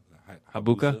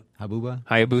 Habuka? Habuba.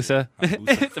 Hayabusa.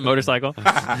 It's a motorcycle.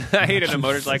 I hated a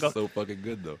motorcycle. So fucking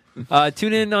good though.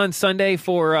 Tune in on Sunday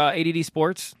for ADD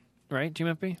Sports, right,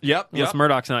 GMFB? Yep. Unless Yep.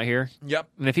 Murdoch's not here. Yep.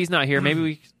 And if he's not here,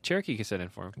 maybe Cherokee can sit in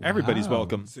for him. Everybody's Wow.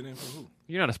 welcome. Sit in for who?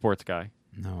 You're not a sports guy.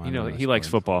 No, You know, I'm not he a likes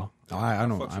sports- football. Oh, I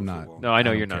don't. fucks I'm with not. football. No, I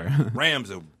know don't you're not. care.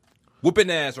 Rams are whooping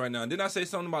ass right now. Didn't I say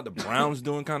something about the Browns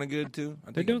doing kind of good too?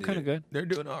 I They're think I doing did. kind of good. They're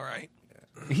doing all right.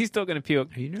 He's still going to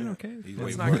puke. Are you doing okay? He's That's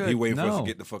waiting, not for, good. he waiting for us No. to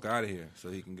get the fuck out of here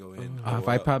so he can go ahead.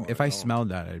 And If I smelled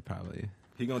that, I'd probably.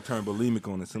 he gonna turn bulimic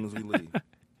on as soon as we leave.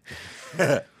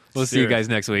 We'll see you guys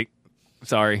next week.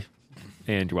 Sorry.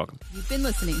 And you're welcome. You've been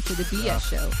listening to The BS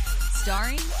Show,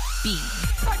 starring Bean.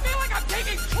 I feel like I'm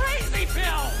taking crazy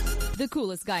pills. The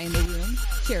coolest guy in the room,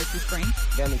 Cherokee Frank.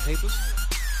 Got any papers?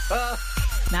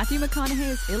 Matthew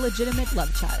McConaughey's illegitimate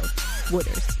love child,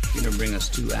 Wooders. You're going to bring us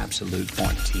two absolute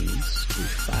pointees. It'll be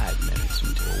 5 minutes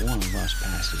until one of us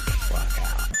passes the fuck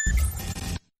out.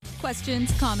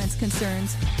 Questions, comments,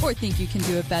 concerns, or think you can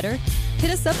do it better?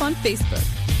 Hit us up on Facebook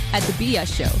at The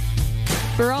BS Show.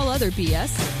 For all other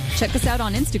BS, check us out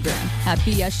on Instagram at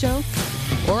BS Show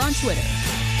or on Twitter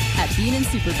at Bean and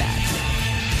Superbad.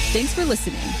 Thanks for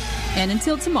listening, and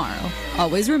until tomorrow,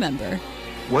 always remember,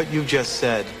 What you just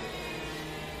said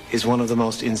is one of the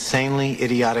most insanely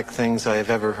idiotic things I have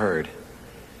ever heard.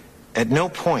 At no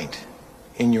point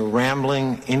in your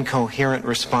rambling, incoherent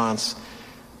response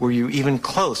were you even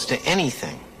close to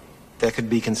anything that could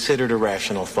be considered a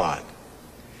rational thought.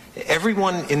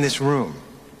 Everyone in this room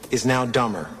is now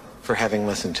dumber for having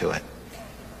listened to it.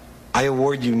 I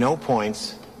award you no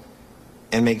points,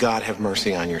 and may God have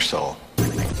mercy on your soul.